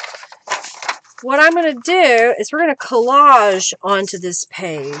 What I'm going to do is we're going to collage onto this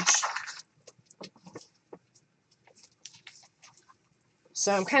page.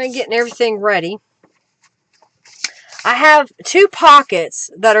 So I'm kind of getting everything ready. I have 2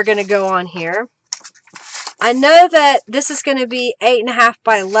 pockets that are going to go on here. I know that this is going to be 8.5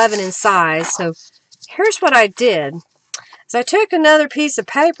 by 11 in size. So here's what I did. So I took another piece of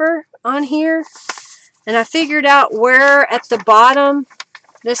paper on here and I figured out where at the bottom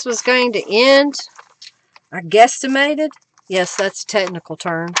this was going to end. I guesstimated. Yes, that's a technical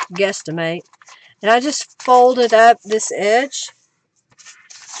term. Guesstimate. And I just folded up this edge.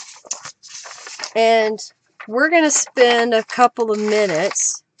 And we're going to spend a couple of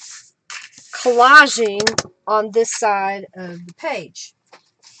minutes collaging on this side of the page.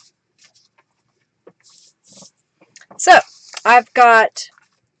 So I've got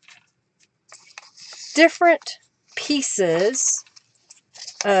different pieces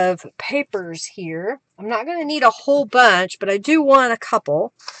of papers here. I'm not going to need a whole bunch, but I do want a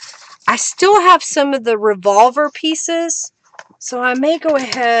couple. I still have some of the revolver pieces, so I may go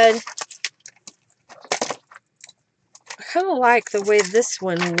ahead. I kind of like the way this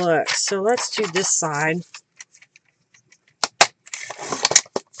one looks, so let's do this side.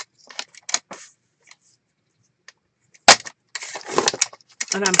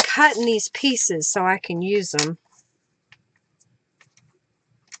 And I'm cutting these pieces so I can use them.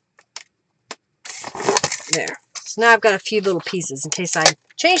 There. So now I've got a few little pieces in case I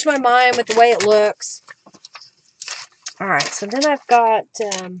change my mind with the way it looks. Alright, so then I've got,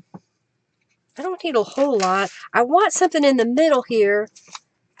 I don't need a whole lot. I want something in the middle here.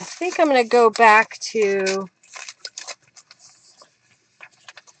 I think I'm going to go back to,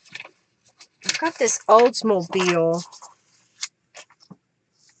 I've got this Oldsmobile.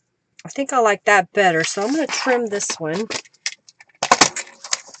 I think I like that better, so I'm going to trim this one.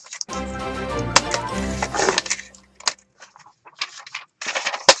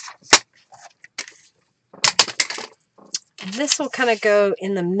 This will kind of go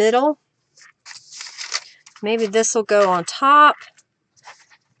in the middle. Maybe this will go on top.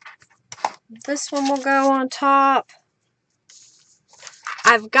 This one will go on top.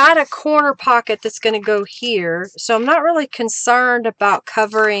 I've got a corner pocket that's going to go here, so I'm not really concerned about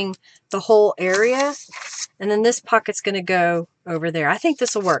covering the whole area. And then this pocket's going to go over there. I think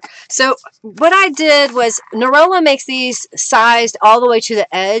this will work. So what I did was, Norella makes these sized all the way to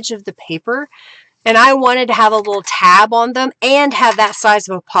the edge of the paper. And I wanted to have a little tab on them and have that size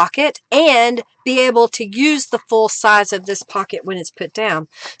of a pocket and be able to use the full size of this pocket when it's put down.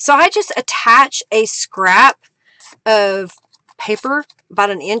 So I just attach a scrap of paper about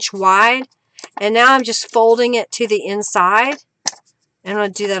 1 inch wide, and now I'm just folding it to the inside. And I'm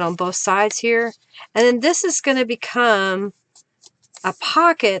going to do that on both sides here. And then this is going to become a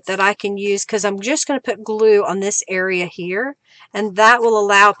pocket that I can use because I'm just going to put glue on this area here, and that will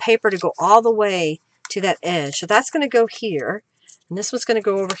allow paper to go all the way to that edge. So that's going to go here, and this one's going to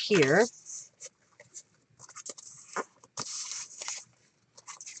go over here.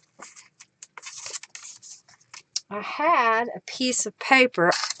 I had a piece of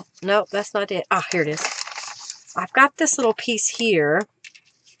paper. Nope, that's not it. Ah, here it is. I've got this little piece here.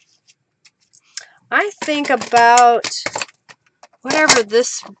 I think about whatever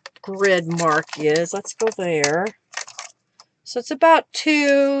this grid mark is. Let's go there. So it's about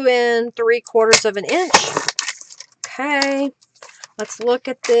 2 3/4 of an inch. Okay. Let's look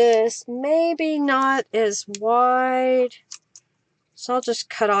at this. Maybe not as wide. So I'll just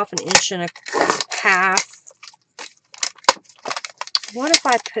cut off 1.5 inches. What if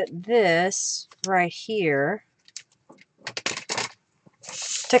I put this right here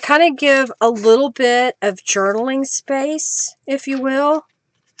to kind of give a little bit of journaling space, if you will,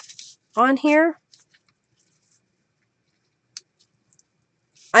 on here?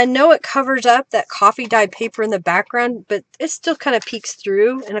 I know it covers up that coffee dyed paper in the background, but it still kind of peeks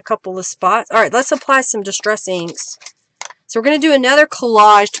through in a couple of spots. All right, let's apply some distress inks. So we're going to do another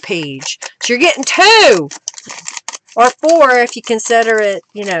collaged page. So you're getting 2 or 4 if you consider it,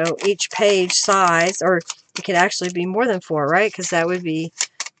 you know, each page size, or it could actually be more than 4, right? Because that would be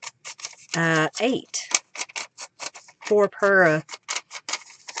 8. 4 per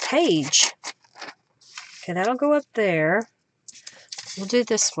page. Okay, that'll go up there. We'll do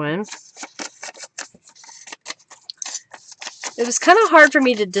this one. It was kind of hard for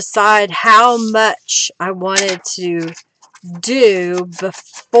me to decide how much I wanted to do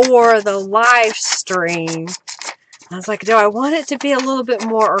before the live stream. I was like, do I want it to be a little bit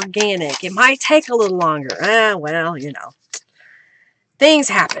more organic? It might take a little longer. Well, you know, things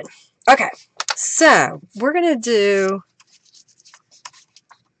happen. Okay, so we're going to do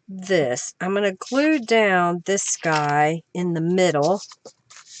this. I'm going to glue down this guy in the middle.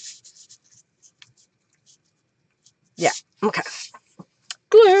 Yeah, okay.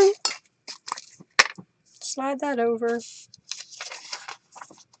 Glue. Slide that over.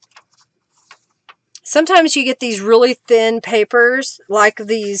 Sometimes you get these really thin papers, like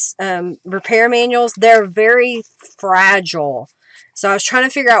these repair manuals. They're very fragile. So I was trying to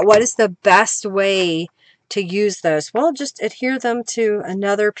figure out what is the best way to use those. Well, just adhere them to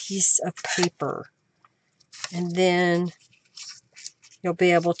another piece of paper, and then you'll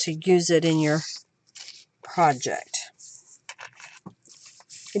be able to use it in your project.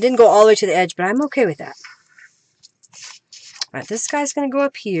 It didn't go all the way to the edge, but I'm okay with that. All right, this guy's going to go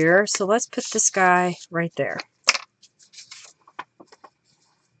up here, so let's put this guy right there.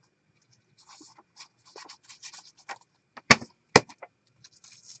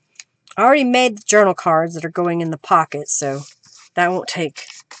 I already made the journal cards that are going in the pocket, so that won't take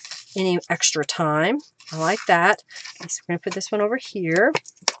any extra time. I like that. Okay, so we're going to put this one over here.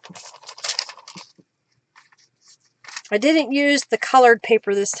 I didn't use the colored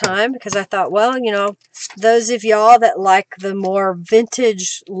paper this time because I thought, well, you know, those of y'all that like the more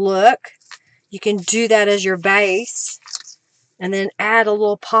vintage look, you can do that as your base and then add a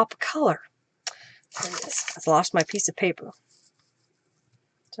little pop of color. I've lost my piece of paper.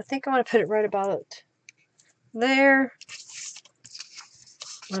 So I think I want to put it right about there.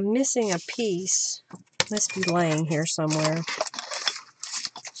 I'm missing a piece. It must be laying here somewhere.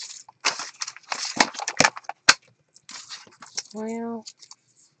 Well,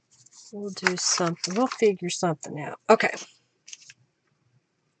 we'll do something. We'll figure something out. Okay.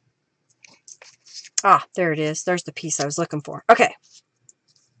 Ah, there it is. There's the piece I was looking for. Okay.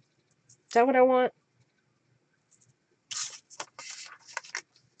 Is that what I want?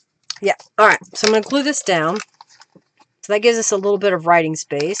 Yeah. All right. So I'm going to glue this down. So that gives us a little bit of writing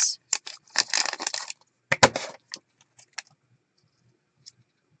space.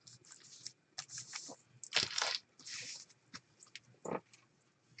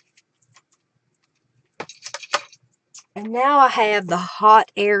 And now I have the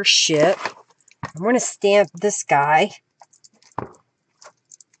hot air ship. I'm going to stamp this guy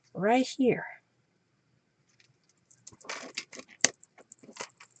right here.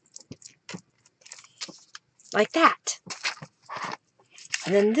 Like that.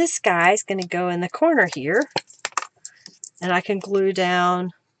 And then this guy's going to go in the corner here. And I can glue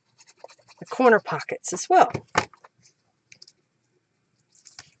down the corner pockets as well.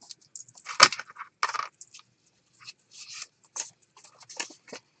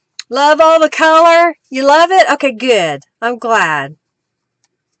 Love all the color? You love it? Okay, good. I'm glad.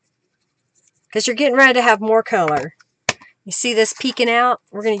 Because you're getting ready to have more color. You see this peeking out?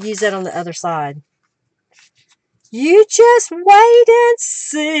 We're going to use that on the other side. You just wait and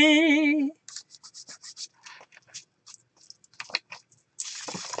see.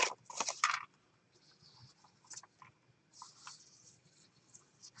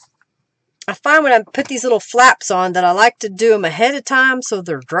 I find when I put these little flaps on that I like to do them ahead of time so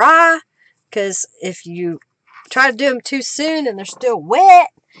they're dry. Because if you try to do them too soon and they're still wet,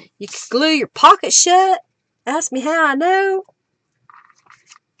 you can glue your pocket shut. Ask me how I know.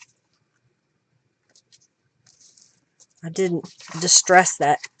 I didn't distress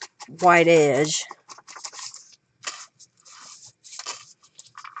that white edge.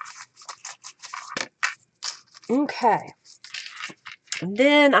 Okay. And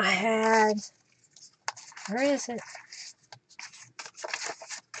then I had, where is it?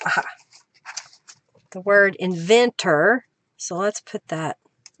 Aha. The word inventor. So let's put that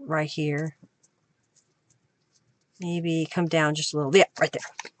right here. Maybe come down just a little. Yeah, right there.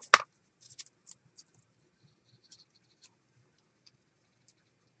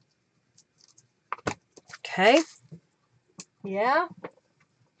 Okay. Yeah.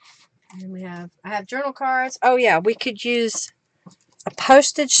 And I have journal cards. Oh yeah, we could use a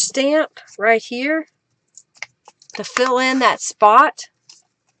postage stamp right here to fill in that spot.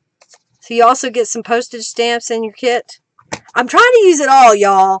 So you also get some postage stamps in your kit. I'm trying to use it all,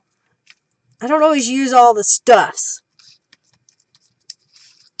 y'all. I don't always use all the stuffs.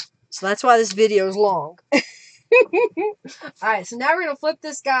 So that's why this video is long. Alright, so now we're going to flip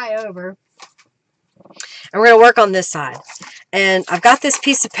this guy over. And we're going to work on this side. And I've got this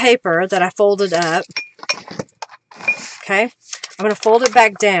piece of paper that I folded up. Okay. I'm going to fold it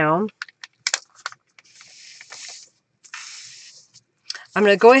back down. I'm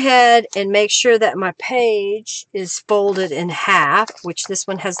going to go ahead and make sure that my page is folded in half, which this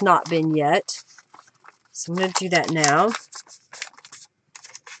one has not been yet. So I'm going to do that now.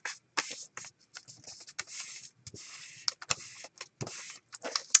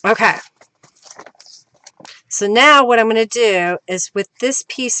 Okay. So now what I'm going to do is with this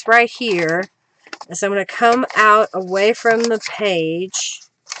piece right here, is I'm going to come out away from the page.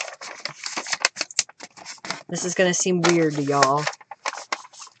 This is going to seem weird to y'all.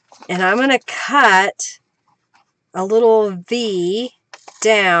 And I'm going to cut a little V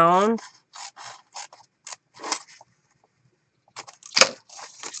down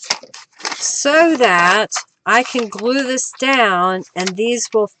so that I can glue this down and these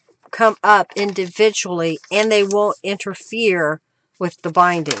will come up individually and they won't interfere with the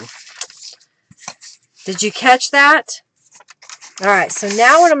binding. Did you catch that? Alright, so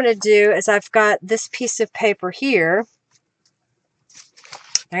now what I'm going to do is I've got this piece of paper here.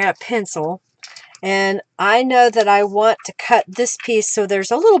 I got a pencil. And I know that I want to cut this piece so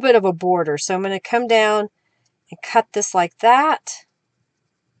there's a little bit of a border. So I'm going to come down and cut this like that.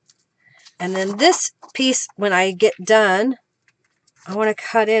 And then this piece, when I get done, I want to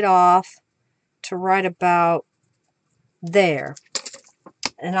cut it off to right about there.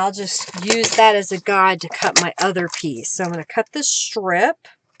 And I'll just use that as a guide to cut my other piece. So I'm going to cut this strip.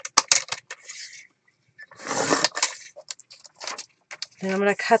 And I'm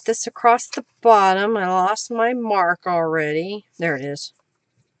going to cut this across the bottom. I lost my mark already. There it is.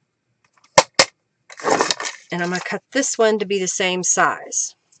 And I'm going to cut this one to be the same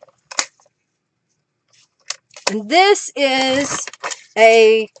size. And this is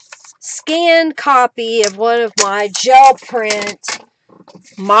a scanned copy of one of my gel print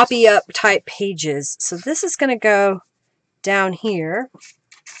moppy up type pages. So this is going to go down here.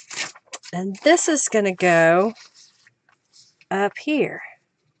 And this is going to go up here.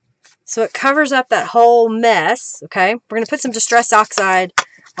 So it covers up that whole mess. Okay, we're going to put some Distress Oxide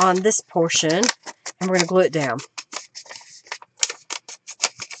on this portion and we're going to glue it down.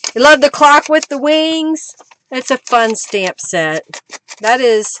 You love the clock with the wings? It's a fun stamp set. That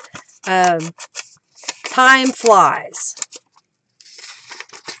is Time Flies.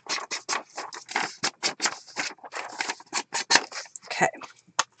 Okay.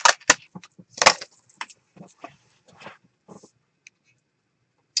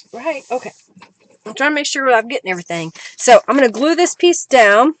 Right, okay. I'm trying to make sure I'm getting everything. So I'm going to glue this piece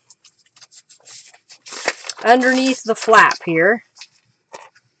down underneath the flap here.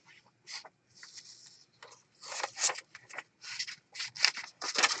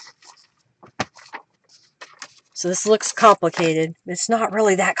 So this looks complicated. It's not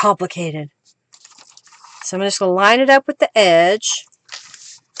really that complicated. So I'm just going to line it up with the edge.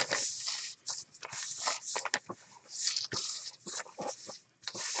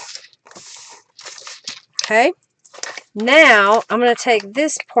 Okay. Now I'm going to take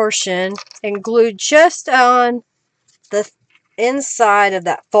this portion and glue just on the inside of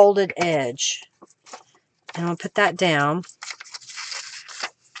that folded edge. And I'll put that down.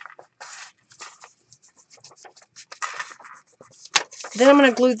 Then I'm going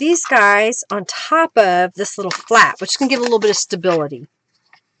to glue these guys on top of this little flap, which can give a little bit of stability.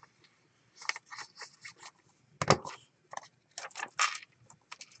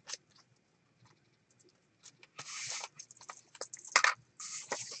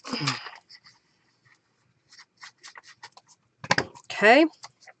 Okay.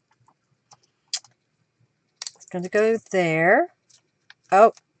 It's going to go there.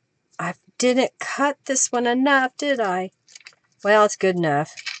 Oh, I didn't cut this one enough, did I? Well, it's good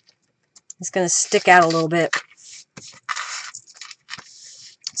enough. It's going to stick out a little bit.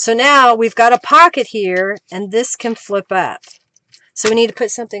 So now we've got a pocket here, and this can flip up. So we need to put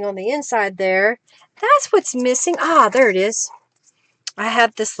something on the inside there. That's what's missing. Ah, there it is. I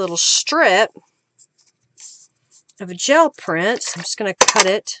have this little strip of a gel print. So I'm just going to cut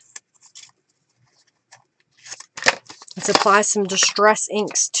it. Let's apply some Distress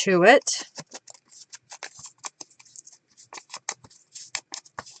inks to it.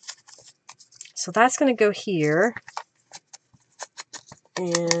 So that's going to go here.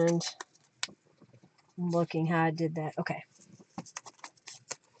 And I'm looking how I did that. Okay.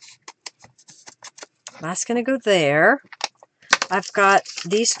 That's going to go there. I've got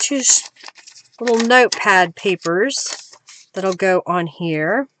these two little notepad papers that'll go on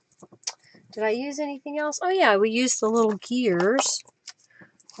here. Did I use anything else? Oh yeah, we used the little gears.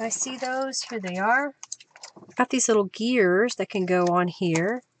 I see those. Here they are. I've got these little gears that can go on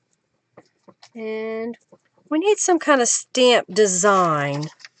here. And we need some kind of stamp design,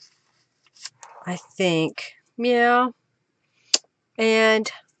 I think. Yeah. And,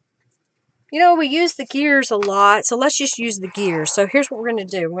 you know, we use the gears a lot, so let's just use the gears. So here's what we're going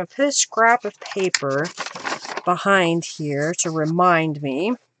to do. We're going to put a scrap of paper behind here to remind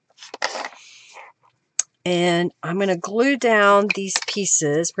me. And I'm going to glue down these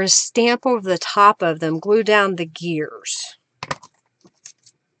pieces. We're going to stamp over the top of them, glue down the gears.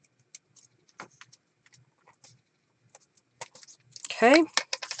 Okay.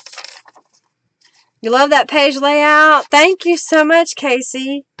 You love that page layout? Thank you so much,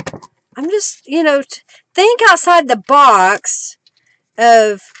 Casey. I'm just, you know, think outside the box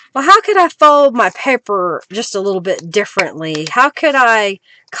of, well, how could I fold my paper just a little bit differently? How could I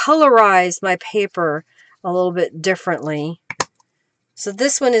colorize my paper a little bit differently? So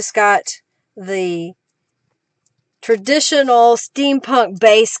this one has got the traditional steampunk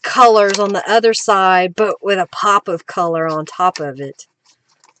base colors on the other side, but with a pop of color on top of it.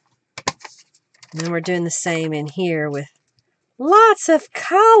 And then we're doing the same in here with lots of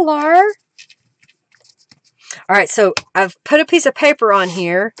color. All right, so I've put a piece of paper on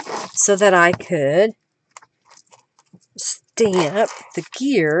here so that I could stamp the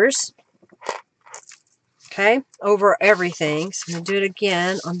gears, okay, over everything. So I'm going to do it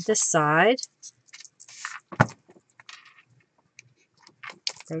again on this side.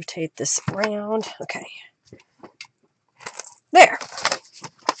 Rotate this around. Okay. There.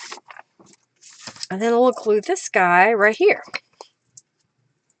 And then we'll glue this guy right here.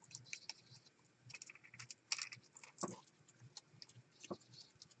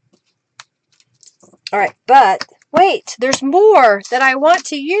 All right, but wait, there's more that I want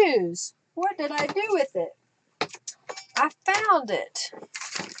to use. What did I do with it? I found it.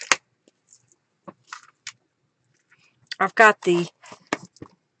 I've got the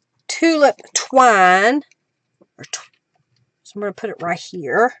tulip twine, so I'm going to put it right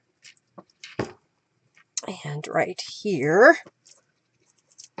here and right here.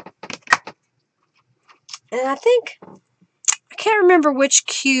 And I think, I can't remember which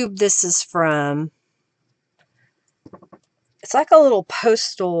cube this is from. It's like a little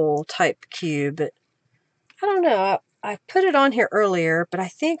postal type cube, but I don't know. I put it on here earlier, but I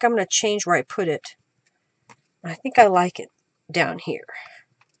think I'm going to change where I put it. I think I like it down here.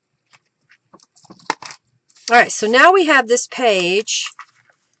 All right, so now we have this page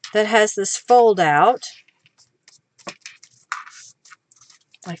that has this fold out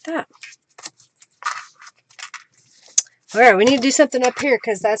like that. All right, we need to do something up here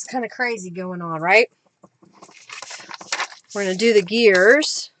because that's kind of crazy going on, right? We're going to do the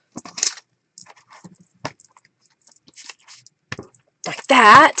gears like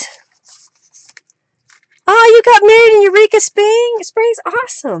that. Oh, you got married in Eureka Springs?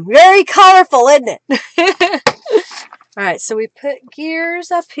 Awesome. Very colorful, isn't it? All right, so we put gears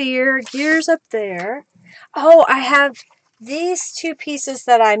up here, gears up there. Oh, I have these two pieces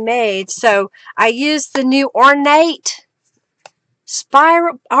that I made. So I used the new ornate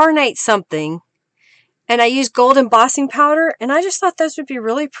something. And I used gold embossing powder, and I just thought those would be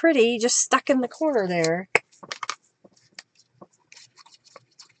really pretty, just stuck in the corner there.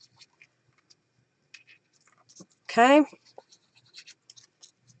 Okay.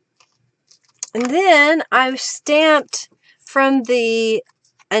 And then I stamped from the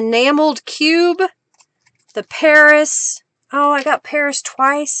enameled cube, the Paris. Oh, I got Paris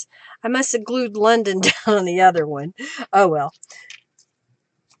twice. I must have glued London down on the other one. Oh, well.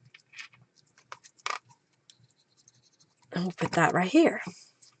 And we'll put that right here.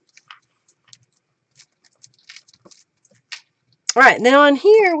 All right, then on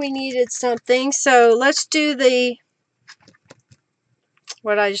here we needed something. So let's do the,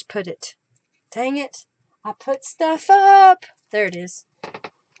 where did I just put it? Dang it. I put stuff up. There it is.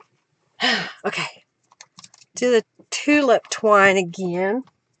 Okay. Do the tulip twine again.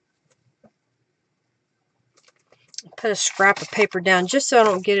 Put a scrap of paper down just so I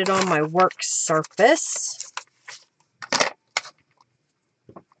don't get it on my work surface.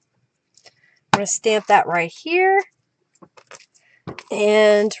 I'm going to stamp that right here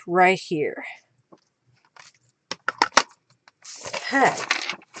and right here. Okay.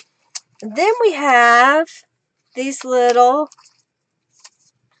 And then we have these little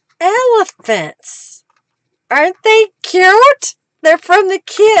elephants. Aren't they cute? They're from the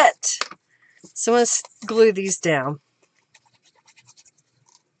kit. So let's glue these down.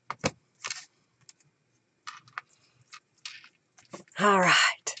 All right.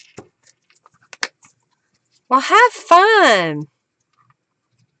 Well, have fun.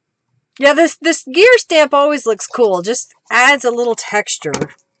 Yeah, this gear stamp always looks cool. Just adds a little texture.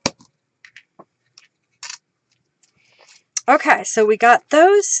 Okay, so we got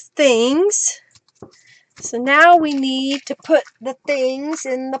those things. So now we need to put the things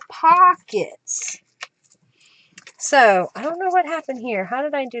in the pockets. So, I don't know what happened here. How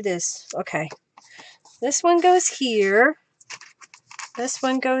did I do this? Okay. This one goes here. This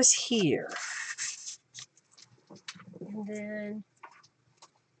one goes here. And then,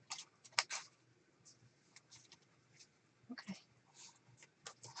 okay.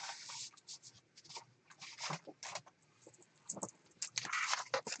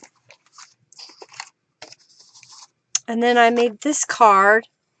 And then I made this card.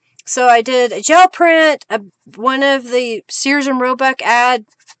 So I did a gel print, one of the Sears and Roebuck ad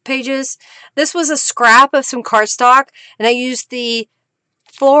pages. This was a scrap of some cardstock, and I used the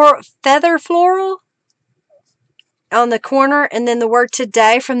feather floral on the corner, and then the word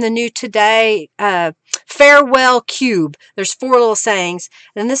today from the new Today farewell cube. There's 4 little sayings.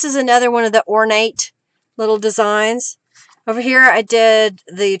 And this is another one of the ornate little designs. Over here I did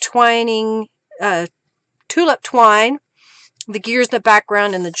the twining, tulip twine, the gears in the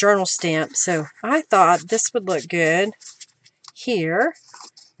background, and the journal stamp. So I thought this would look good here,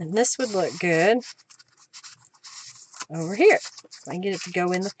 and this would look good over here. I can get it to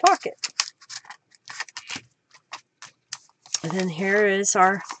go in the pocket. And then here is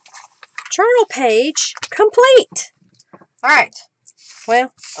our journal page complete. Alright,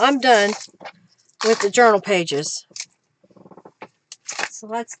 well, I'm done with the journal pages. So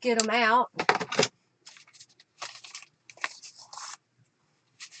let's get them out.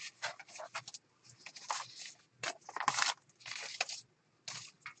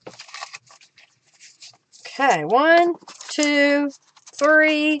 Okay, 1, 2,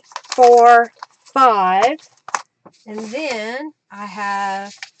 3, 4, 5. And then I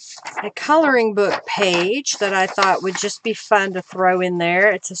have a coloring book page that I thought would just be fun to throw in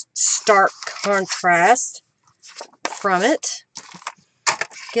there. It's a stark contrast from it.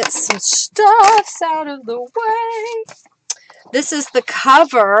 Get some stuffs out of the way. This is the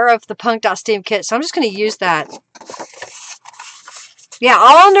cover of the Punk.Steam kit, so I'm just going to use that. Yeah,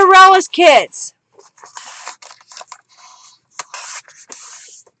 all Norella's kits.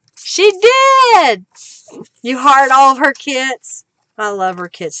 She did! You heart all of her kits. I love her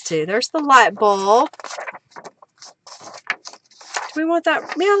kits too. There's the light bulb. Do we want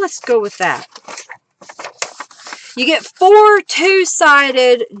that? Yeah, let's go with that. You get 4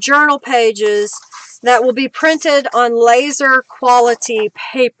 two-sided journal pages that will be printed on laser quality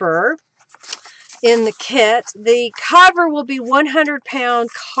paper in the kit. The cover will be 100-pound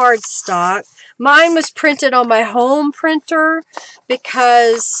cardstock. Mine was printed on my home printer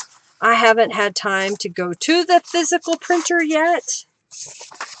because I haven't had time to go to the physical printer yet.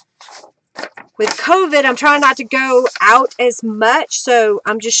 With COVID, I'm trying not to go out as much, so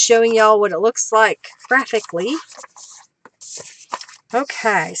I'm just showing y'all what it looks like graphically.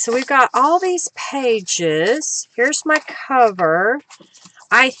 Okay, so we've got all these pages. Here's my cover.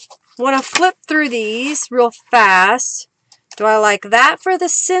 I want to flip through these real fast. Do I like that for the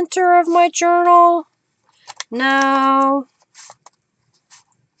center of my journal? No.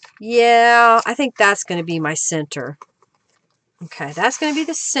 Yeah, I think that's going to be my center. Okay, that's going to be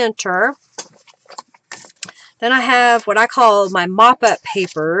the center. Then I have what I call my mop-up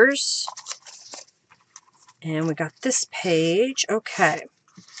papers. And we got this page. Okay.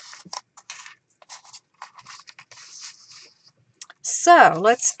 So,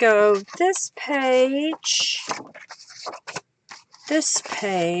 let's go this page. This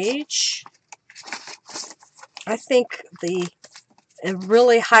page. I think a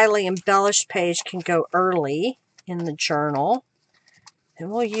really highly embellished page can go early in the journal. And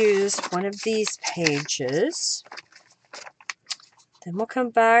we'll use one of these pages. Then we'll come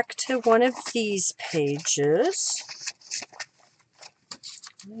back to one of these pages.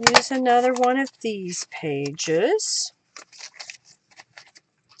 Use another one of these pages.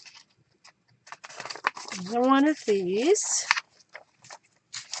 Another one of these.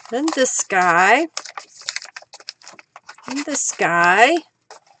 Then this guy. And this guy.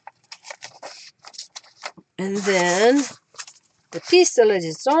 And then the piece de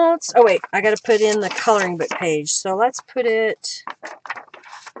resistance. Oh wait, I got to put in the coloring book page. So let's put it.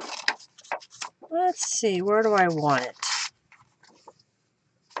 Let's see, where do I want it?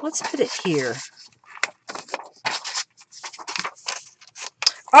 Let's put it here.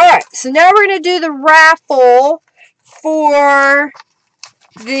 Alright, so now we're going to do the raffle for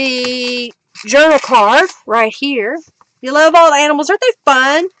the journal card right here. You love all the animals. Aren't they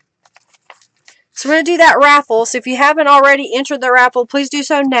fun? So we're going to do that raffle. So if you haven't already entered the raffle, please do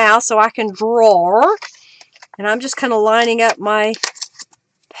so now so I can draw. And I'm just kind of lining up my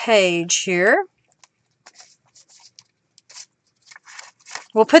page here.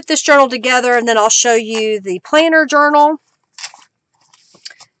 We'll put this journal together and then I'll show you the planner journal.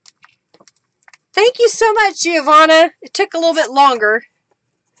 Thank you so much, Giovanna. It took a little bit longer.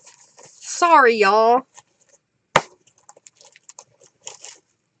 Sorry, y'all.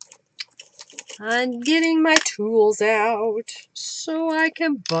 I'm getting my tools out so I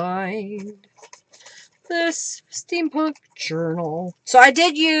can bind this steampunk journal. So I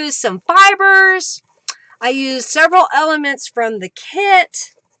did use some fibers. I used several elements from the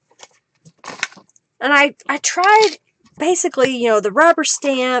kit. And I tried basically, you know, the rubber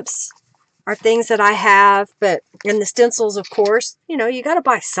stamps are things that I have, but in the stencils, of course, you know, you got to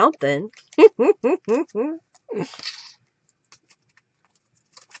buy something.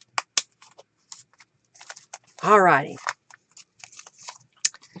 Alrighty.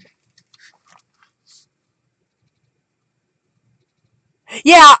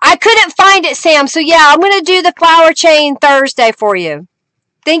 Yeah, I couldn't find it, Sam. So yeah, I'm going to do the flower chain Thursday for you.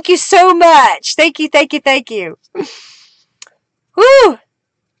 Thank you so much. Thank you, thank you, thank you. Woo!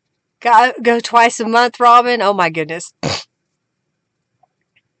 Go twice a month, Robin. Oh my goodness.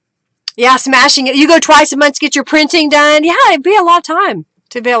 Yeah, smashing it. You go twice a month to get your printing done. Yeah, it'd be a lot of time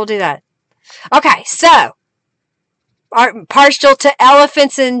to be able to do that. Okay, so partial to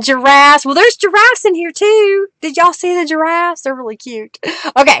elephants and giraffes. Well, there's giraffes in here too. Did y'all see the giraffes? They're really cute.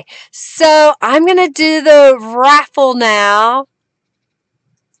 Okay, so I'm going to do the raffle now.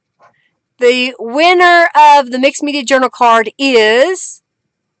 The winner of the Mixed Media Journal card is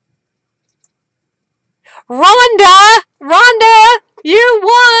Rhonda. Rhonda, you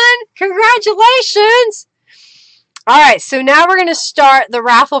won. Congratulations. All right, so now we're going to start the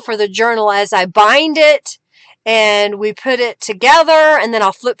raffle for the journal as I bind it and we put it together, and then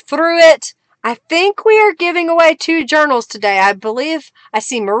I'll flip through it. I think we are giving away 2 journals today. I believe I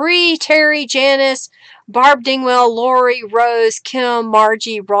see Marie, Terry, Janice, Barb Dingwell, Lori, Rose, Kim,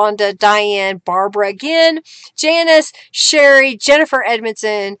 Margie, Rhonda, Diane, Barbara again, Janice, Sherry, Jennifer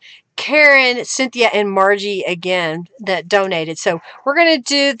Edmondson, Karen, Cynthia, and Margie again that donated. So we're going to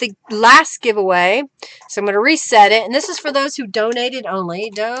do the last giveaway. So I'm going to reset it. And this is for those who donated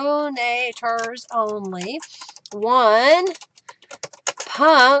only. Donators only. 1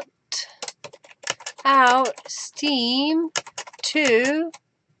 Punked Out Steam 2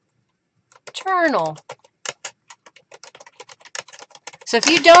 Journal. So if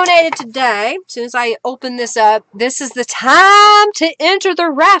you donated today, as soon as I open this up, this is the time to enter the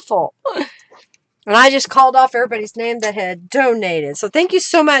raffle. And I just called off everybody's name that had donated. So thank you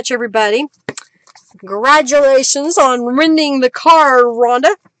so much, everybody. Congratulations on winning the card,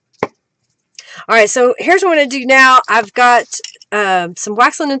 Rhonda. All right, so here's what I'm going to do now. I've got some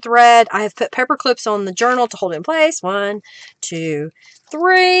wax linen thread. I have put paper clips on the journal to hold it in place. 1, 2,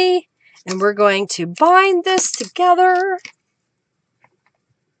 3. And we're going to bind this together.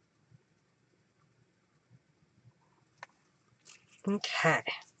 Okay.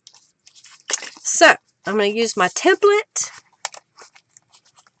 So, I'm going to use my template.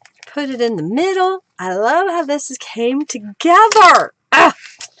 Put it in the middle. I love how this came together. Ah,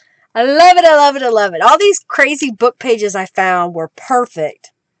 I love it, I love it, I love it. All these crazy book pages I found were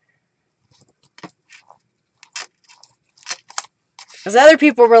perfect. Because other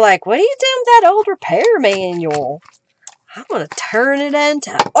people were like, what are you doing with that old repair manual? I want to turn it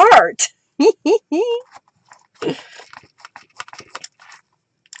into art.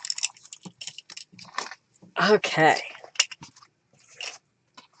 Okay.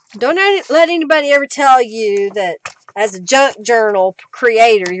 Don't let anybody ever tell you that as a junk journal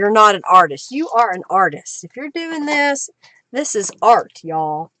creator, you're not an artist. You are an artist. If you're doing this, this is art,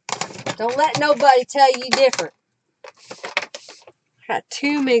 y'all. Don't let nobody tell you different. I got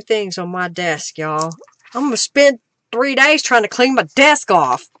too many things on my desk, y'all. I'm going to spend 3 days trying to clean my desk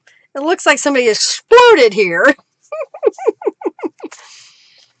off. It looks like somebody exploded here.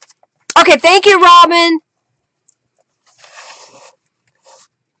 Okay, thank you, Robin.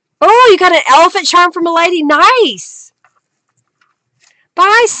 Oh, you got an elephant charm from a lady? Nice.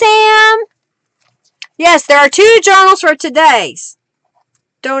 Bye, Sam. Yes, there are 2 journals for today's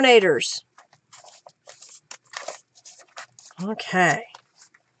donators. Okay.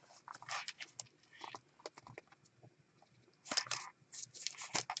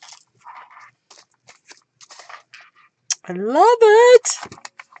 I love it.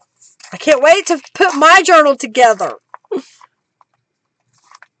 I can't wait to put my journal together.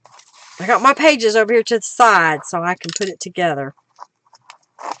 I got my pages over here to the side so I can put it together.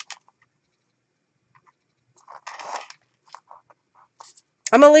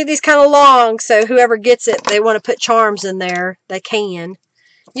 I'm going to leave these kind of long so whoever gets it, they want to put charms in there, they can.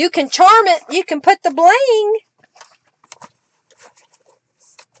 You can charm it. You can put the bling.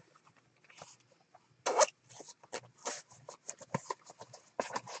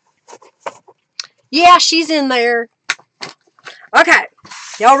 Yeah, she's in there. Okay.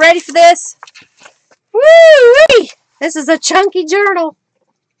 Y'all ready for this? Woo-wee! This is a chunky journal.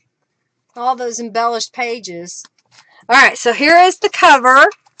 All those embellished pages. Alright, so here is the cover.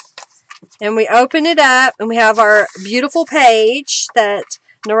 And we open it up and we have our beautiful page that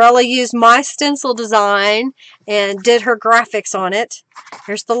Norella used my stencil design and did her graphics on it.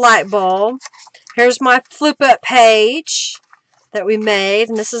 Here's the light bulb. Here's my flip up page that we made.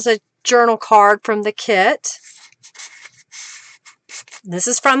 And this is a journal card from the kit. This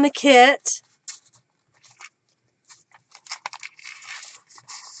is from the kit.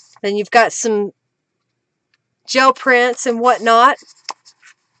 Then you've got some gel prints and whatnot.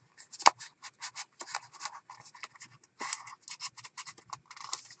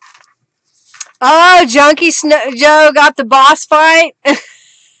 Oh, Junkie Joe got the boss fight.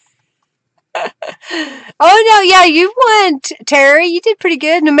 Oh no, yeah, you won, Terry. You did pretty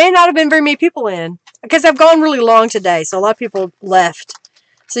good. And there may not have been very many people in because I've gone really long today, so a lot of people left.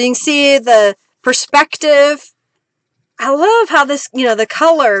 So you can see the perspective. I love how this, the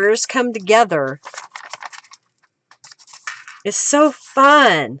colors come together. It's so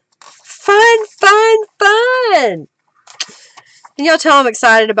fun. Fun, fun, fun. And y'all tell I'm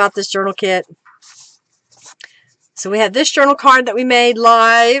excited about this journal kit. So we have this journal card that we made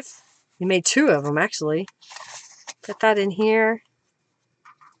live. We made 2 of them, actually. Put that in here.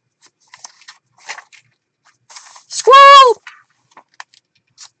 Squirrel!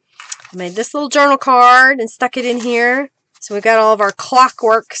 I made this little journal card and stuck it in here. So we've got all of our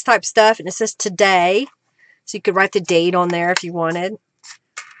clockwork type stuff, and it says today. So you could write the date on there if you wanted.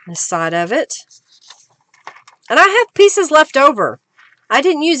 The side of it. And I have pieces left over. I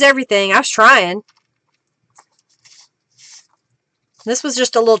didn't use everything. I was trying. This was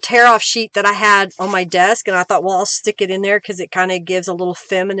just a little tear-off sheet that I had on my desk, and I thought, well, I'll stick it in there because it kind of gives a little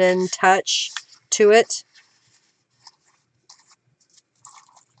feminine touch to it.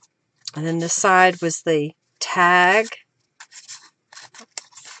 And then this side was the tag.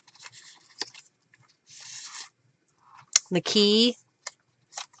 The key.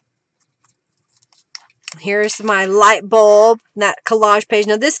 Here's my light bulb, that collage page.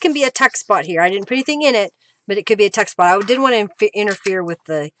 Now, this can be a tuck spot here. I didn't put anything in it, but it could be a tuck spot. I didn't want to interfere with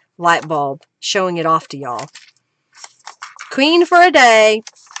the light bulb, showing it off to y'all. Queen for a day.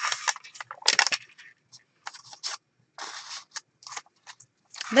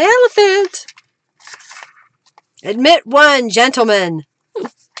 The elephant. Admit one, gentlemen.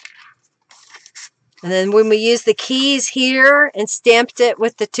 And then when we used the keys here and stamped it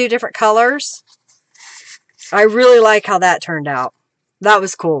with the 2 different colors, I really like how that turned out. That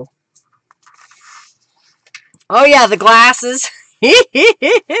was cool. Oh yeah, the glasses.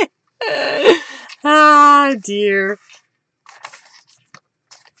 Ah, dear.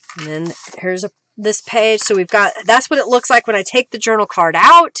 And then here's this page. So we've got, that's what it looks like when I take the journal card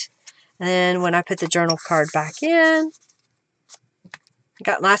out. And then when I put the journal card back in.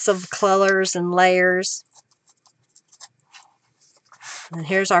 Got lots of colors and layers. And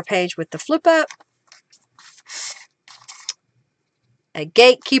here's our page with the flip up. A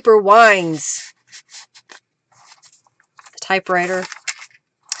Gatekeeper Wines. The typewriter.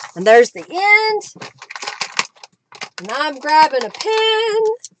 And there's the end. And I'm grabbing a pen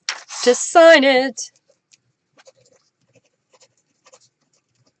to sign it.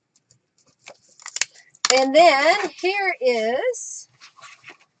 And then here is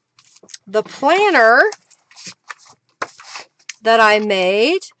the planner that I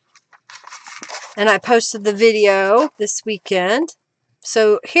made. And I posted the video this weekend.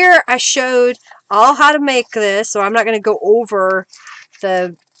 So here I showed all how to make this. So I'm not going to go over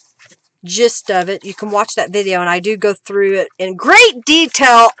the gist of it. You can watch that video, and I do go through it in great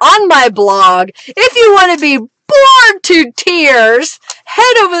detail on my blog. If you want to be bored to tears,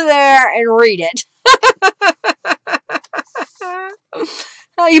 head over there and read it.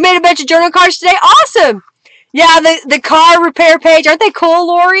 Oh, you made a bunch of journal cards today? Awesome! Yeah, the car repair page. Aren't they cool,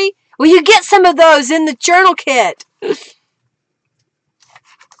 Lori? Well, you get some of those in the journal kit.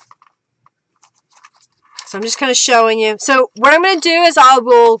 So I'm just kind of showing you. So what I'm going to do is I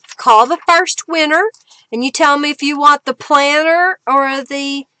will call the first winner, and you tell me if you want the planner or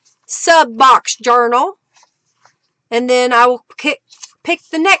the sub box journal. And then I will pick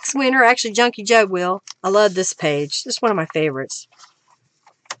the next winner. Actually, Junkie Joe will. I love this page. This is one of my favorites.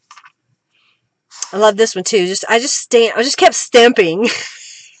 I love this one too. I just kept stamping.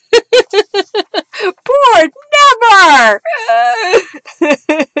 Bored never.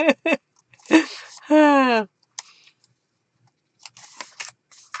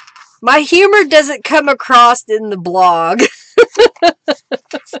 My humor doesn't come across in the blog.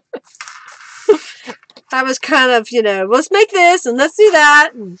 I was kind of, let's make this and let's do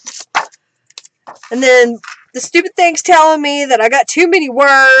that. And then the stupid thing's telling me that I got too many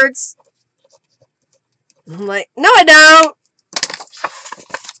words. I'm like, no, I don't.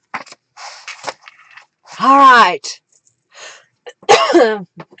 All right. I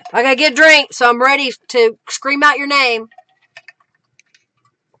gotta get a drink, so I'm ready to scream out your name.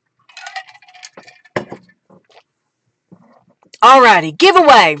 Alrighty,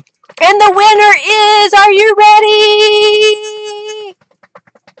 giveaway. And the winner is, are you ready?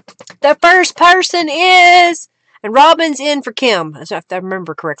 The first person is, and Robin's in for Kim, if I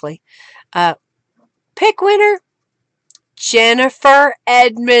remember correctly. Pick winner, Jennifer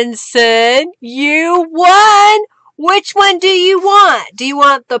Edmondson. You won Which one do you want? Do you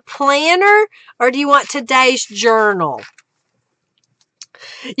want the planner or do you want today's journal?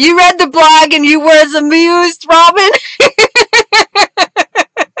 You read the blog and you were as amused, Robin?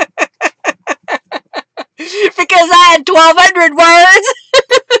 Because I had 1,200 words.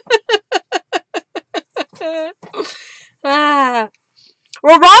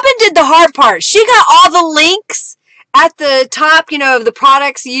 Well, Robin did the hard part. She got all the links at the top, you know, of the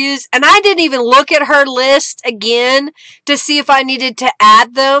products used, and I didn't even look at her list again to see if I needed to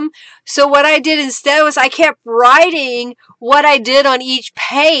add them. So what I did instead was I kept writing what I did on each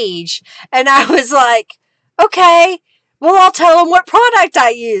page, and I was like, okay, well, I'll tell them what product I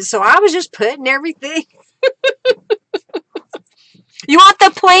use. So I was just putting everything. You want the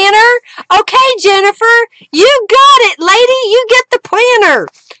planner? Okay, Jennifer, you got it, lady. You get the planner.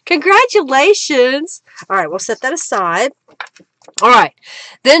 Congratulations. All right, we'll set that aside. All right,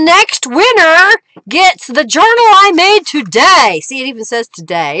 the next winner gets the journal I made today. See, it even says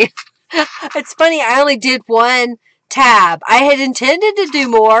today. It's funny, I only did one tab. I had intended to do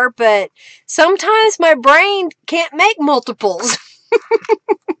more, but sometimes my brain can't make multiples.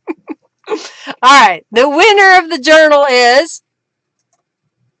 All right, the winner of the journal is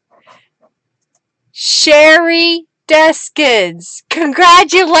Sherry Deskins.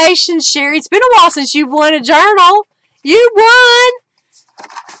 Congratulations, Sherry. It's been a while since you've won a journal. You won.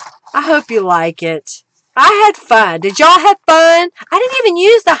 I hope you like it. I had fun. Did y'all have fun? I didn't even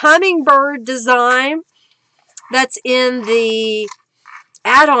use the hummingbird design that's in the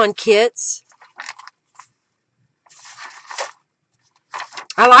add-on kits.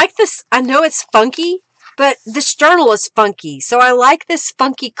 I like this. I know it's funky, but this journal is funky. So I like this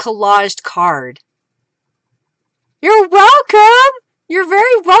funky collaged card. You're welcome. You're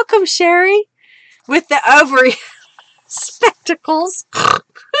very welcome, Sherry. With the ovary spectacles.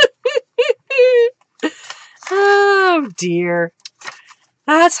 Oh, dear.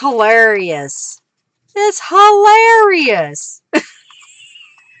 That's hilarious. It's hilarious.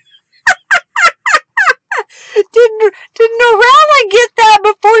 Didn't Norella get that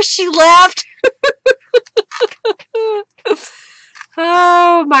before she left?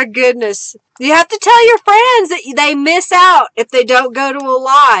 Oh, my goodness. You have to tell your friends that they miss out if they don't go to a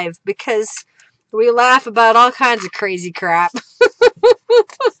live, because we laugh about all kinds of crazy crap.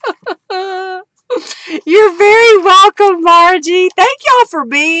 You're very welcome, Margie. Thank y'all for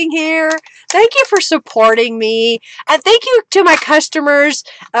being here. Thank you for supporting me. And thank you to my customers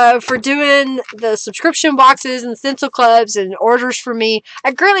for doing the subscription boxes and stencil clubs and orders for me.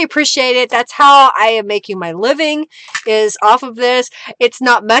 I greatly appreciate it. That's how I am making my living, is off of this. It's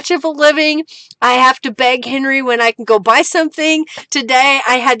not much of a living. I have to beg Henry when I can go buy something. Today,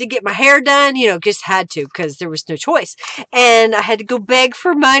 I had to get my hair done. You know, just had to because there was no choice. And I had to go beg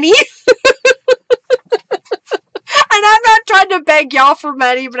for money. And I'm not trying to beg y'all for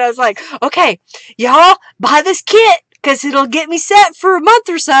money, but I was like, okay, y'all buy this kit because it'll get me set for a month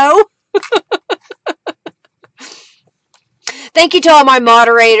or so. Thank you to all my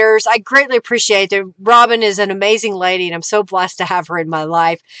moderators. I greatly appreciate it. Robin is an amazing lady, and I'm so blessed to have her in my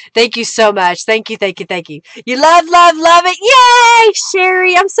life. Thank you so much. Thank you, thank you, thank you. You love, love, love it. Yay,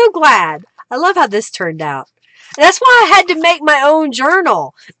 Sherry. I'm so glad. I love how this turned out. And that's why I had to make my own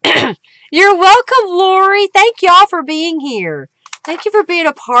journal. You're welcome, Lori. Thank y'all for being here. Thank you for being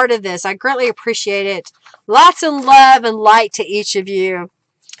a part of this. I greatly appreciate it. Lots of love and light to each of you.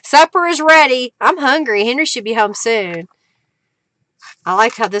 Supper is ready. I'm hungry. Henry should be home soon. I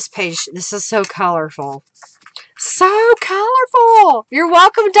like how this page, this is so colorful. So colorful. You're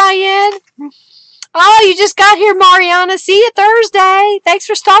welcome, Diane. Oh, you just got here, Mariana. See you Thursday. Thanks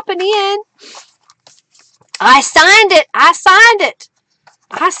for stopping in. I signed it. I signed it.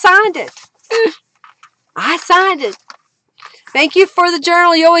 I signed it. I signed it. Thank you for the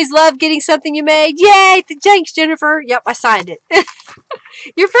journal. You always love getting something you made. Yay. Thanks, Jennifer. Yep, I signed it.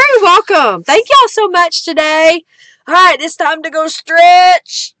 You're very welcome. Thank y'all so much today. All right, it's time to go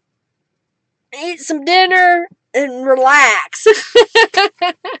stretch, eat some dinner, and relax.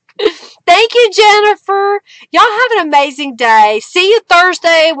 Thank you, Jennifer. Y'all have an amazing day. See you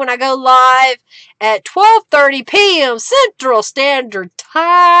Thursday when I go live at 12:30 p.m. Central Standard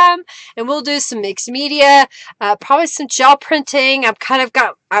Time. And we'll do some mixed media, probably some gel printing. I've kind of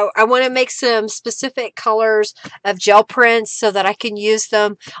got, I want to make some specific colors of gel prints so that I can use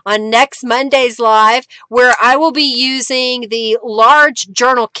them on next Monday's live, where I will be using the large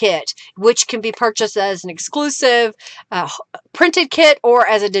journal kit, which can be purchased as an exclusive printed kit or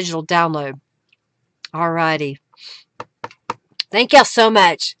as a digital download. Alrighty. Thank y'all so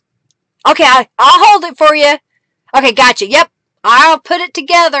much. Okay, I'll hold it for you. Okay, gotcha. Yep, I'll put it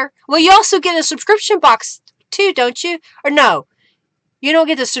together. Well, you also get a subscription box too, don't you? Or no, you don't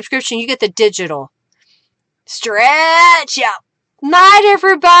get the subscription. You get the digital. Stretch out. Night,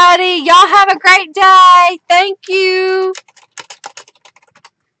 everybody. Y'all have a great day. Thank you.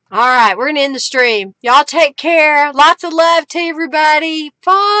 All right, we're going to end the stream. Y'all take care. Lots of love to everybody.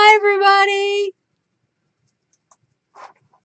 Bye, everybody.